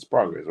 right? It's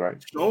progress,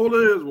 right?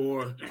 Sure is,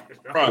 boy.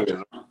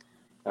 Progress.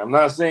 I'm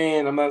not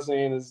saying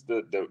it's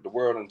the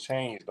world done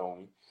changed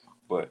on me,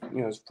 but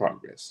it's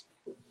progress.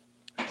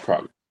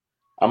 Progress.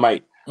 I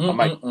might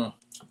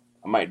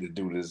just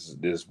do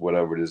this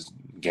whatever this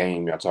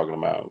game y'all talking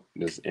about,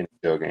 this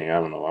NHL game. I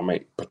don't know. I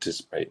might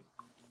participate.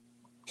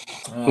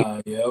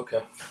 Yeah,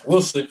 okay.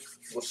 We'll see.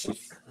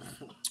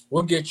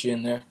 We'll get you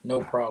in there.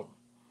 No problem.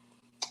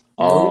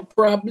 No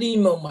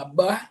problemo, my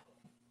boy.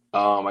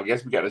 I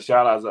guess we got the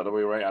shout outs out of the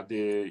way, right? I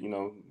did,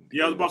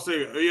 Yeah, I was about to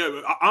say,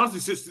 honestly,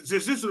 since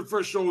this is the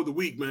first show of the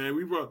week, man,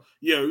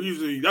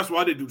 usually that's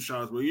why I didn't do the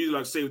shout outs, but we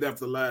usually save that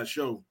for the last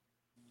show.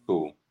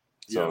 Cool.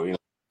 So,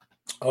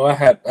 Oh, I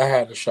had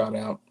a shout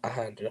out. I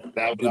had to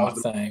do my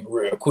thing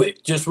real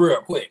quick. Just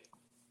real quick.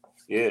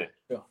 Yeah.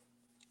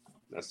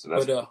 That's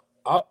But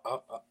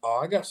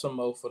I got some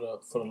more for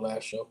the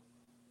last show.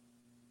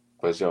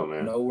 For sure,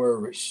 man. No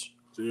worries.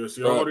 So you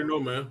already know,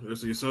 man.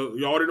 So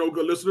you already know,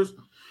 good listeners.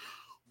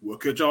 We'll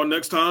catch y'all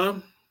next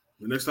time.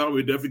 The next time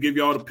we definitely give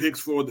y'all the picks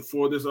for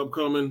this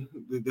upcoming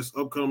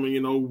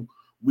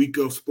week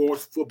of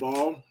sports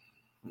football.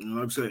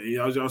 Like I said,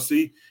 as y'all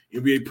see,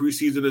 NBA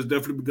preseason has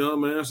definitely begun,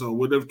 man. So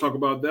we'll definitely talk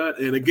about that.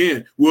 And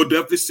again, we'll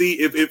definitely see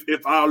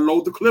if I'll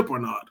load the clip or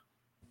not.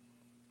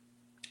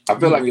 I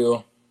feel like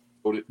you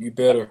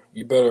better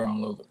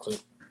unload the clip.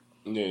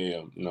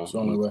 Yeah, no. It's the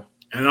only way.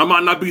 And I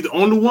might not be the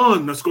only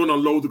one that's going to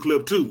unload the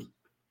clip too.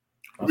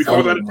 We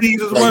call that a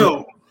tease as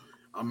well.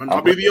 I might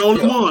not be the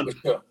only one.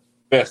 Sure.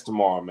 Best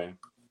tomorrow, man.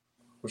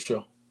 For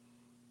sure.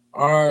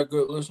 All right,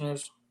 good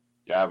listeners.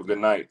 Y'all have a good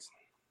night.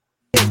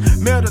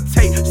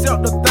 Meditate, sell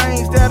the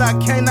things that I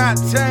cannot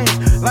change.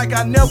 Like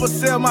I never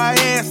sell my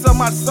ass or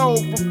my soul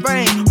for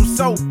fame. I'm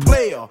so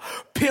player,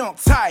 pimp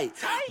tight,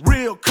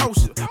 real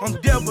kosher. I'm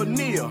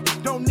debonair.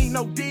 Don't need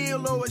no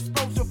deal or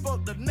exposure for